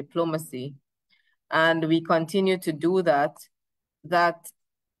as diplomacy, and we continue to do that, the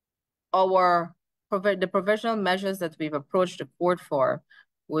provisional measures that we've approached the court for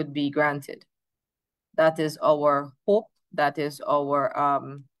would be granted. That is our hope. That is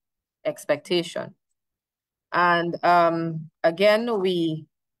our expectation. And again,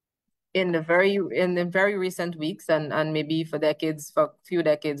 in the very recent weeks and maybe for a few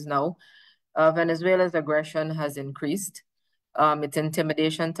decades now, Venezuela's aggression has increased. Its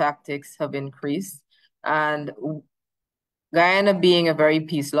intimidation tactics have increased. And Guyana being a very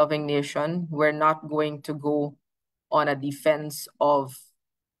peace-loving nation, we're not going to go on a defense of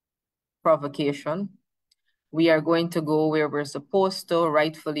provocation. We are going to go where we're supposed to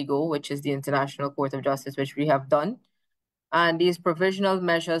rightfully go, which is the International Court of Justice, which we have done. And these provisional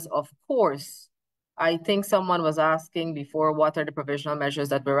measures, of course, I think someone was asking before, what are the provisional measures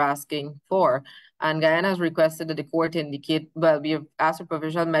that we're asking for? And Guyana has requested that the court indicate, well, we have asked for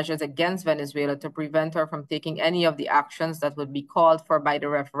provisional measures against Venezuela to prevent her from taking any of the actions that would be called for by the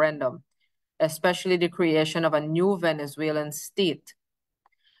referendum, especially the creation of a new Venezuelan state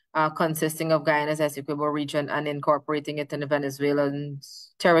consisting of Guyana's Essequibo region and incorporating it in the Venezuelan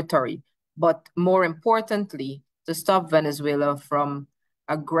territory. But more importantly, to stop Venezuela from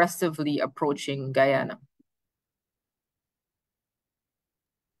aggressively approaching Guyana.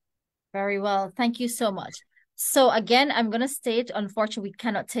 Very well. Thank you so much. So again, I'm going to state, unfortunately, we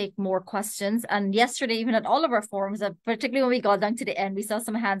cannot take more questions. And yesterday, even at all of our forums, particularly when we got down to the end, we saw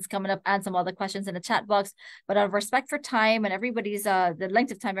some hands coming up and some other questions in the chat box. But out of respect for time and everybody's, the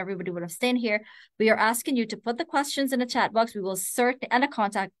length of time everybody would have stayed here, we are asking you to put the questions in the chat box. We will certainly, and a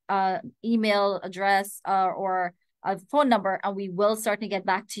contact email address or a phone number, and we will certainly get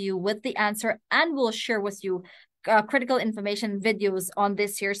back to you with the answer, and we'll share with you critical information videos on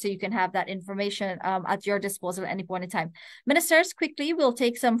this here, so you can have that information at your disposal at any point in time. Ministers, quickly, we'll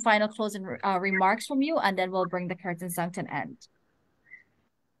take some final closing remarks from you, and then we'll bring the curtains down to an end.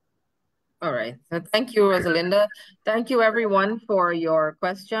 All right. So thank you, Rosalinda. Thank you, everyone, for your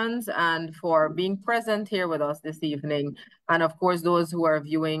questions and for being present here with us this evening. And of course, those who are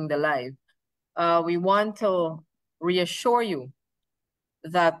viewing the live. We want to reassure you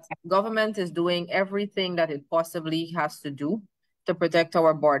that government is doing everything that it possibly has to do to protect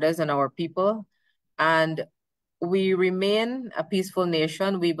our borders and our people. And we remain a peaceful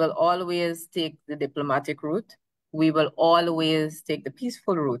nation. We will always take the diplomatic route. We will always take the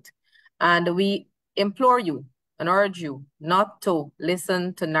peaceful route. And we implore you and urge you not to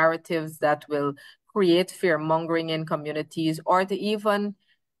listen to narratives that will create fear-mongering in communities, or to even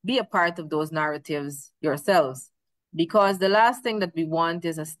be a part of those narratives yourselves. Because the last thing that we want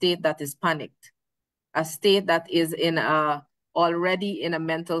is a state that is panicked, a state that is already in a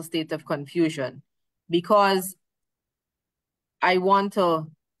mental state of confusion. Because I want to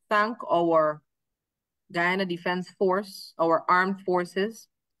thank our Guyana Defense Force, our armed forces,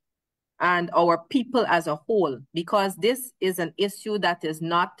 and our people as a whole, because this is an issue that is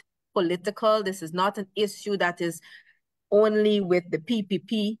not political. This is not an issue that is only with the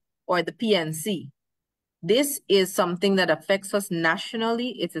PPP or the PNC. This is something that affects us nationally.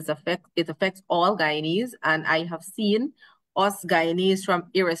 It affects all Guyanese, and I have seen us Guyanese, from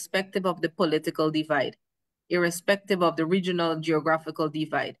irrespective of the political divide, irrespective of the regional geographical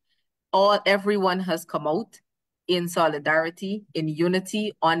divide, everyone has come out in solidarity, in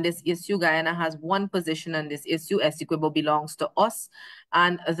unity on this issue. Guyana has one position on this issue: Essequibo belongs to us,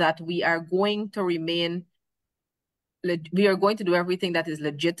 and that we are going to do everything that is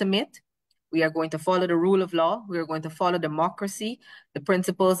legitimate. We are going to follow the rule of law. We are going to follow democracy, the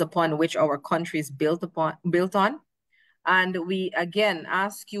principles upon which our country is built on. And we again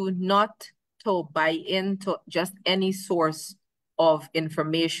ask you not to buy into just any source of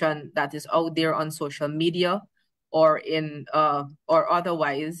information that is out there on social media or or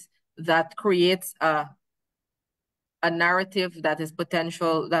otherwise, that creates a narrative that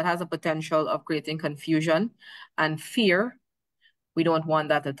has a potential of creating confusion and fear. We don't want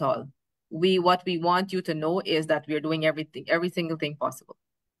that at all. What we want you to know is that we are doing every single thing possible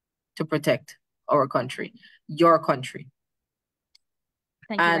to protect our country, your country.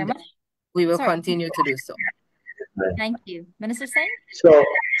 Thank you very much. We will continue to do so. Thank you. Minister Singh? So,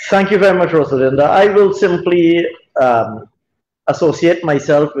 thank you very much, Rosalinda. I will simply associate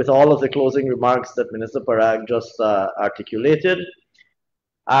myself with all of the closing remarks that Minister Parag just articulated,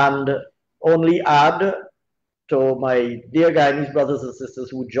 and only add to my dear Guyanese brothers and sisters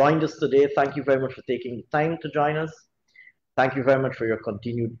who joined us today, thank you very much for taking the time to join us. Thank you very much for your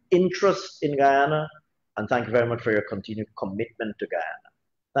continued interest in Guyana, and thank you very much for your continued commitment to Guyana.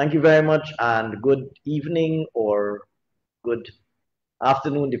 Thank you very much, and good evening or good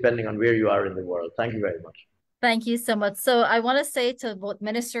afternoon, depending on where you are in the world. Thank you very much. Thank you so much. So I want to say to both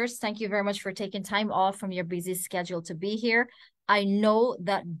ministers, thank you very much for taking time off from your busy schedule to be here. I know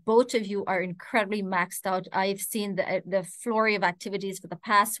that both of you are incredibly maxed out. I've seen the flurry of activities for the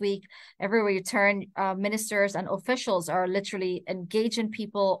past week. Everywhere you turn, ministers and officials are literally engaging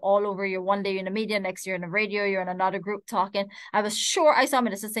people all over. You're one day you're in the media, next you're in the radio, you're in another group talking. I was sure I saw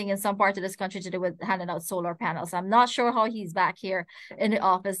Minister Singh in some part of this country today with handing out solar panels. I'm not sure how he's back here in the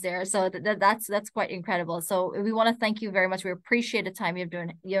office there. So that's quite incredible. So we want to thank you very much. We appreciate the time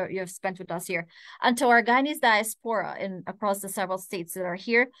you've spent with us here. And to our Guyanese diaspora across the several states that are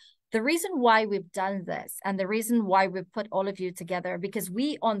here, the reason why we've done this and the reason why we've put all of you together, because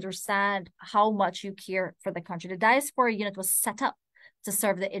we understand how much you care for the country. The diaspora unit was set up to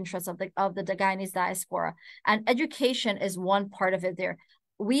serve the interests of the Guyanese diaspora, and education is one part of it there.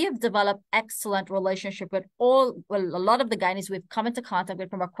 We have developed excellent relationship with a lot of the Guyanese we've come into contact with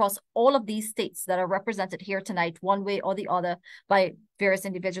from across all of these states that are represented here tonight, one way or the other, by various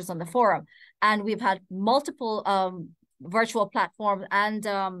individuals on the forum. And we've had multiple virtual platforms and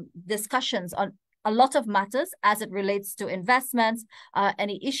discussions on a lot of matters as it relates to investments,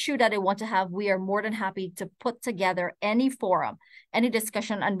 any issue that they want to have. We are more than happy to put together any forum, any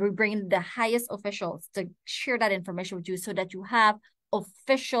discussion, and we bring the highest officials to share that information with you so that you have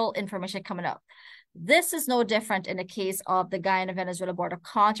official information coming up. This is no different in the case of the Guyana-Venezuela border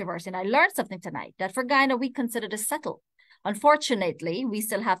controversy. And I learned something tonight, that for Guyana, we consider this settled. Unfortunately, we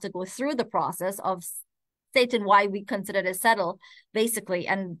still have to go through the process of stating why we consider this settled, basically,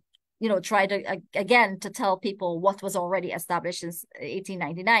 and try to, again, to tell people what was already established since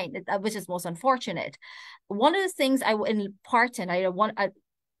 1899, which is most unfortunate. One of the things I wanted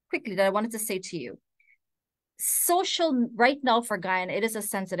to say to you, social right now for Guyana, it is a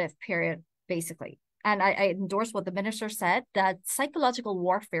sensitive period, basically. And I endorse what the minister said, that psychological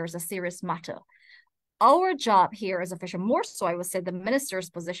warfare is a serious matter. Our job here as official, more so, I would say the minister's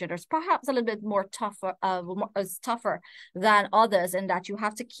position is perhaps a little bit more tougher, tougher than others, in that you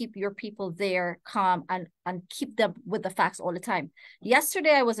have to keep your people there calm and keep them with the facts all the time.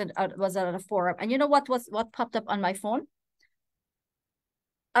 Yesterday, I was at a forum, and you know what popped up on my phone?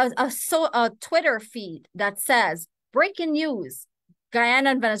 A Twitter feed that says, breaking news, Guyana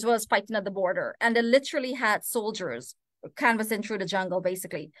and Venezuela is fighting at the border. And they literally had soldiers canvassing through the jungle,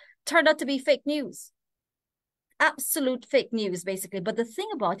 basically. Turned out to be fake news. Absolute fake news, basically. But the thing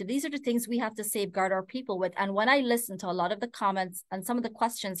about it, these are the things we have to safeguard our people with. And when I listen to a lot of the comments and some of the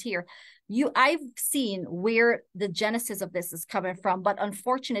questions here, I've seen where the genesis of this is coming from. But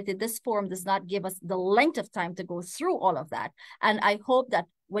unfortunately, this forum does not give us the length of time to go through all of that. And I hope that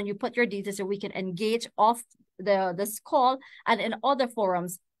when you put your details, so we can engage off this call and in other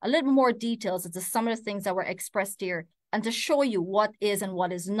forums, a little more details into some of the things that were expressed here, and to show you what is and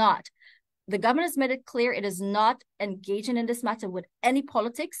what is not. The government has made it clear it is not engaging in this matter with any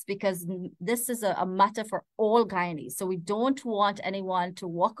politics, because this is a matter for all Guyanese. So we don't want anyone to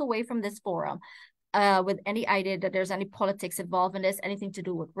walk away from this forum with any idea that there's any politics involved in this, anything to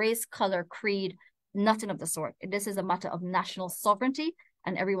do with race, color, creed, nothing of the sort. This is a matter of national sovereignty,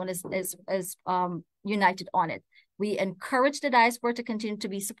 and everyone is united on it. We encourage the diaspora to continue to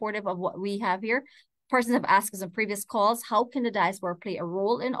be supportive of what we have here. Persons have asked us in previous calls, how can the diaspora play a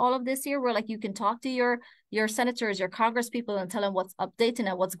role in all of this here? Where like you can talk to your senators, your Congress people, and tell them what's updating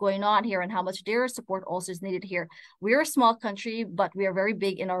and what's going on here and how much their support also is needed here. We're a small country, but we are very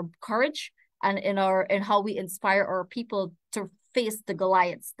big in our courage and in how we inspire our people to face the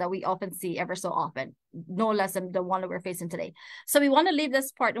Goliaths that we often see ever so often, no less than the one that we're facing today. So we want to leave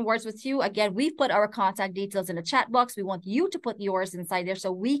this part in words with you. Again, we've put our contact details in the chat box. We want you to put yours inside there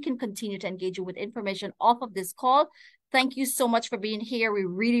so we can continue to engage you with information off of this call. Thank you so much for being here. We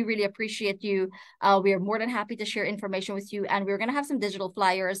really, really appreciate you. We are more than happy to share information with you. And we're going to have some digital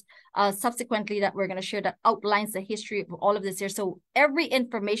flyers subsequently that we're going to share that outlines the history of all of this here. So every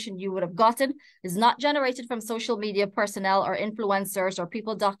information you would have gotten is not generated from social media personnel or influencers or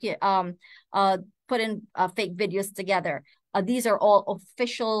people putting fake videos together. These are all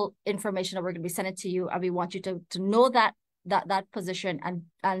official information that we're going to be sending to you. And we want you to know that position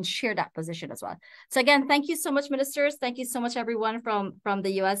and share that position as well. So again, thank you so much, ministers. Thank you so much, everyone from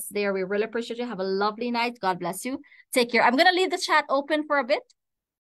the US there. We really appreciate you. Have a lovely night. God bless you. Take care. I'm going to leave the chat open for a bit.